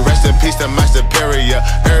chain, rest in peace to my superior.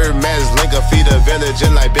 Hermes Linka feed a village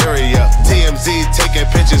in Liberia. TMZ taking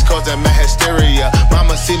pictures causing my hysteria.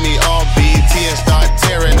 Mama see me on BT and start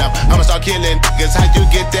tearing up. I'ma start killing niggas, how you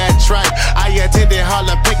get that tripe? I attended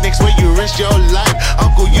Harlem picnics where you risk your life.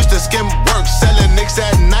 Uncle used to skim work, selling nicks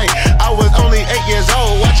at night. I was only 8 years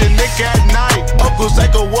old, watching Nick at night. Uncle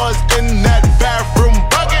Psycho was in that bathroom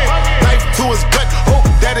bucket. Knife to his gut, hope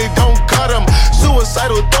that it don't cut him.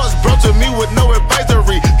 Suicidal thoughts brought to me with no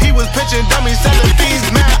advisory. He was pitching dummies, selling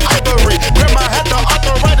thieves, mad ivory. Grandma had the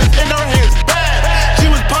arthritis in her hands, bad. She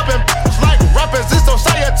was popping like rappers in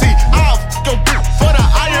society. I'll f*** your bitch for the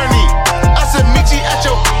irony. I said meet you at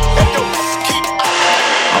your keep.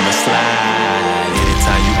 I'ma slide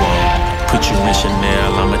anytime you want. Put you in Chanel,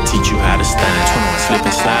 I'ma teach you how to stand. Slip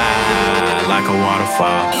and slide like a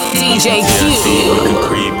waterfall. DJ Q. You can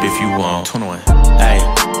creep if you want. 21. Hey,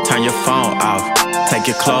 turn your phone off, take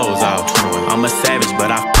your clothes off. 21. I'm a savage, but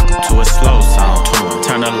I to a slow song. 21.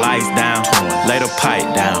 Turn the lights down, 21. Lay the pipe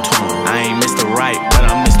down. 21. I ain't Mr. Right, but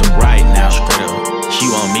I'm Mr. Right now. Straight up. She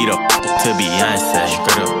want me to Beyonce.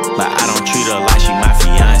 Straight up. But I don't treat her like she my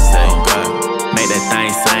fiance. Oh God. Make that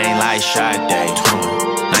thing sing like Sade.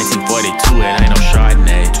 1942, it ain't no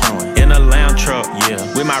Chardonnay. 21. In a lamb truck, yeah,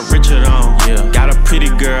 with my Richard on, yeah. Got a pretty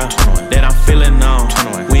girl 21. That I'm feeling on.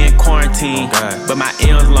 21. We in quarantine, but my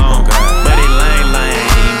M's long. But it lame,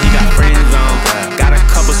 he got friends on. Got a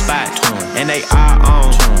couple spots, and they all on.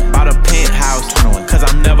 Bought a penthouse, 'cause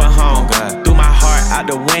I'm never home. Threw my heart out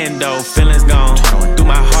the window, feelings gone. Threw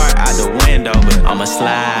my heart out the window, but I'ma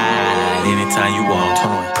slide anytime you want.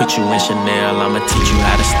 Put you in Chanel, I'ma teach you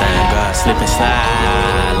how to stand. Slip and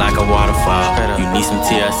slide like a waterfall. You need some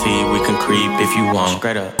TLC, we can creep if you want.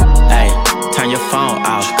 Hey, turn your phone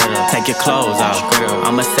off, take your clothes off.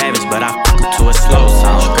 I'm a savage, but I to a slow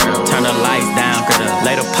song. Turn the lights down,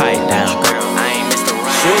 lay the pipe down. I ain't Mr.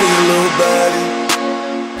 Right. Shorty a little body,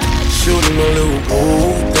 shorty my little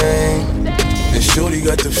old thing, and shorty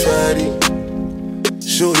got the fatty.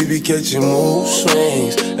 Shorty be catching mood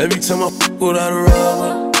swings. Every time I fuck without a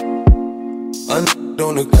rubber, I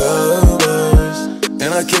on the covers,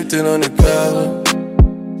 and I kept it undercover,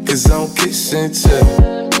 'cause I don't kiss and tell.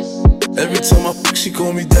 Every time I fuck, she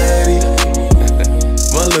call me daddy.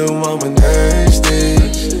 My little mama nasty.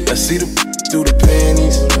 I see the through the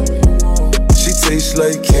panties. She tastes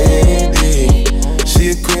like candy. She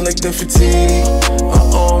a queen like Nefertiti.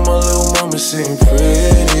 My little mama sitting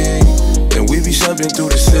pretty, and we be shopping through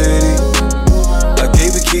the city. I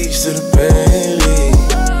gave the keys to the Bentley.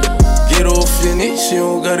 Get off your knees, you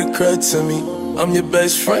don't gotta cry to me. I'm your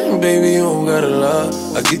best friend, baby, you don't gotta lie.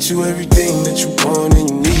 I get you everything that you want and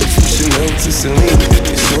you need. From Chanel to Celine,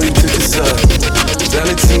 it's so you to decide.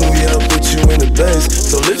 Valentine, I'll put you in the best.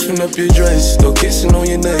 Start lifting up your dress, start kissing on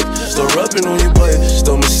your neck, start rubbing on your butt,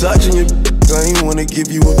 start massaging your I ain't wanna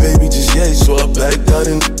give you a baby just yet, so I backed out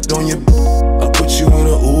and on your. I put you in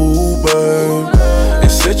an Uber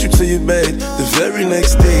and sent you to your bed. The very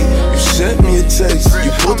next day, you sent me a text.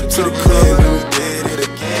 You pulled up to the club and we did it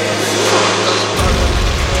again.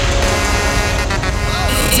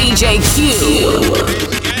 DJ Q.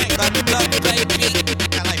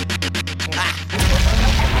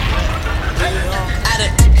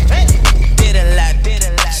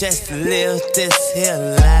 Just to live this here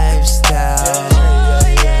lifestyle.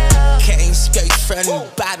 Came straight from the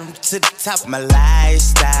bottom to the top of my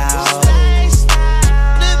lifestyle.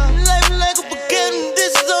 Living life like a beginning,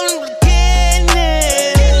 this is only the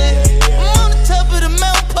beginning. I'm on the top of the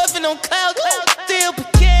mountain, puffing on clouds, still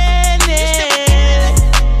beginning.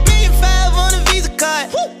 $1,500,000 on a Visa card,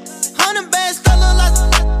 100 bags, color lots of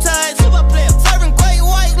ties. Serving great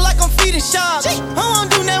white like I'm feeding sharks. I won't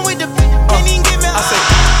do nothing with the can't even give me a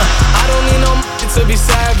I don't need no money to be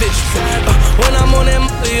savage. When I'm on that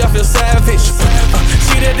money, I feel savage.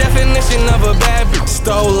 She the definition of a bad bitch.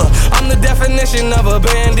 Stole her. I'm the definition of a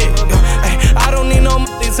bandit. I don't need no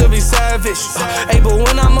money to be savage. But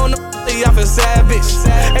when I'm on the money, I feel savage.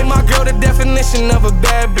 My girl the definition of a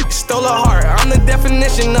bad bitch. Stole her heart. I'm the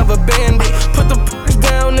definition of a bandit. Put the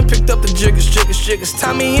down and picked up the jiggers.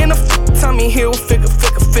 Tommy in the Tommy Hill, figure.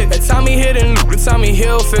 Tommy hit and Tommy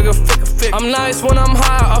Hill, figure. I'm nice when I'm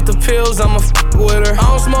high off the pills, I'ma with her. I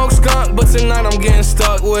don't smoke skunk, but tonight I'm getting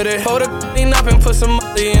stuck with it. Hold her clean up and put some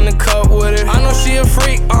money in the cup with it. I know she a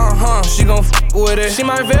freak, she gon' with it. She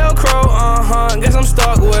my Velcro, guess I'm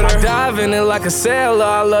stuck with her. I dive in it like a sailor,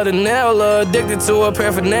 I love to nail her. Addicted to her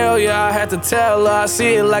paraphernalia, I had to tell her. I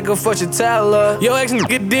see it like a fortune teller. Yo, ex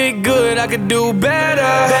nigga did good, I could do better.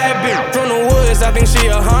 Bad bitch from the woods, I think she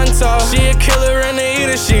a hunter. She a killer and a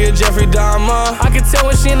eater, she a Jeffrey Dahmer. I can tell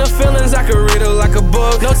when she in the feelings, I can read her like a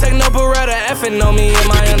book. No take no beretta, effing on me,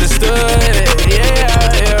 am I understood? Yeah.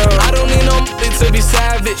 I don't need no money to be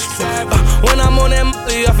savage. When I'm on that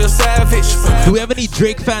money, I feel savage. Do we have any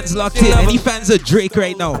Drake fans locked in? Any fans of Drake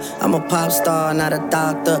right now? I'm a pop star, not a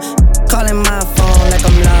doctor. Calling my phone like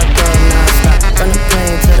I'm locked up, non-stop. From the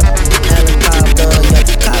plane to the helicopter, yeah.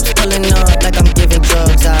 Cops pulling up like I'm giving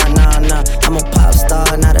drugs, nah. I'm a pop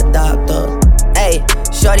star, not a doctor. Ayy,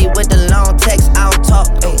 shorty with the long text, I don't talk,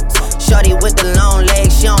 ayy. Shorty with the long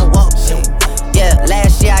legs, she don't walk, yeah.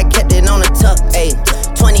 Last year I kept it on the tuck, ayy.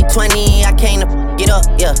 2020, I came to get up,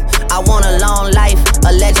 yeah. I want a long life,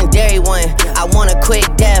 a legendary one. I want a quick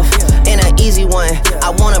death and an easy one.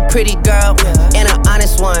 I want a pretty girl and an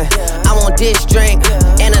honest one. I want this drink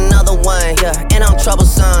and another one, yeah. And I'm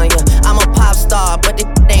troublesome, yeah. I'm a pop star, but this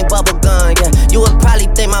ain't bubble gun, yeah. You would probably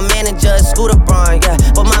think my manager is Scooter Braun, yeah.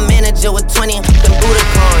 But my manager with 20 and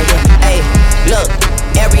Budokan, yeah. Hey, look,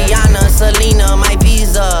 Ariana, Selena, my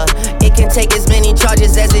visa. It can take as many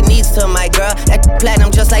charges as it needs to, my girl. That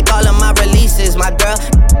platinum just like all of my releases, my girl.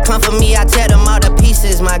 Come for me, I tear them all to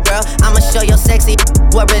pieces, my girl. I'ma show your sexy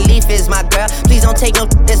what relief is, my girl. Please don't take no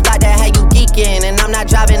that's about that how you geeking. And I'm not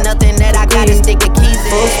driving nothing that I gotta stick the keys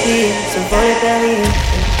in. Full speed, so for the belly.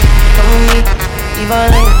 Come with me, leave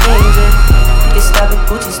all in danger. You can stop it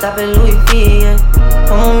Gucci, stop it Louis V, yeah.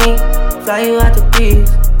 Come with me, fly you out the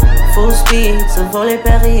breeze. Full speed, so for the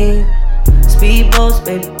belly. Speedboats,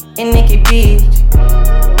 baby, in Nikki Beach.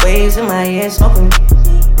 Waves in my head, smoking.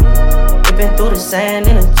 Ripping through the sand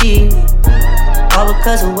in a Jeep. All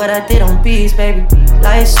because of what I did on beats, baby.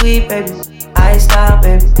 Life sweet, baby. Iced out,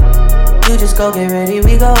 baby. You just go get ready,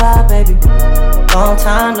 we go out, baby. Long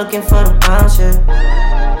time looking for the bounce,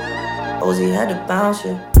 yeah. Ozzy had to bounce,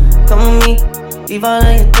 yeah. Come with me, leave all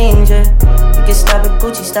of your things, yeah. You can stop at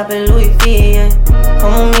Gucci, stop at Louis V, yeah.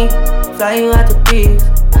 Come with me, fly you out the breeze.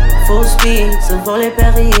 Full speed, so volley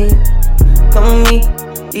Paris. Come with me,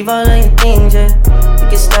 leave all of your things, yeah. You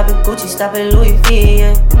can stop at Gucci, stop at Louis V,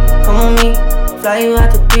 yeah. Come with me, fly you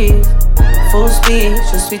out the breeze. Full speed,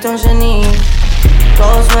 je suis ton génie.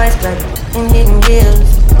 Close white black and hidden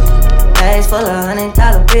heels. Bags full of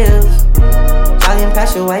 $100 bills. Jogging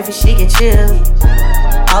past your wife and she get chilled.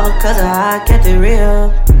 All because of how I kept it real.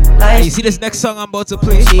 Hey, you see this next song I'm about to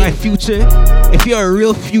play? My Future. If you're a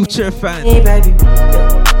real Future fan,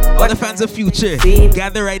 all the fans of Future,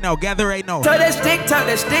 gather right now, gather right now. So that's TikTok,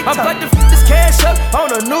 that's TikTok. I'm about to f this cash up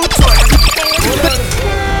on a new toy.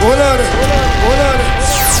 Hold on it.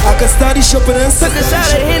 I can study shopping and took a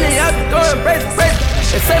shot of Henny, I be going brace.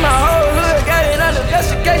 They say my whole hood got it under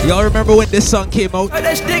investigation. Y'all remember when this song came out? Oh,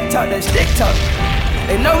 that's TikTok.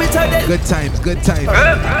 They know we talk that. Good times. $10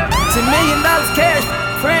 million cash,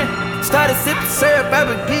 friend. Started sipping syrup, I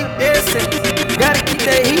would geek ever since. Gotta keep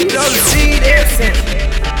that heat on the seed ever since.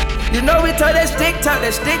 You know we talk that's TikTok.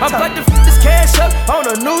 I'm about to f this cash up on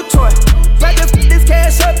a new toy.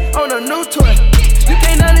 cash up on a new toy. You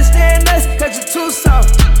can't understand us, cause you're too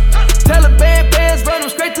soft. Taliban bands run them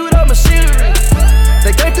straight through the machinery.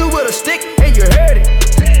 They came through with a stick and you heard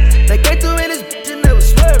it. They came through in this bitch and they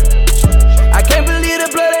was swerving. I can't believe the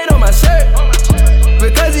blood ain't on my shirt,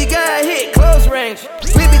 because he got hit close range.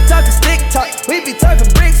 We be talking stick talk, we be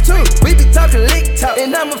talking bricks too. We be talking lick talk,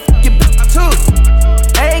 and I'ma fuck your bitch too.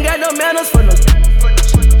 I ain't got no manners for no.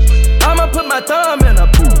 I'ma put my thumb in a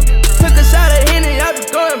pool. Took a shot at Henny, I be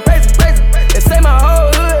going crazy. They say my whole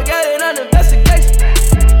hood got it under investigation.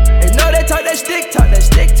 They know they talk that stick talk.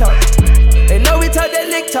 They know we talk that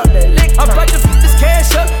lick talk. I'm about to f this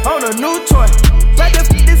cash up on a new toy. About to f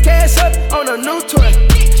this cash up on a new toy.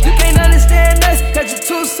 You can't understand us, cause you're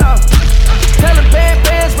too soft. Taliban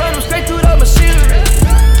bands run them straight through the machinery.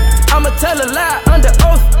 I'ma tell a lie under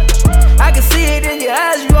oath. I can see it in your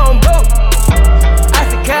eyes, you on both. I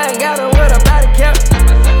still kinda got on with a body count.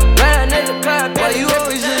 Riding in the car, why you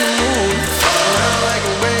always in the mood? Around like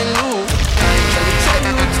I'm brand new. I ain't tryna tell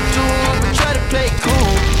you what to do, but try to play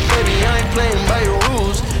cool. Baby, I ain't playing by your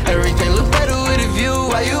rules. Everything look better with a view.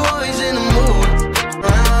 Why you always in the mood?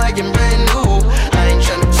 Around like I'm brand new. I ain't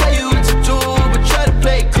tryna tell you what to do, but try to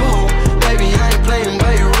play cool. Baby, I ain't playing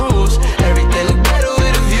by your rules. Everything look better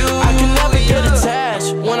with a view. I can never get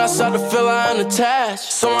attached. When I start to feel I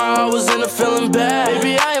unattached, somehow I was in a feeling bad.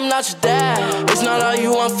 Baby, I am not your dad. It's not all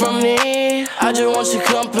you want from me. I just want your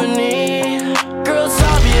company. Girl, it's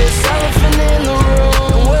obvious, elephant in the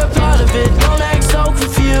room, and we're part of it. Don't act so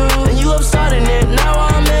confused. And you love starting it. Now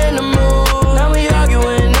I'm in the mood. Now we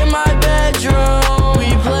arguing in my bedroom.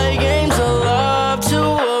 We play games of love to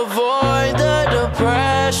avoid the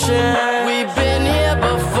depression. We've been here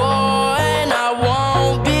before, and I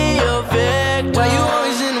won't be a victim. Why you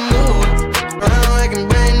always in the mood? Around like I'm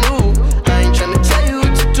brand new. I ain't tryna tell you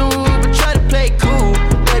what to do, but try to play cool.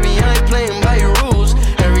 Baby, I ain't playing by your rules.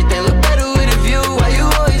 Everything look better with a view. Why you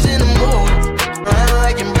always in the mood? Around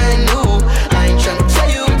like I'm brand new. I ain't tryna tell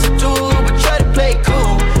you what to do, but try to play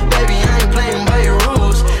cool. Baby, I ain't playing by your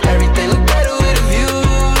rules. Everything look better with a view.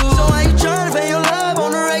 So why you tryna pay your love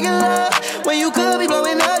on the regular, when you could be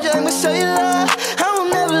blowing up just with cellular? I will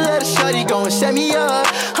never let a shawty go and set me up.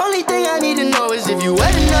 Only thing I need to know is if you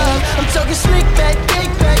wet enough. I'm talking slick back, big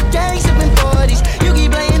back, gang sipping 40s. You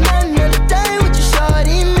keep playing another day with your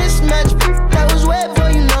shawty. Mismatch, that was wet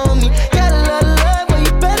before you know me. Got a lot of love, but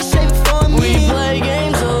you better save it for me. We play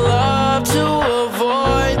games of love to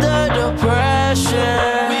avoid the depression.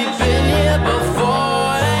 We've been here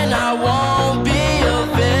before, and I won't be a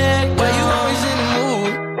victim. Why you always in the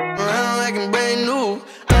mood? Around like I'm brand new.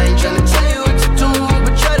 I ain't tryna tell you what to do,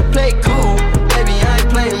 but try to play cool. Baby, I ain't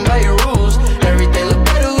playing by your rules. Everything look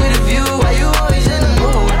better with a view. Why you always in the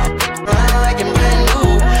mood? Around like I'm brand new.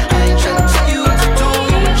 I ain't tryna tell you what to do,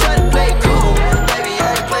 but try to play cool. Baby, I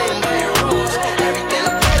ain't playing by your rules. Everything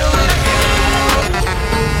look better with a view.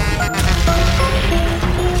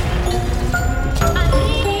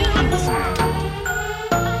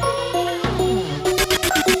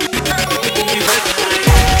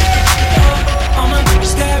 I'ma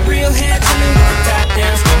push that real head to me with the top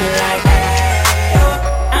down, screaming like, hey, oh.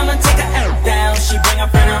 I'ma take her out down, she bring her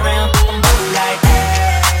friend around, I'm both like, hey,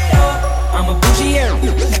 oh. I'm a bougie air,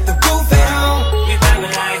 let the roof at home, we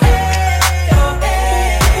vibing like, hey, oh,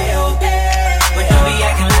 hey, oh, hey. But don't be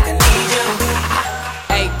acting like I need you.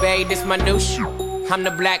 Hey, babe, this my new shoe. I'm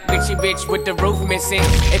the black bitchy bitch with the roof missing.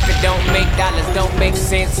 If it don't make dollars, don't make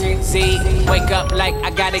sense. See, wake up like I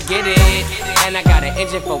gotta get it. And I got an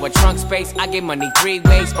engine for a trunk space. I get money 3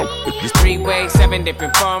 ways. 3 ways, 7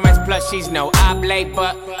 different formats. Plus she's no oblate,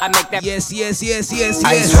 but I make that. Yes. Ice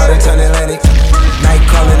water turn Atlantic. Night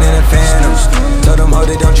calling in a phantom. Told them, hold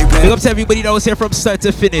it, don't you panic. Big up to everybody that was here from start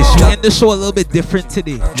to finish. We end the show a little bit different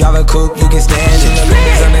today. Drive a coupe, you can stand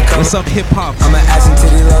it. With some hip hop. I'm an ass and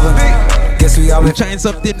titty lover. Guess we all trying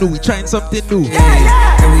something new. Yeah.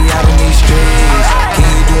 And we out in these streets. Can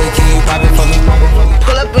you do it? Can you pop it for me?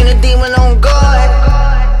 Pull up in a demon on guard.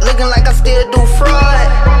 Looking like I still do fraud.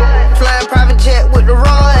 Flying private jet with the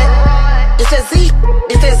rod. It's that Z.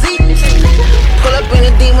 Pull up in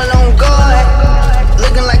a demon on guard.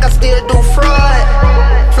 Looking like I still do fraud.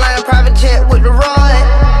 Flying private jet with the rod.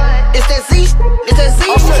 It's that Z.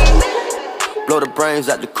 Blow the brains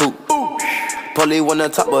out the coop. Polly wanna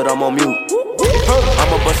talk, but I'm on mute.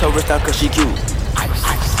 I'ma bust her wrist down cause she cute.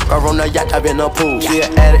 Girl on the yacht, I been in a pool. She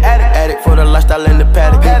an addict for the lifestyle in the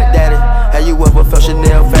paddock. Daddy, have you ever felt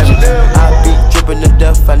Chanel fabric? I be dripping to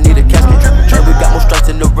death, I need a casket. And we got more strikes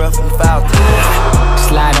in the rough, we foul.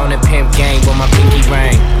 Slide on the pimp game with my pinky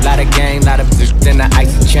ring. Lot of gang, lot of bitch, then the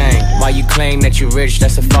icy chain. While you claim that you rich,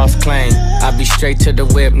 that's a false claim. I be straight to the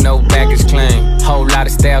whip, no baggage claim. Whole lot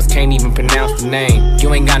of styles, can't even pronounce the name.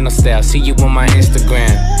 You ain't got no style, see you on my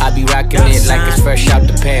Instagram. I be rocking it like it's fresh out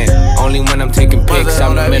the pan. Only when I'm taking pics,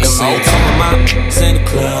 I'm the middleman. It's in the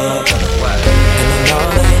club, and I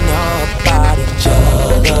know they know about each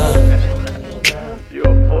other.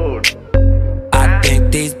 I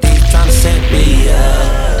think these beats tryna set me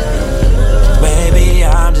up. Maybe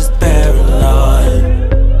I'm just paranoid.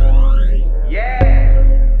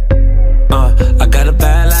 I got a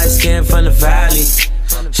bad light skin from the valley.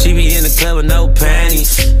 She be in the club with no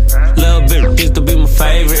panties. Little bit used to be my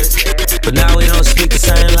favorite, but now we don't speak the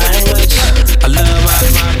same language. I love my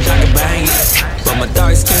mom, I can bang it, but my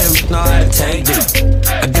dark skin know how to take it.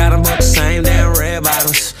 I got them both the same damn red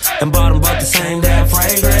bottoms, and bought them both the same damn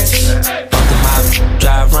fragrance. Both of my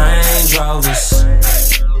drive Range Rovers.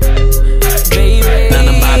 Baby, none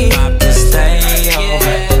of my pop can stay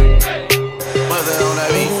over.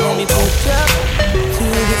 Let me put you to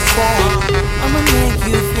the side. I'ma make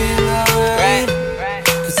you feel alright,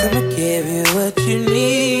 'cause I'ma give you what you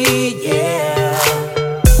need, yeah.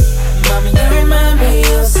 Mama, you remind me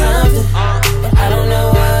of something, but I don't know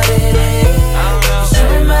what it is. You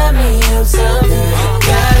remind me of something, you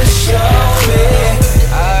gotta show me.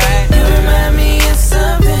 You remind me of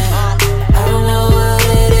something, I don't know what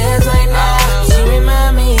it is right now. You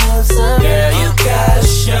remind me of something, girl, you gotta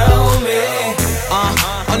show me.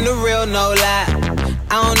 On the real, no lie.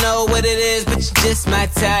 I don't know what it is, but you're just my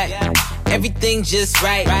type. Everything just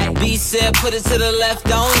right. B said, put it to the left,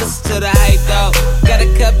 don't listen to the hype though. Got a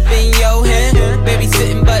cup in your hand, baby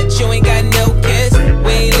sitting, but you ain't got no kiss.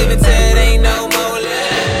 We ain't living till it ain't no more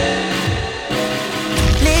left.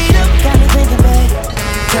 Lead up, got me thinking, babe.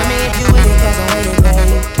 Tell me if you with it, 'cause I'm waiting,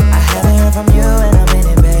 babe. I haven't heard from you and I'm in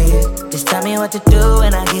it, babe. Just tell me what to do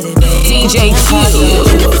and I get it, babe. DJ Q.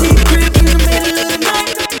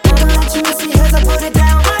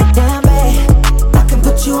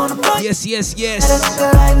 Yes, yes, yes.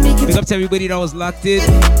 Big up to everybody that was locked in.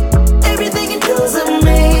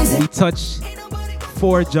 We touched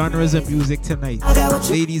 4 genres of music tonight.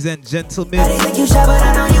 Ladies and gentlemen,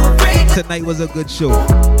 tonight was a good show.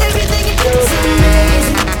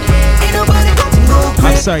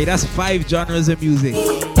 I'm sorry, that's 5 genres of music.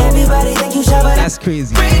 That's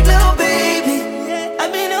crazy.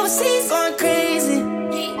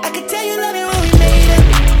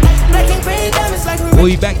 We'll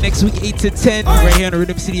be back next week 8 to 10 right here on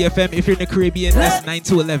Rhythm City FM. If you're in the Caribbean, that's 9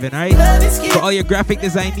 to 11, alright? For all your graphic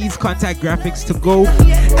design needs, contact Graphics to Go. You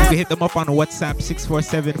can hit them up on WhatsApp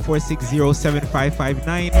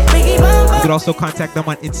 647-460-7559. You can also contact them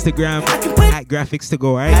on Instagram at Graphics to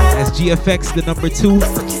Go, alright? That's GFX, the number 2,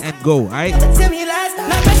 and go, alright?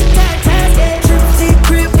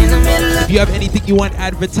 If you have anything you want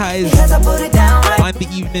advertised on the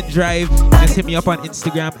evening drive, just hit me up on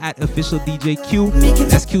Instagram at officialdjq.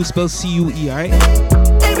 That's Q spelled C-U-E, alright?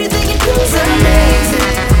 Everything you do is amazing.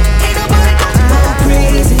 Ain't nobody got to go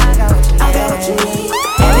crazy. I got what you need.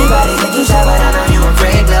 Everybody think you shy, but I know you a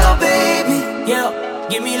freak, little baby. Yo,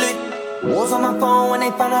 give me lit. Wolves on my phone when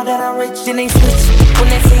they find out that I'm rich, then they switch. When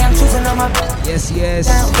they say I'm choosing on my yes, yes.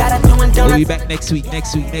 Gotta do and we'll be back next week.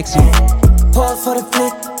 Pause for the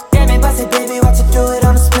flip. Damn it, bossy baby, watch you do it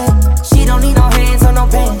on the split. She don't need no hands or no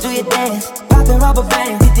pants. Do your dance, poppin' rubber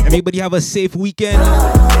bands. Everybody have a safe weekend.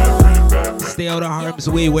 Stay out of harm's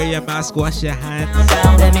way. Wear your mask. Wash your hands.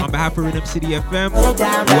 On behalf of Rhythm City FM, we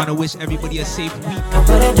want to wish everybody a safe week.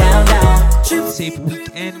 Safe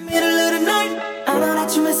weekend.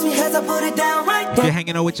 If you're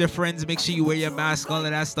hanging out with your friends, make sure you wear your mask. All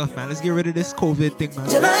of that stuff, man. Let's get rid of this COVID thing, man.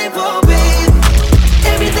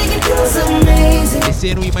 They're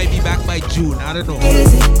saying we might be back by June. I don't know.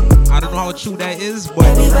 I don't know how true that is, but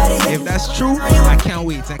if that's true, I can't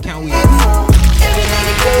wait.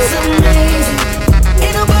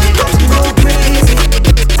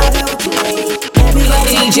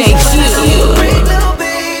 DJ Q.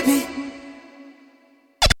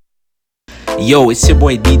 Yo, it's your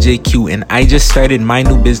boy DJ Q, and I just started my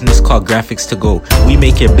new business called Graphics to Go. We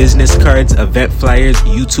make your business cards, event flyers,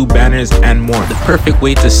 YouTube banners, and more. The perfect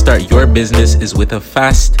way to start your business is with a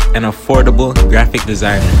fast and affordable graphic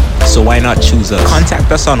designer. So why not choose us?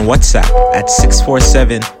 Contact us on WhatsApp at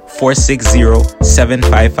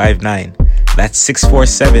 647-460-7559. That's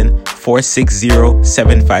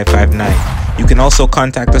 647-460-7559. You can also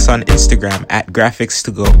contact us on Instagram at Graphics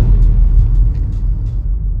to Go.